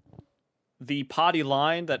 The party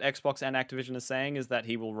line that Xbox and Activision are saying is that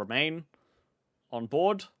he will remain on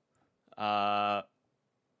board. And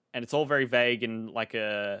it's all very vague and like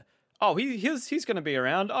he's going to be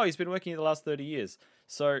around. Oh, he's been working here the last 30 years.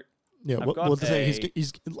 So yeah, what to say?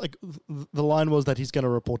 He's like the line was that he's going to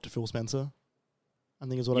report to Phil Spencer. I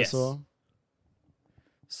think is what I saw.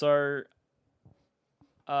 So,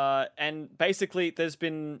 and basically, there's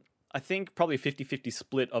been I think probably a 50-50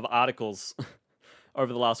 split of articles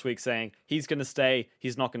over the last week saying he's going to stay,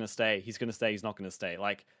 he's not going to stay, he's going to stay, he's not going to stay.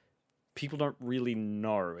 Like, people don't really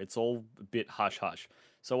know. It's all a bit hush-hush.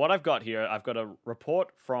 So what I've got here, I've got a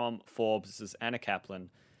report from Forbes. This is Anna Kaplan.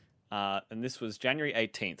 And this was January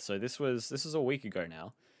 18th. So this is a week ago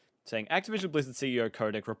now. Saying Activision Blizzard CEO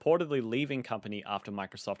Kotick reportedly leaving company after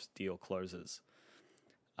Microsoft deal closes.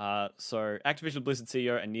 So Activision Blizzard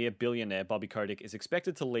CEO and near billionaire Bobby Kotick is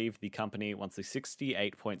expected to leave the company once the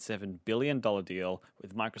 $68.7 billion deal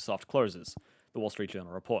with Microsoft closes, the Wall Street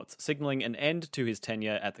Journal reports, signaling an end to his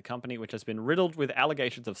tenure at the company, which has been riddled with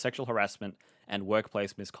allegations of sexual harassment and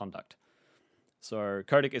workplace misconduct. So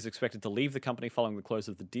Kotick is expected to leave the company following the close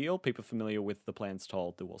of the deal. People familiar with the plans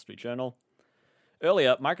told the Wall Street Journal.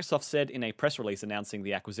 Earlier, Microsoft said in a press release announcing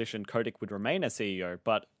the acquisition, Kotick would remain as CEO,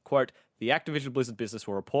 but, quote, the Activision Blizzard business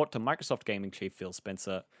will report to Microsoft Gaming chief Phil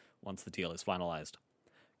Spencer once the deal is finalized.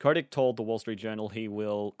 Kotick told the Wall Street Journal he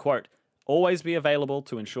will, quote, always be available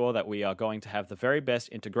to ensure that we are going to have the very best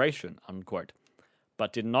integration, unquote,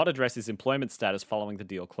 but did not address his employment status following the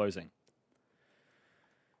deal closing.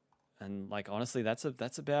 And, like, honestly, that's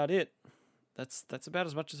about it. That's about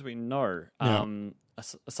as much as we know. Yeah.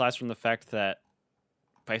 Aside from the fact that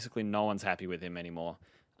basically no one's happy with him anymore.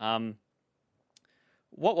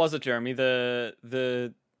 What was it, Jeremy?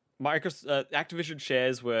 The Microsoft Activision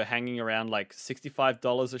shares were hanging around like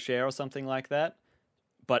 $65 a share or something like that,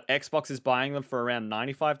 but Xbox is buying them for around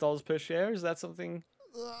 $95 per share. Is that something?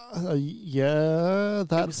 Yeah,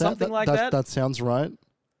 that sounds right.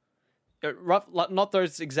 Rough, not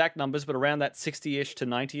those exact numbers, but around that 60-ish to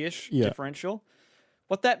 90-ish differential.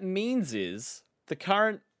 What that means is the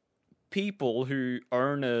current people who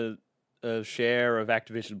own a share of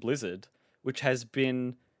Activision Blizzard, which has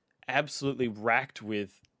been absolutely racked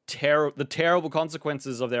with the terrible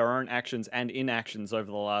consequences of their own actions and inactions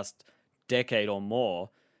over the last decade or more,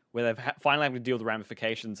 where they've finally had to deal with the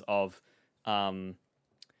ramifications of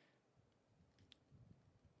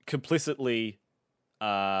complicitly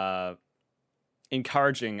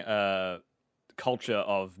encouraging a culture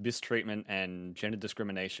of mistreatment and gender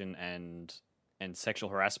discrimination and sexual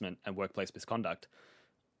harassment and workplace misconduct.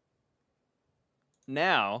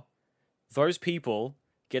 Now, those people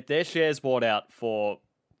get their shares bought out for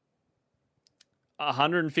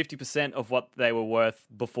 150% of what they were worth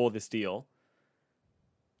before this deal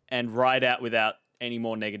and ride out without any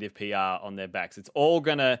more negative PR on their backs. It's all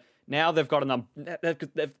gonna... Now they've got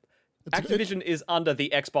Activision is under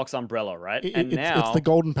the Xbox umbrella, right? It's the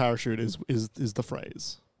golden parachute is the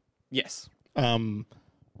phrase. Yes.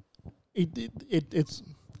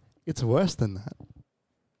 It's worse than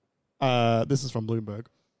that. This is from Bloomberg.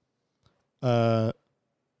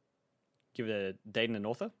 Give it a date and an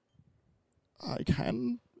author? I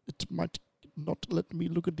can. It might not let me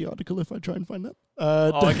look at the article if I try and find that.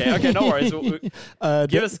 Okay, no worries.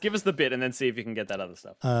 Give us the bit and then see if you can get that other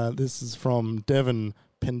stuff. This is from Devin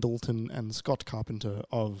Pendleton and Scott Carpenter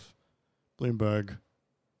of Bloomberg,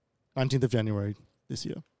 19th of January this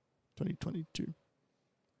year, 2022.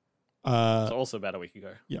 So also about a week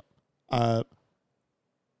ago. Yeah.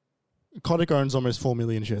 Kotick owns almost 4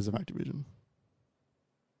 million shares of Activision.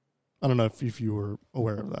 I don't know if you were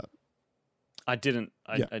aware of that. I didn't.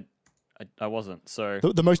 I wasn't. So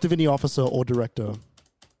the most of any officer or director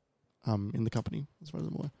in the company, as far as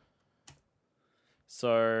I'm aware.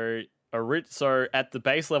 So at the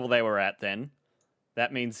base level they were at then,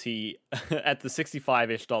 that means he, at the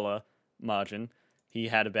 $65-ish margin, he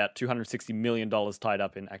had about $260 million tied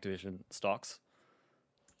up in Activision stocks.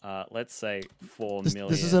 Let's say $4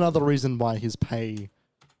 million. This is another reason why his pay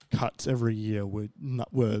cuts every year were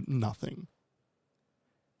nothing.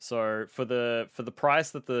 So for the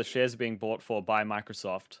price that the shares are being bought for by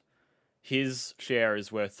Microsoft, his share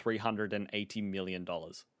is worth $380 million,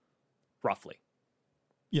 roughly.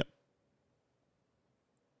 Yep.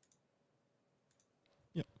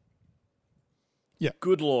 Yep. Yeah.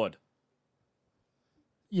 Good Lord.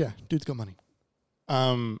 Yeah, dude's got money.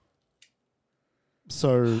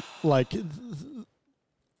 So like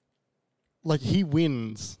he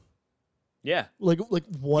wins Yeah. Like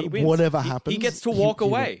He wins. whatever He happens, gets to walk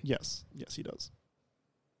away. Yes, he does.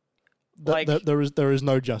 Like- There is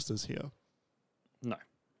no justice here. No.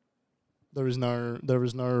 There is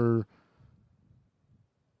no.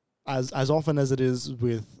 As often as it is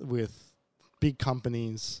with big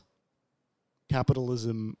companies,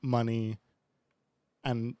 capitalism, money,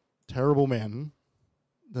 and terrible men,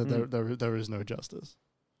 there is no justice.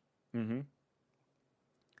 Mm-hmm.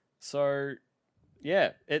 So,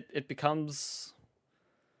 yeah, it becomes,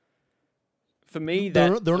 for me,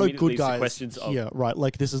 there that are no immediately good leads to guys questions of, here, right?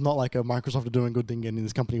 Like, this is not like a Microsoft are doing good thing getting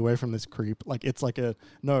this company away from this creep. Like, it's like that.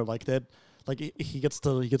 Like he gets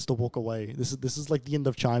to walk away. This is like the end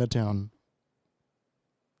of Chinatown.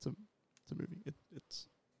 It's a movie. It's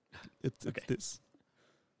Okay. this.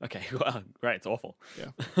 Okay, well, great, it's awful. Yeah,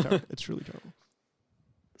 terrible. It's really terrible.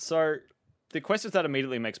 So, the questions that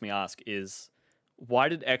immediately makes me ask is, why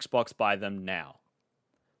did Xbox buy them now?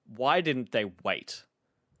 Why didn't they wait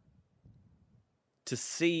to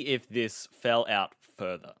see if this fell out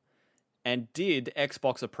further? And did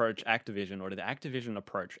Xbox approach Activision, or did Activision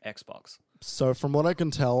approach Xbox? So from what I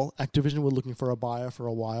can tell, Activision were looking for a buyer for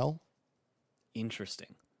a while.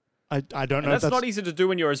 Interesting. I don't know And if that's not easy to do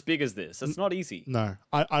when you're as big as this. It's not easy. No,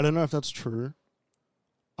 I don't know if that's true.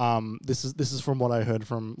 This is from what I heard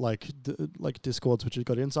from like Discords, which has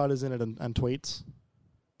got insiders in it and tweets.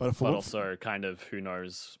 But also kind of who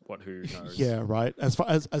knows what who knows. Yeah, right. As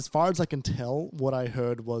far as I can tell, what I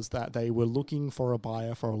heard was that they were looking for a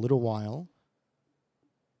buyer for a little while.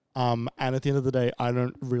 And at the end of the day, I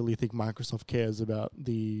don't really think Microsoft cares about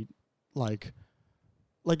the like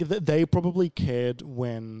they probably cared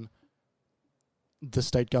when the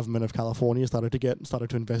state government of California started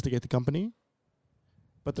to investigate the company.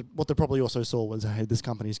 But what they probably also saw was, hey, this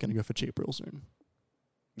company is going to go for cheap real soon.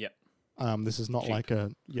 Yep. This is not Cheap. like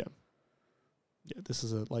a this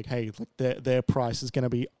is a like, hey, like their price is going to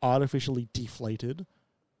be artificially deflated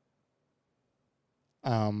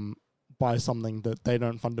by something that they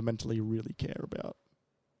don't fundamentally really care about.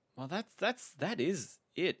 Well, that is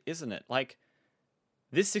it, isn't it? Like,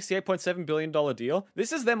 this $68.7 billion deal,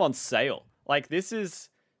 this is them on sale. Like, this is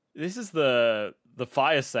the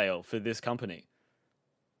fire sale for this company.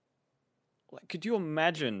 Like, could you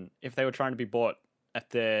imagine if they were trying to be bought at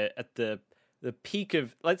the peak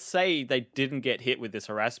of, let's say they didn't get hit with this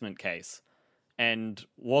harassment case and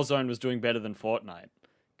Warzone was doing better than Fortnite.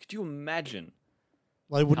 Could you imagine?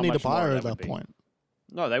 Well, they wouldn't how need a much more buyer that at would that be? point.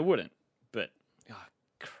 No, they wouldn't. But, oh,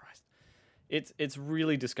 Christ. It's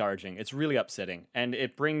really discouraging. It's really upsetting. And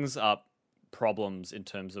it brings up problems in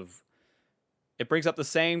terms of, it brings up the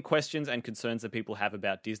same questions and concerns that people have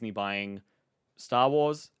about Disney buying Star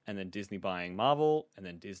Wars, and then Disney buying Marvel, and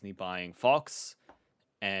then Disney buying Fox,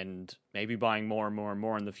 and maybe buying more and more and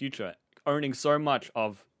more in the future, owning so much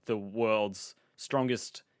of the world's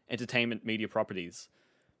strongest entertainment media properties.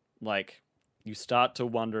 Like, you start to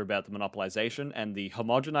wonder about the monopolization and the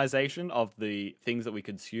homogenization of the things that we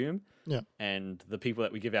consume, Yeah. and the people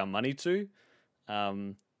that we give our money to.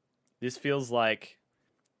 This feels like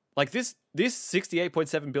this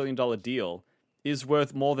 $68.7 billion deal is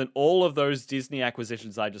worth more than all of those Disney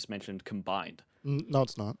acquisitions I just mentioned combined. No,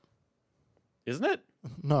 it's not. Isn't it?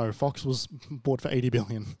 No, Fox was bought for $80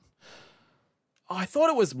 billion. Oh, I thought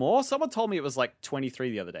it was more. Someone told me it was like 23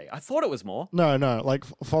 the other day. I thought it was more. No, like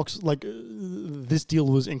Fox, this deal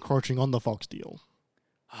was encroaching on the Fox deal.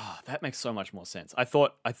 Oh, that makes so much more sense. I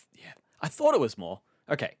thought it was more.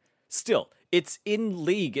 Okay. Still, it's in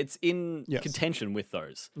league. It's in contention with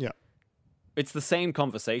those. Yeah. It's the same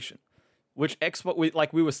conversation. Which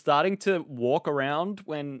Xbox, we were starting to walk around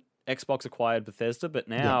when Xbox acquired Bethesda, but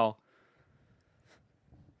now...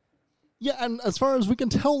 Yeah, and as far as we can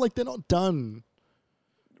tell, like, they're not done.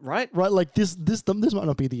 Right? Right, like, this might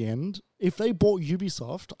not be the end. If they bought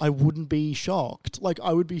Ubisoft, I wouldn't be shocked. Like,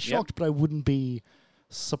 I would be shocked, but I wouldn't be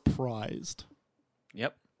surprised.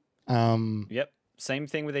 Yep. Yep. Same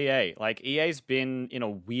thing with EA. Like, EA's been in a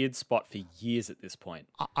weird spot for years at this point.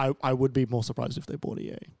 I would be more surprised if they bought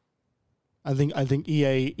EA. I think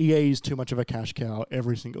EA is too much of a cash cow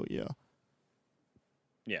every single year.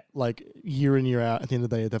 Yeah. Like, year in, year out, at the end of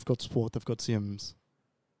the day, they've got sport, they've got Sims.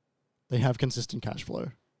 They have consistent cash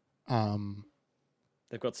flow.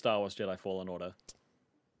 They've got Star Wars Jedi Fallen Order.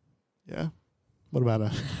 Yeah. What about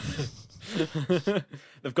it?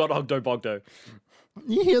 They've got Ogdo Bogdo.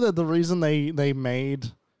 You hear that the reason they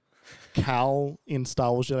made Cal in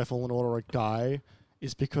Star Wars Jedi Fallen Order a guy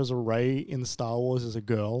is because Rey in Star Wars is a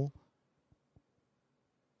girl?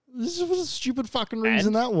 This was a stupid fucking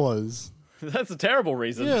reason that was. That's a terrible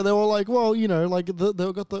reason. Yeah, they were like, well, you know, like we've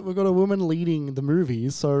got a woman leading the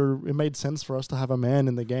movies, so it made sense for us to have a man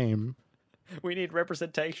in the game. We need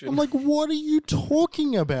representation. I'm like, what are you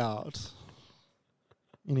talking about?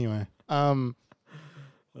 Anyway,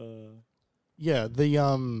 yeah,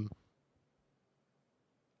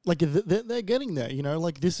 like they're getting there, you know.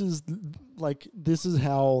 Like this is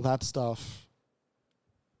how that stuff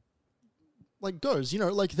like goes, you know.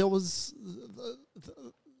 Like there was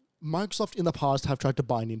Microsoft in the past have tried to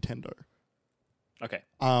buy Nintendo. Okay.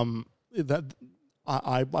 That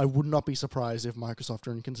I would not be surprised if Microsoft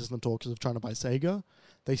are in consistent talks of trying to buy Sega.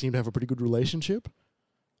 They seem to have a pretty good relationship.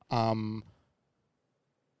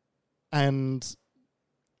 And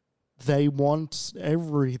they want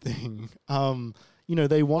everything. You know,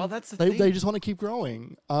 they want they just want to keep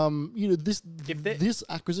growing. You know, this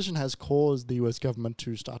acquisition has caused the US government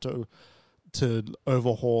to start to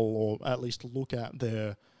overhaul or at least look at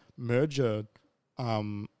their merger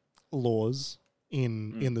laws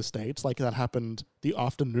in the States. Like that happened the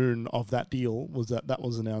afternoon of that deal that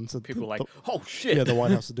was announced. That people were like, oh shit. Yeah, the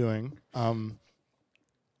White House are doing.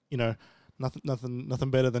 You know,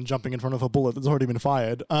 nothing better than jumping in front of a bullet that's already been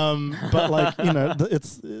fired. But like, you know,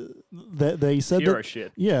 it's they said hero that,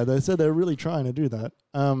 shit. Yeah, they said they're really trying to do that.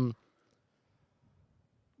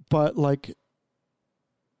 But like,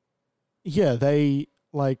 yeah, they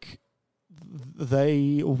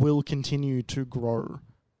will continue to grow.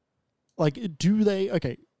 Like, do they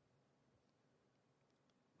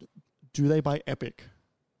buy Epic?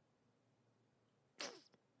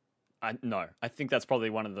 No, I think that's probably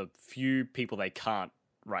one of the few people they can't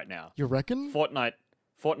right now. You reckon? Fortnite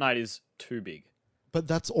is too big. But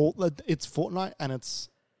that's all. It's Fortnite and it's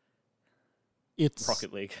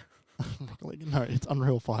Rocket League. Rocket League. No, it's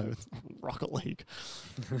Unreal 5. It's Rocket League.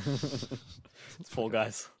 It's Fall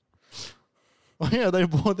Guys. Oh yeah, they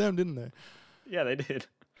bought them, didn't they? Yeah, they did.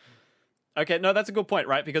 Okay, no, that's a good point,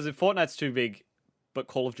 right? Because if Fortnite's too big, but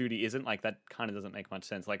Call of Duty isn't, like that kind of doesn't make much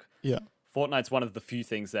sense. Like, yeah. Fortnite's one of the few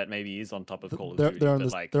things that maybe is on top of Call of Duty.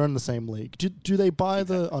 They're in the same league. Do they buy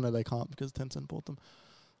exactly. Oh no, they can't because Tencent bought them.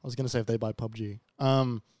 I was going to say if they buy PUBG.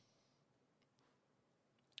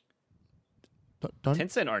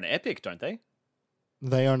 Tencent own Epic, don't they?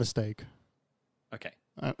 They own a stake. Okay.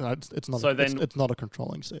 It's not. So it's not a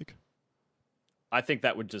controlling stake. I think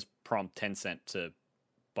that would just prompt Tencent to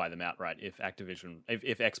buy them outright if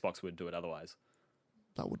Xbox would do it otherwise.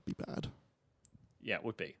 That would be bad. Yeah, it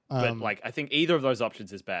would be. But like, I think either of those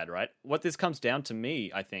options is bad, right? What this comes down to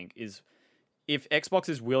me, I think, is if Xbox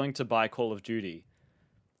is willing to buy Call of Duty,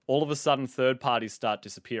 all of a sudden third parties start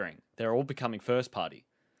disappearing. They're all becoming first party.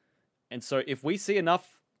 And so if we see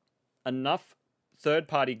enough third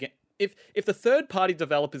party... If the third party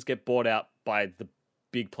developers get bought out by the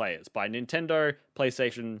big players, by Nintendo,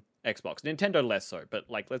 PlayStation, Xbox, Nintendo less so,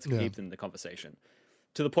 but like let's keep them in the conversation,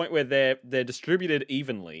 to the point where they're distributed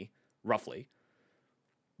evenly, roughly,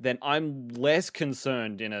 then I'm less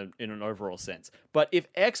concerned in an overall sense. But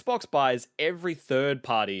if Xbox buys every third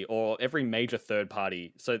party or every major third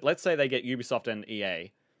party, so let's say they get Ubisoft and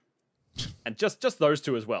EA, and just those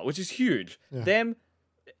two as well, which is huge. Yeah. Them,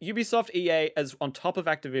 Ubisoft, EA, as on top of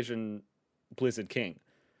Activision, Blizzard King.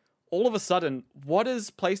 All of a sudden, what does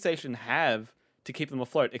PlayStation have to keep them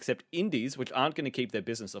afloat except indies, which aren't going to keep their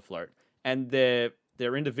business afloat, and their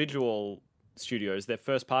individual studios, their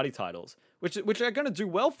first party titles, which are going to do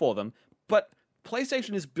well for them, but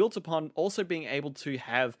PlayStation is built upon also being able to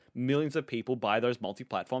have millions of people buy those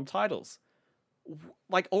multi-platform titles.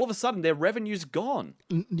 Like all of a sudden their revenue's gone.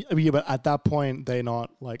 Yeah, but at that point they're not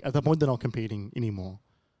competing anymore.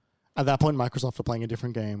 At that point Microsoft are playing a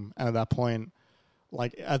different game, and at that point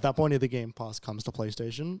either Game Pass comes to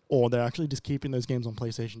PlayStation, or they're actually just keeping those games on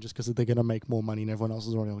PlayStation just because they're going to make more money and everyone else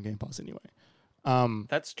is already on Game Pass anyway.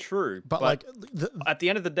 That's true, but like at the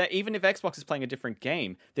end of the day, even if Xbox is playing a different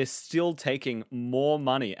game, they're still taking more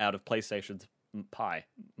money out of PlayStation's pie.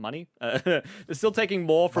 Money? They're still taking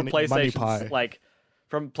more from PlayStation's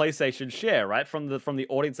from PlayStation's share, right? From the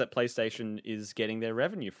audience that PlayStation is getting their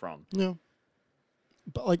revenue from. Yeah,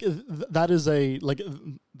 but like that is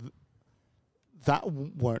that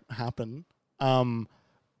won't happen,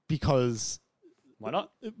 because. Why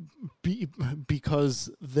not?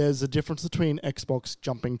 Because there's a difference between Xbox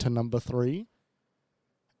jumping to number 3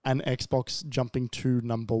 and Xbox jumping to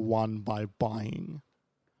number 1 by buying,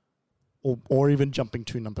 or even jumping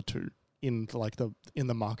to number 2 in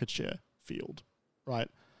the market share field, right?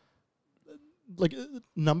 Like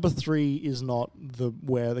number 3 is not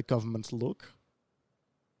where the governments look.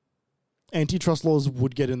 Antitrust laws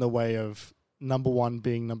would get in the way of number 1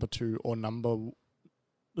 being number 2, or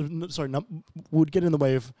would get in the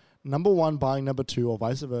way of number 1 buying number 2, or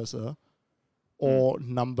vice versa, or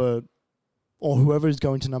whoever is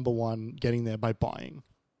going to number 1 getting there by buying.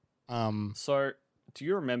 So, do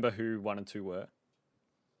you remember who 1 and 2 were?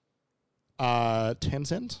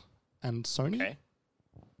 Tencent and Sony. Okay.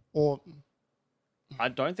 Or I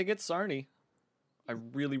don't think it's Sony. I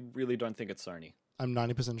really, really don't think it's Sony. I'm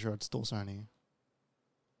 90% sure it's still Sony.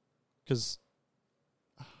 Because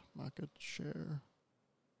market share.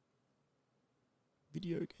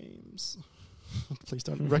 Video games. Please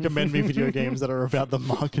don't recommend me video games that are about the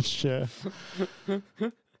market share.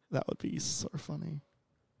 That would be so funny.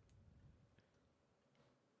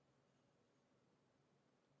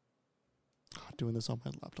 Doing this on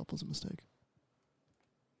my laptop was a mistake.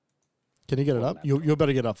 Can you get it up? You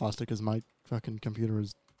better get it up faster because my fucking computer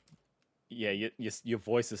is. Yeah, your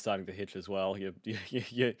voice is starting to hitch as well. You're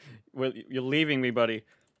leaving me, buddy.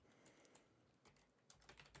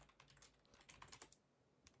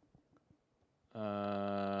 No,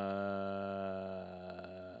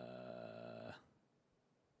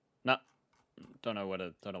 don't know what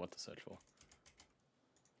to search for.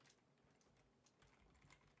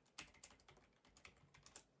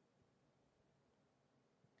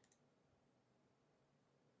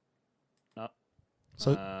 No.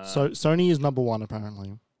 So Sony is number 1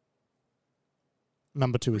 apparently.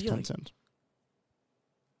 Number 2 is Really? Tencent.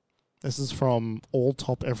 This is from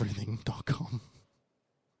alltopeverything.com.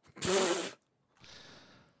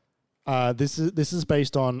 This is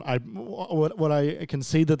based on what I can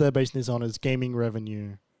see that they're basing this on is gaming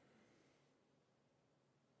revenue.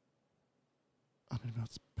 I don't know,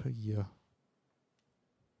 it's per year.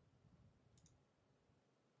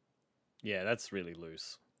 Yeah, that's really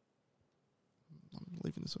loose. I'm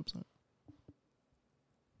leaving this website.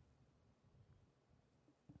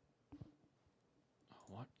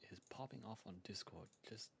 What is popping off on Discord?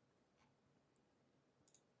 Just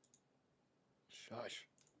shush.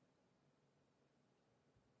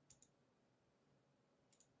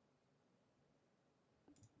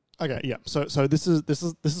 Okay, yeah. So this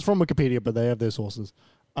is from Wikipedia, but they have their sources.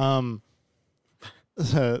 So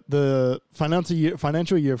the financial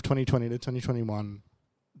year of 2020 to 2021,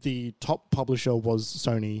 the top publisher was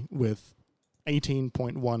Sony with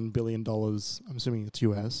 $18.1 billion. I'm assuming it's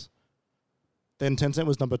US. Then Tencent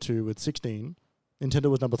was number 2 with 16. Nintendo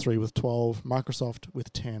was number 3 with 12. Microsoft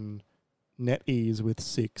with 10. NetEase with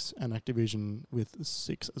 6. And Activision with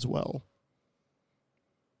 6 as well.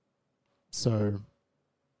 So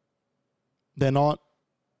they're not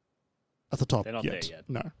at the top They're not yet. there yet.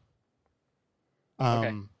 No.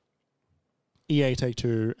 Okay. EA,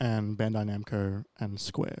 Take-Two, and Bandai Namco and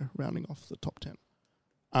Square rounding off the top 10.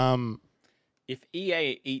 If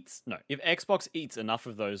Xbox eats enough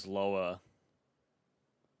of those lower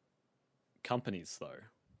companies, though,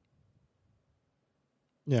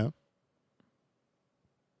 Yeah.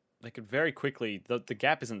 they could very quickly. The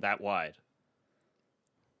gap isn't that wide.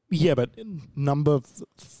 Yeah, but number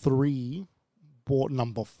 3 bought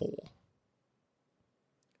number 4.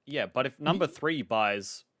 Yeah, but if number 3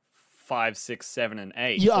 buys 5, 6, 7, and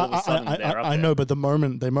 8, Yeah, all of a sudden they're up I there. know, but the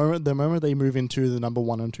moment they move into the number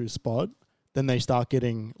 1 and 2 spot, then they start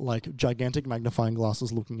getting like gigantic magnifying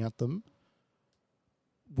glasses looking at them,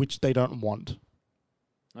 which they don't want.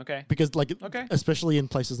 Okay. Because Okay. especially in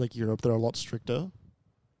places like Europe, they're a lot stricter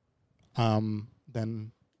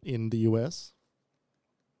than in the US.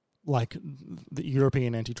 Like the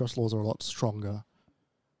European antitrust laws are a lot stronger.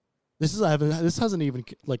 This hasn't even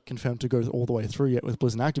confirmed to go all the way through yet with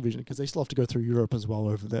Blizzard and Activision because they still have to go through Europe as well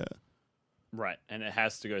over there. Right, and it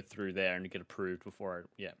has to go through there and get approved before.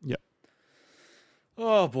 Yeah. Yeah.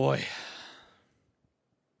 Oh boy.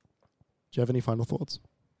 Do you have any final thoughts?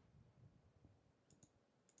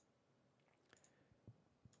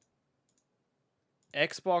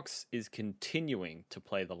 Xbox is continuing to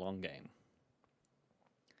play the long game.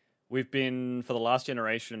 We've been, for the last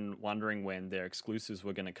generation, wondering when their exclusives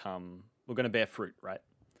were going to bear fruit, right?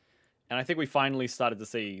 And I think we finally started to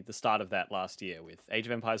see the start of that last year with Age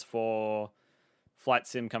of Empires 4, Flight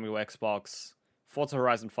Sim coming to Xbox, Forza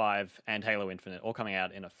Horizon 5, and Halo Infinite, all coming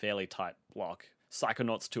out in a fairly tight block.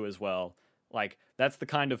 Psychonauts 2 as well. Like, that's the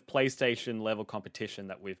kind of PlayStation-level competition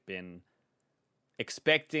that we've been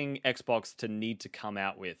expecting Xbox to need to come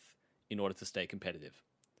out with in order to stay competitive.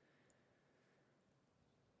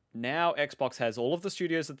 Now Xbox has all of the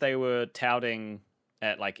studios that they were touting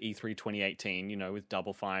at like E3 2018, with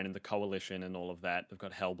Double Fine and the Coalition and all of that. They've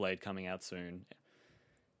got Hellblade coming out soon.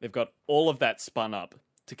 They've got all of that spun up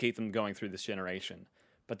to keep them going through this generation.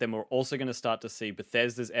 But then we're also going to start to see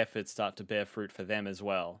Bethesda's efforts start to bear fruit for them as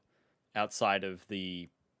well, outside of the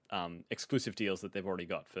exclusive deals that they've already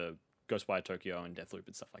got for Ghostwire Tokyo and Deathloop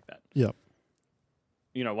and stuff like that. Yeah.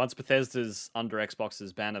 Once Bethesda's under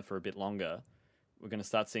Xbox's banner for a bit longer, we're going to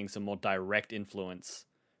start seeing some more direct influence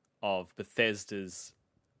of Bethesda's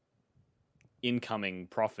incoming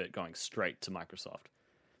profit going straight to Microsoft.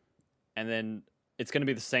 And then it's going to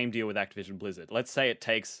be the same deal with Activision Blizzard. Let's say it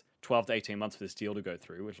takes 12 to 18 months for this deal to go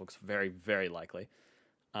through, which looks very, very likely,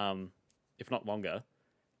 if not longer.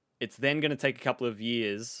 It's then going to take a couple of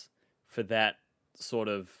years for that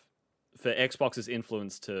for Xbox's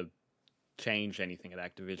influence to change anything at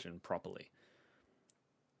Activision properly.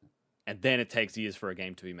 And then it takes years for a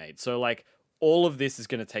game to be made. So, like, all of this is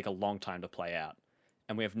going to take a long time to play out.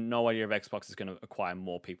 And we have no idea if Xbox is going to acquire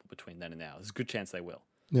more people between then and now. There's a good chance they will.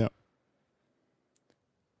 Yeah.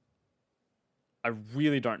 I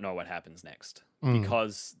really don't know what happens next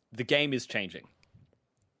because the game is changing.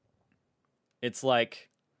 It's like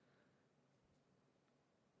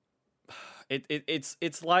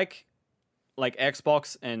it's like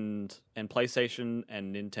Xbox and PlayStation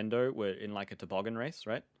and Nintendo were in like a toboggan race,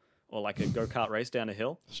 right? Or like a go-kart race down a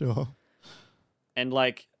hill. Sure. And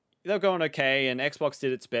like they're going okay, and Xbox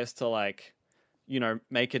did its best to like, you know,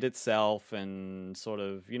 make it itself, and sort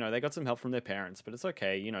of, you know, they got some help from their parents, but it's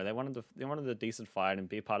okay. You know, they wanted a decent fight and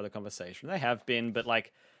be a part of the conversation. They have been, but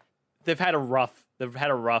like they've had a rough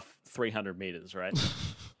 300 meters, right?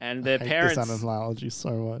 And their parents. I hate this analogy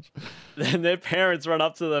so much. Then their parents run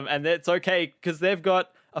up to them, and it's okay because they've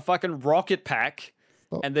got a fucking rocket pack.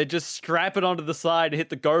 And they just strap it onto the side, hit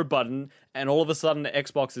the go button, and all of a sudden the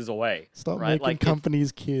Xbox is away. Stop right? making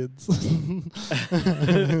companies kids. But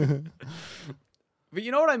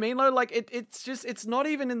you know what I mean, though? Like, it's not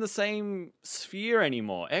even in the same sphere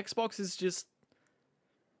anymore. Xbox is just,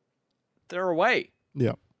 they're away.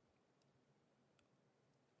 Yeah.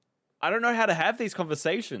 I don't know how to have these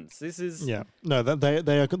conversations. This is... Yeah. No,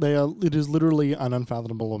 they are, it is literally an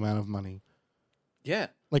unfathomable amount of money. Yeah.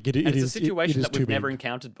 Like it's a situation that we've never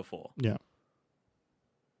encountered before. Yeah.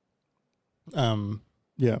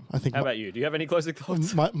 Yeah, I think. How about you? Do you have any closing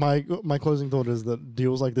thoughts? My closing thought is that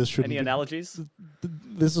deals like this shouldn't. Any analogies?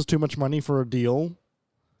 This is too much money for a deal.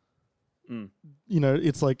 You know,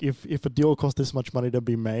 it's like if a deal costs this much money to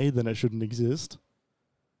be made, then it shouldn't exist.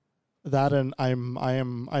 That, and I'm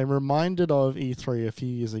reminded of E3 a few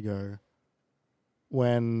years ago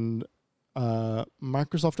when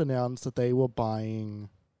Microsoft announced that they were buying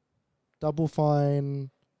Double Fine,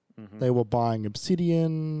 they were buying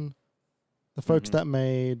Obsidian, the folks that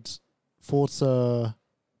made Forza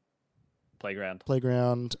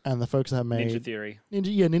Playground, and the folks that made Ninja Theory.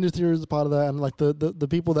 Ninja Theory is a part of that, and like the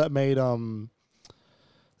people that made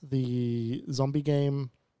the zombie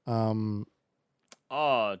game. Dead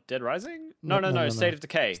Rising? No. State of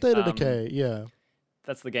Decay. State of Decay, yeah.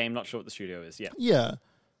 That's the game. Not sure what the studio is. Yeah. Yeah.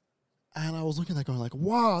 And I was looking at that going like,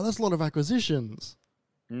 wow, that's a lot of acquisitions.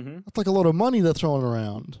 Mm-hmm. That's like a lot of money they're throwing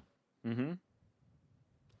around. Mm-hmm.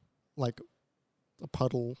 Like a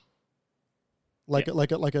puddle. Like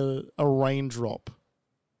a raindrop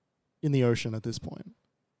in the ocean at this point.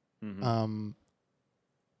 Mm-hmm.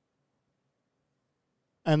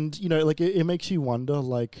 And, you know, like it makes you wonder,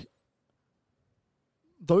 like,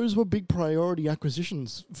 those were big priority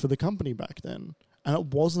acquisitions for the company back then. And it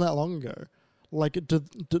wasn't that long ago. Like,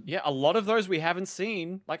 yeah, a lot of those we haven't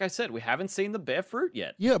seen. Like I said, we haven't seen the bear fruit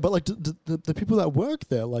yet. Yeah, but like the people that work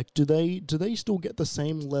there, like, do they still get the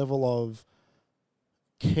same level of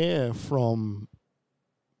care from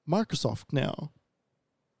Microsoft now?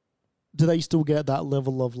 Do they still get that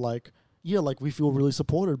level of like, yeah, like we feel really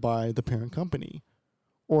supported by the parent company,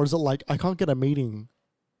 or is it like I can't get a meeting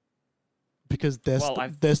because they're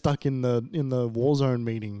stuck in the Warzone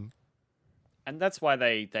meeting? And that's why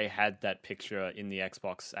they had that picture in the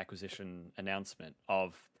Xbox acquisition announcement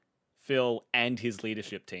of Phil and his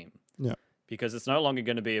leadership team. Yeah. Because it's no longer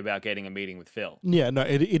going to be about getting a meeting with Phil. Yeah, no,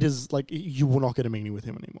 it is like you will not get a meeting with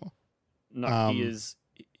him anymore. No, he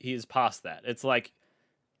is past that. It's like,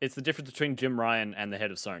 it's the difference between Jim Ryan and the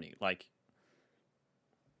head of Sony. Like,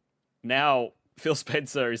 now Phil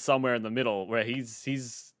Spencer is somewhere in the middle where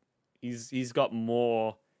he's got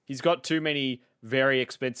more. He's got too many very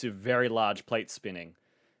expensive, very large plates spinning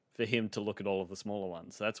for him to look at all of the smaller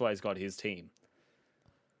ones. So that's why he's got his team.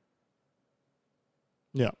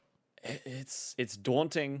 Yeah. It's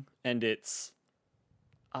daunting, and it's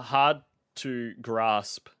hard to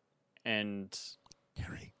grasp, and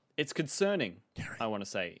Gary, it's concerning, I want to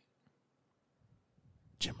say.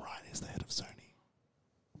 Jim Ryan is the head of Sony.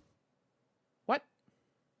 What?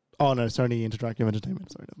 Oh, no, Sony Interactive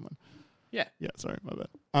Entertainment. Sorry, never mind. Yeah. Yeah, sorry, my bad.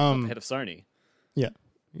 Not the head of Sony. Yeah,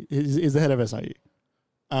 is the head of SIE.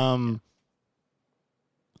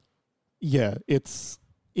 Yeah,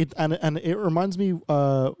 and it reminds me,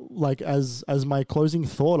 like as my closing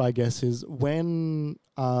thought, I guess, is when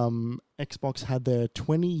Xbox had their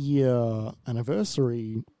 20-year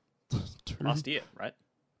anniversary Last year, right?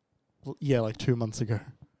 Well, yeah, like 2 months ago.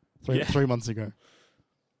 3 months ago.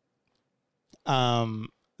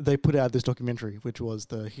 They put out this documentary, which was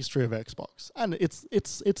the history of Xbox, and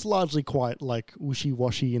it's largely quite like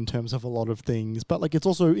wishy-washy in terms of a lot of things, but like it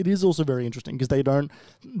is also very interesting because they don't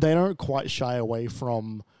quite shy away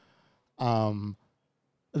from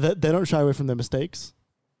they don't shy away from their mistakes.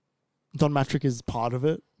 Don Mattrick is part of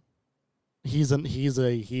it. He's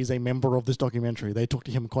a member of this documentary. They talk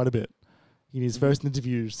to him quite a bit in his first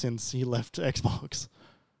interview since he left Xbox.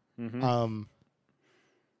 Mm-hmm.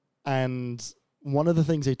 And one of the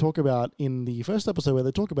things they talk about in the first episode, where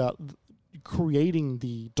they talk about creating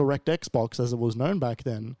the Direct Xbox as it was known back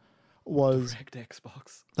then, was Direct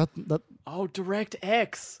Xbox. Direct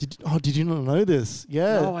X. Did you not know this?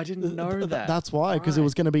 Yeah. No, I didn't know that. That's why, because it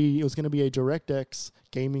was going to be a Direct X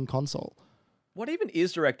gaming console. What even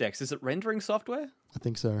is Direct X? Is it rendering software? I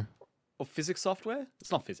think so. Or physics software?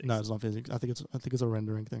 It's not physics. No, it's not physics. I think it's a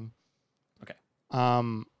rendering thing. Okay.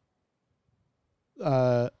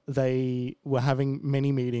 They were having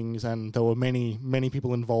many meetings, and there were many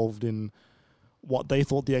people involved in what they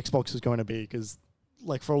thought the Xbox was going to be, because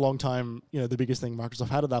like for a long time, the biggest thing Microsoft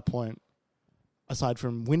had at that point, aside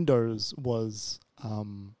from Windows, was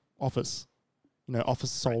Office.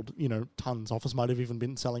 Office sold tons. Office might have even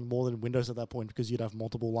been selling more than Windows at that point, because you'd have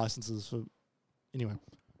multiple licenses for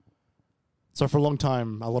so for a long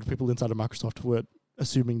time, a lot of people inside of Microsoft were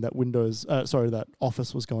assuming that that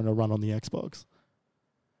Office was going to run on the Xbox.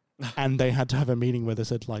 And they had to have a meeting where they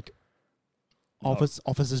said, like, Office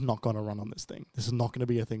is not going to run on this thing. This is not going to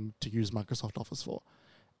be a thing to use Microsoft Office for.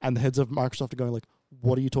 And the heads of Microsoft are going like,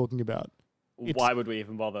 what are you talking about? Why would we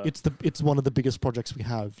even bother? It's one of the biggest projects we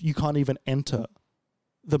have. You can't even enter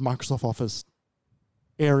the Microsoft Office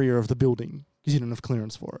area of the building because you don't have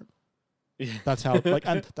clearance for it. Yeah. That's how,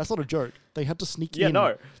 and that's not a joke. They had to sneak in.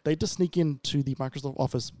 No. They had to sneak into the Microsoft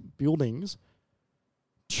Office buildings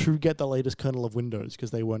to get the latest kernel of Windows because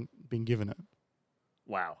they weren't being given it.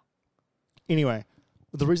 Wow. Anyway,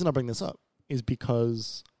 the reason I bring this up is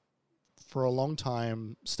because for a long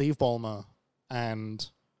time, Steve Ballmer and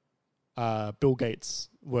Bill Gates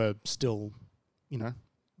were still,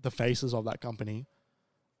 the faces of that company.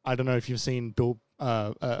 I don't know if you've seen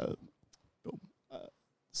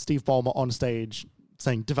Steve Ballmer on stage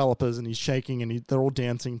saying developers, and he's shaking, and they're all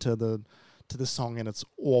dancing to the song, and it's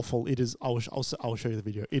awful. It is. I'll show you the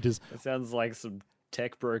video. It is. It sounds like some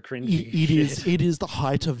tech bro cringy. It is the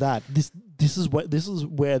height of that. This is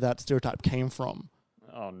where that stereotype came from.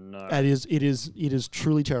 Oh no! It is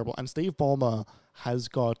truly terrible. And Steve Ballmer has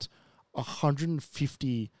got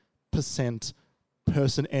 150%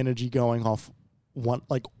 person energy going off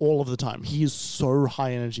all of the time. He is so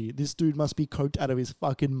high energy. This dude must be coked out of his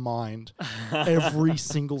fucking mind every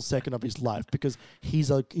single second of his life, because he's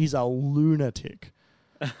a lunatic.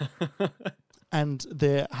 And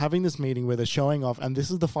they're having this meeting where they're showing off, and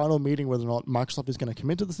this is the final meeting whether or not Microsoft is going to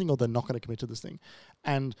commit to this thing or they're not going to commit to this thing.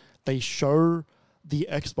 And they show the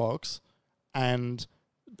Xbox and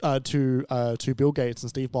to Bill Gates and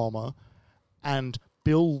Steve Ballmer, and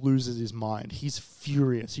Bill loses his mind. He's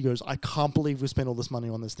furious. He goes, I can't believe we spent all this money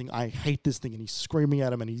on this thing. I hate this thing. And he's screaming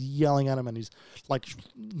at him, and he's yelling at him, and he's like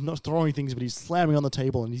not throwing things, but he's slamming on the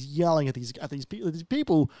table, and he's yelling at these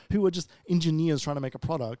people who are just engineers trying to make a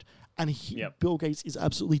product. And Bill Gates is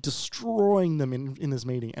absolutely destroying them in this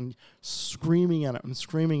meeting and screaming at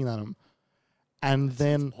him. And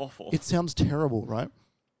then it sounds terrible, right?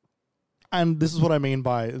 And this is what I mean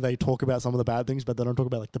by they talk about some of the bad things, but they don't talk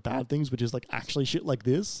about like the bad things, which is like actually shit like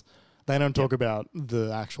this. They don't talk about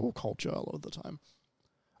the actual culture a lot of the time.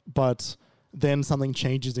 But then something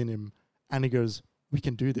changes in him, and he goes, we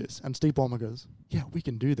can do this. And Steve Ballmer goes, yeah, we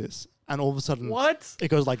can do this. And all of a sudden, it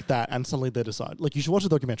goes like that, and suddenly they decide. Like, you should watch the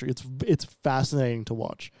documentary. It's fascinating to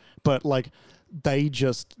watch. But like, they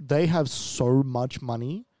have so much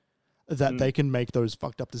money that they can make those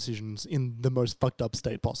fucked up decisions in the most fucked up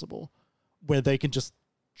state possible, where they can just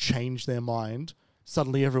change their mind.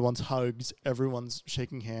 Suddenly everyone's hugs, everyone's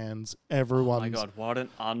shaking hands, everyone's... Oh my God, what an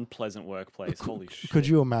unpleasant workplace. Holy shit. Could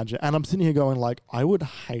you imagine? And I'm sitting here going like, I would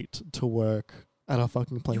hate to work at a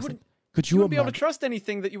fucking place. You wouldn't be able to trust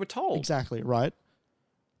anything that you were told. Exactly, right?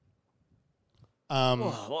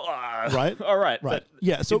 Right? All right. But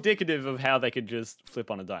yeah, so indicative of how they could just flip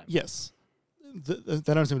on a dime. Yes.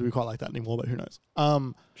 They don't seem to be quite like that anymore, but who knows?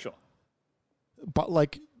 Sure. But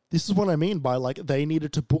like, this is what I mean by like they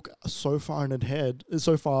needed to book so far in advance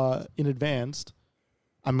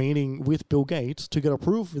a meeting with Bill Gates to get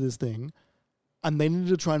approval for this thing, and they needed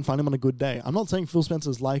to try and find him on a good day. I'm not saying Phil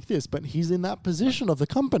Spencer's like this, but he's in that position of the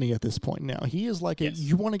company at this point now. He is like,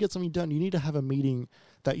 you want to get something done, you need to have a meeting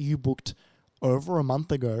that you booked over a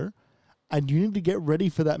month ago, and you need to get ready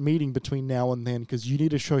for that meeting between now and then, because you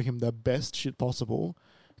need to show him the best shit possible,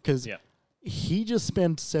 because he just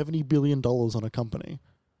spent $70 billion on a company.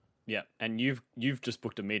 Yeah, and you've just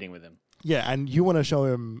booked a meeting with him. Yeah, and you want to show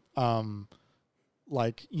him,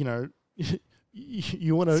 like, you know,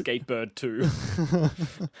 you want to... Skatebird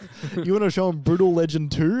 2. You want to show him Brutal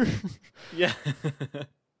Legend 2? Yeah.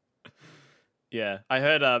 Yeah, I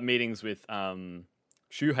heard meetings with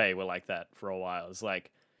Shuhei were like that for a while. It's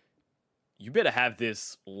like, you better have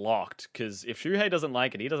this locked, because if Shuhei doesn't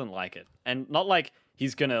like it, he doesn't like it. And not like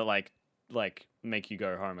he's going to, like make you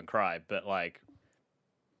go home and cry, but, like,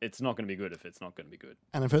 it's not going to be good if it's not going to be good.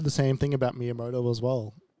 And I've heard the same thing about Miyamoto as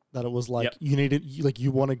well. That it was like,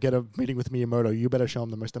 you want to get a meeting with Miyamoto, you better show him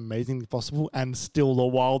the most amazing thing possible, and still the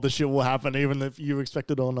wildest shit will happen, even if you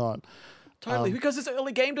expect it or not. Totally, because it's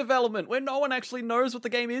early game development where no one actually knows what the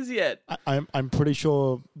game is yet. I'm pretty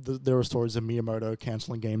sure there are stories of Miyamoto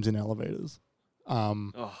canceling games in elevators.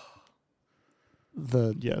 Yep.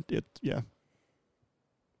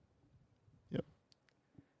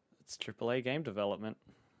 It's AAA game development.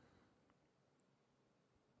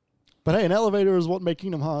 But hey, an elevator is what made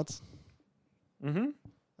Kingdom Hearts. Mm-hmm.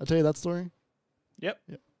 I'll tell you that story. Yep.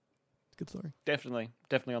 It's a good story.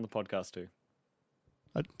 Definitely on the podcast too.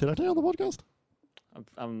 Did I tell you on the podcast?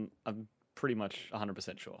 I'm pretty much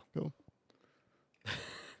 100% sure. Cool.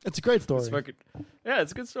 It's a great story. Yeah,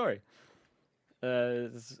 it's a good story.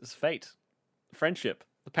 It's fate, friendship,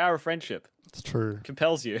 the power of friendship. It's true.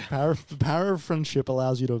 Compels you. The power of friendship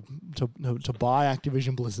allows you to buy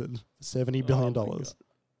Activision Blizzard for $70 billion.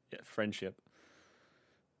 Yeah, friendship.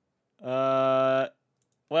 Well,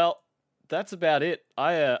 that's about it.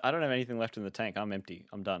 I don't have anything left in the tank. I'm empty.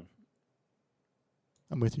 I'm done.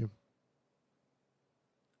 I'm with you.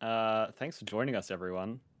 Thanks for joining us,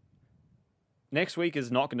 everyone. Next week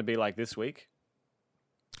is not going to be like this week.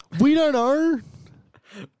 We don't know.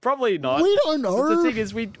 Probably not. We don't know. The thing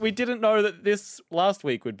is, we didn't know that this last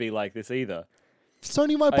week would be like this either.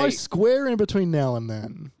 Sony might buy Square in between now and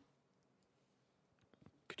then.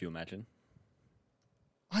 Could you imagine?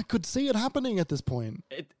 I could see it happening at this point.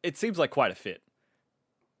 It seems like quite a fit.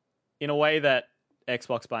 In a way that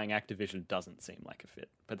Xbox buying Activision doesn't seem like a fit.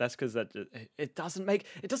 But that's because it doesn't make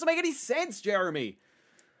any sense, Jeremy.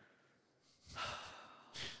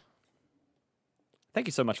 Thank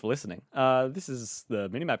you so much for listening. This is the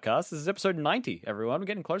Minimap Cast. This is episode 90, everyone. We're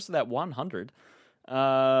getting close to that 100.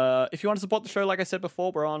 If you want to support the show, like I said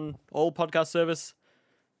before, we're on all podcast services.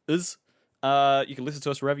 You can listen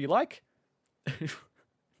to us wherever you like.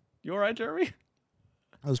 You all right, Jeremy?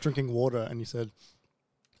 I was drinking water, and you said,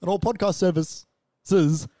 "An all podcast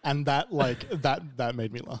services," and that that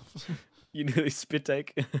made me laugh. You nearly spit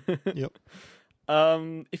take. Yep.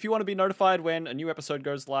 If you want to be notified when a new episode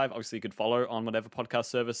goes live, obviously you could follow on whatever podcast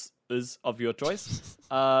service is of your choice.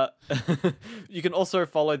 You can also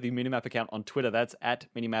follow the Minimap account on Twitter. That's at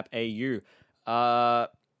MinimapAU.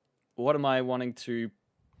 What am I wanting to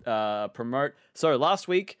promote? So last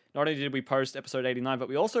week, not only did we post episode 89, but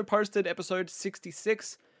we also posted episode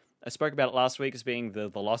 66. I spoke about it last week as being the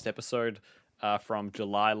lost episode from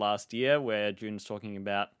July last year, where June's talking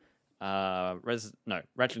about Ratchet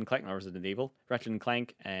and Clank, not Resident Evil, Ratchet and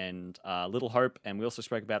Clank and Little Hope, and we also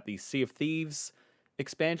spoke about the Sea of Thieves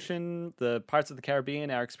expansion, the Pirates of the Caribbean,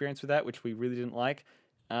 our experience with that, which we really didn't like.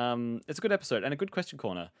 It's a good episode and a good question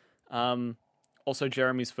corner. Also,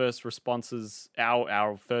 Jeremy's first responses,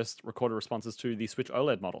 our first recorded responses to the Switch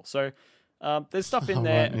OLED model. So there's stuff in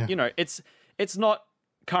there. Right, yeah. You know, it's not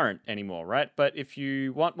current anymore, right? But if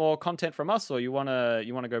you want more content from us, or you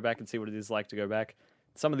wanna go back and see what it is like to go back,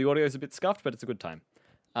 some of the audio is a bit scuffed, but it's a good time.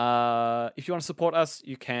 If you want to support us,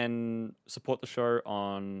 you can support the show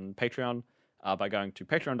on Patreon by going to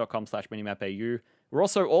patreon.com/minimapau. We're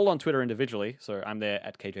also all on Twitter individually, so I'm there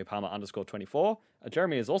at KJPalmer_24.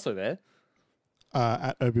 Jeremy is also there.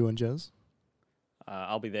 At Obi-Wan Jez.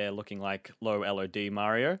 I'll be there looking like low LOD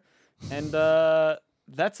Mario. And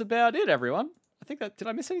that's about it, everyone. I think did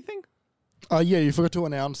I miss anything? Yeah, you forgot to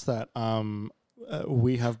announce that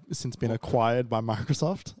we have since been acquired by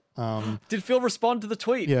Microsoft. Did Phil respond to the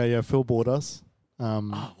tweet? Yeah, Phil bought us.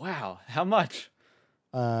 Oh, wow. How much?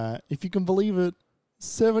 If you can believe it,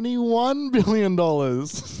 $71 billion.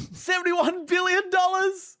 $71 billion?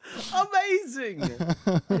 Amazing.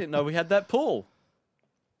 I didn't know we had that pool.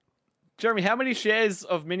 Jeremy, how many shares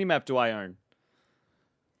of Minimap do I own?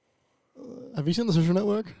 Have you seen the social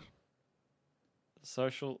network?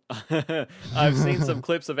 Social. I've seen some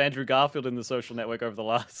clips of Andrew Garfield in the Social Network over the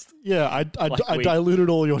last. Yeah, I diluted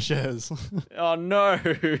all your shares. Oh no!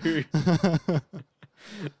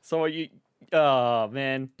 So are you? Oh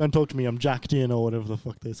man! Don't talk to me. I'm jacked in or whatever the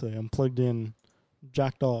fuck they say. I'm plugged in,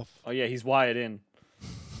 jacked off. Oh yeah, he's wired in.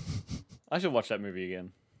 I should watch that movie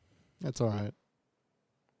again. That's all right.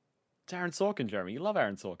 It's Aaron Sorkin, Jeremy. You love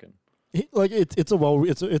Aaron Sorkin.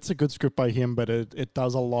 It's a good script by him, but it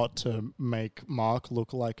does a lot to make Mark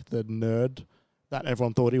look like the nerd that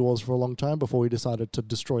everyone thought he was for a long time before he decided to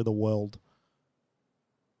destroy the world.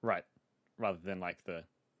 Right, rather than like the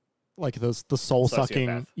soul sucking,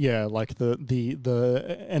 sociopath. yeah, like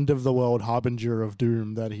the end of the world harbinger of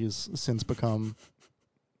doom that he's since become.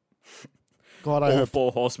 God, I hope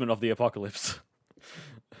 4 horsemen of the apocalypse.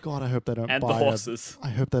 God, I hope they don't and buy the horses. I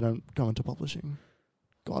hope they don't go into publishing.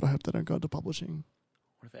 God, I hope they don't go into publishing.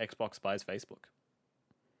 What if Xbox buys Facebook?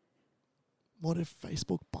 What if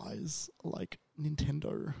Facebook buys, like,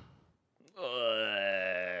 Nintendo?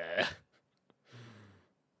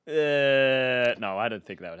 No, I don't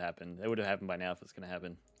think that would happen. It would have happened by now if it's going to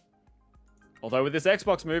happen. Although with this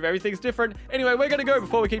Xbox move, everything's different. Anyway, we're going to go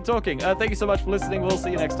before we keep talking. Thank you so much for listening. We'll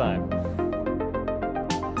see you next time.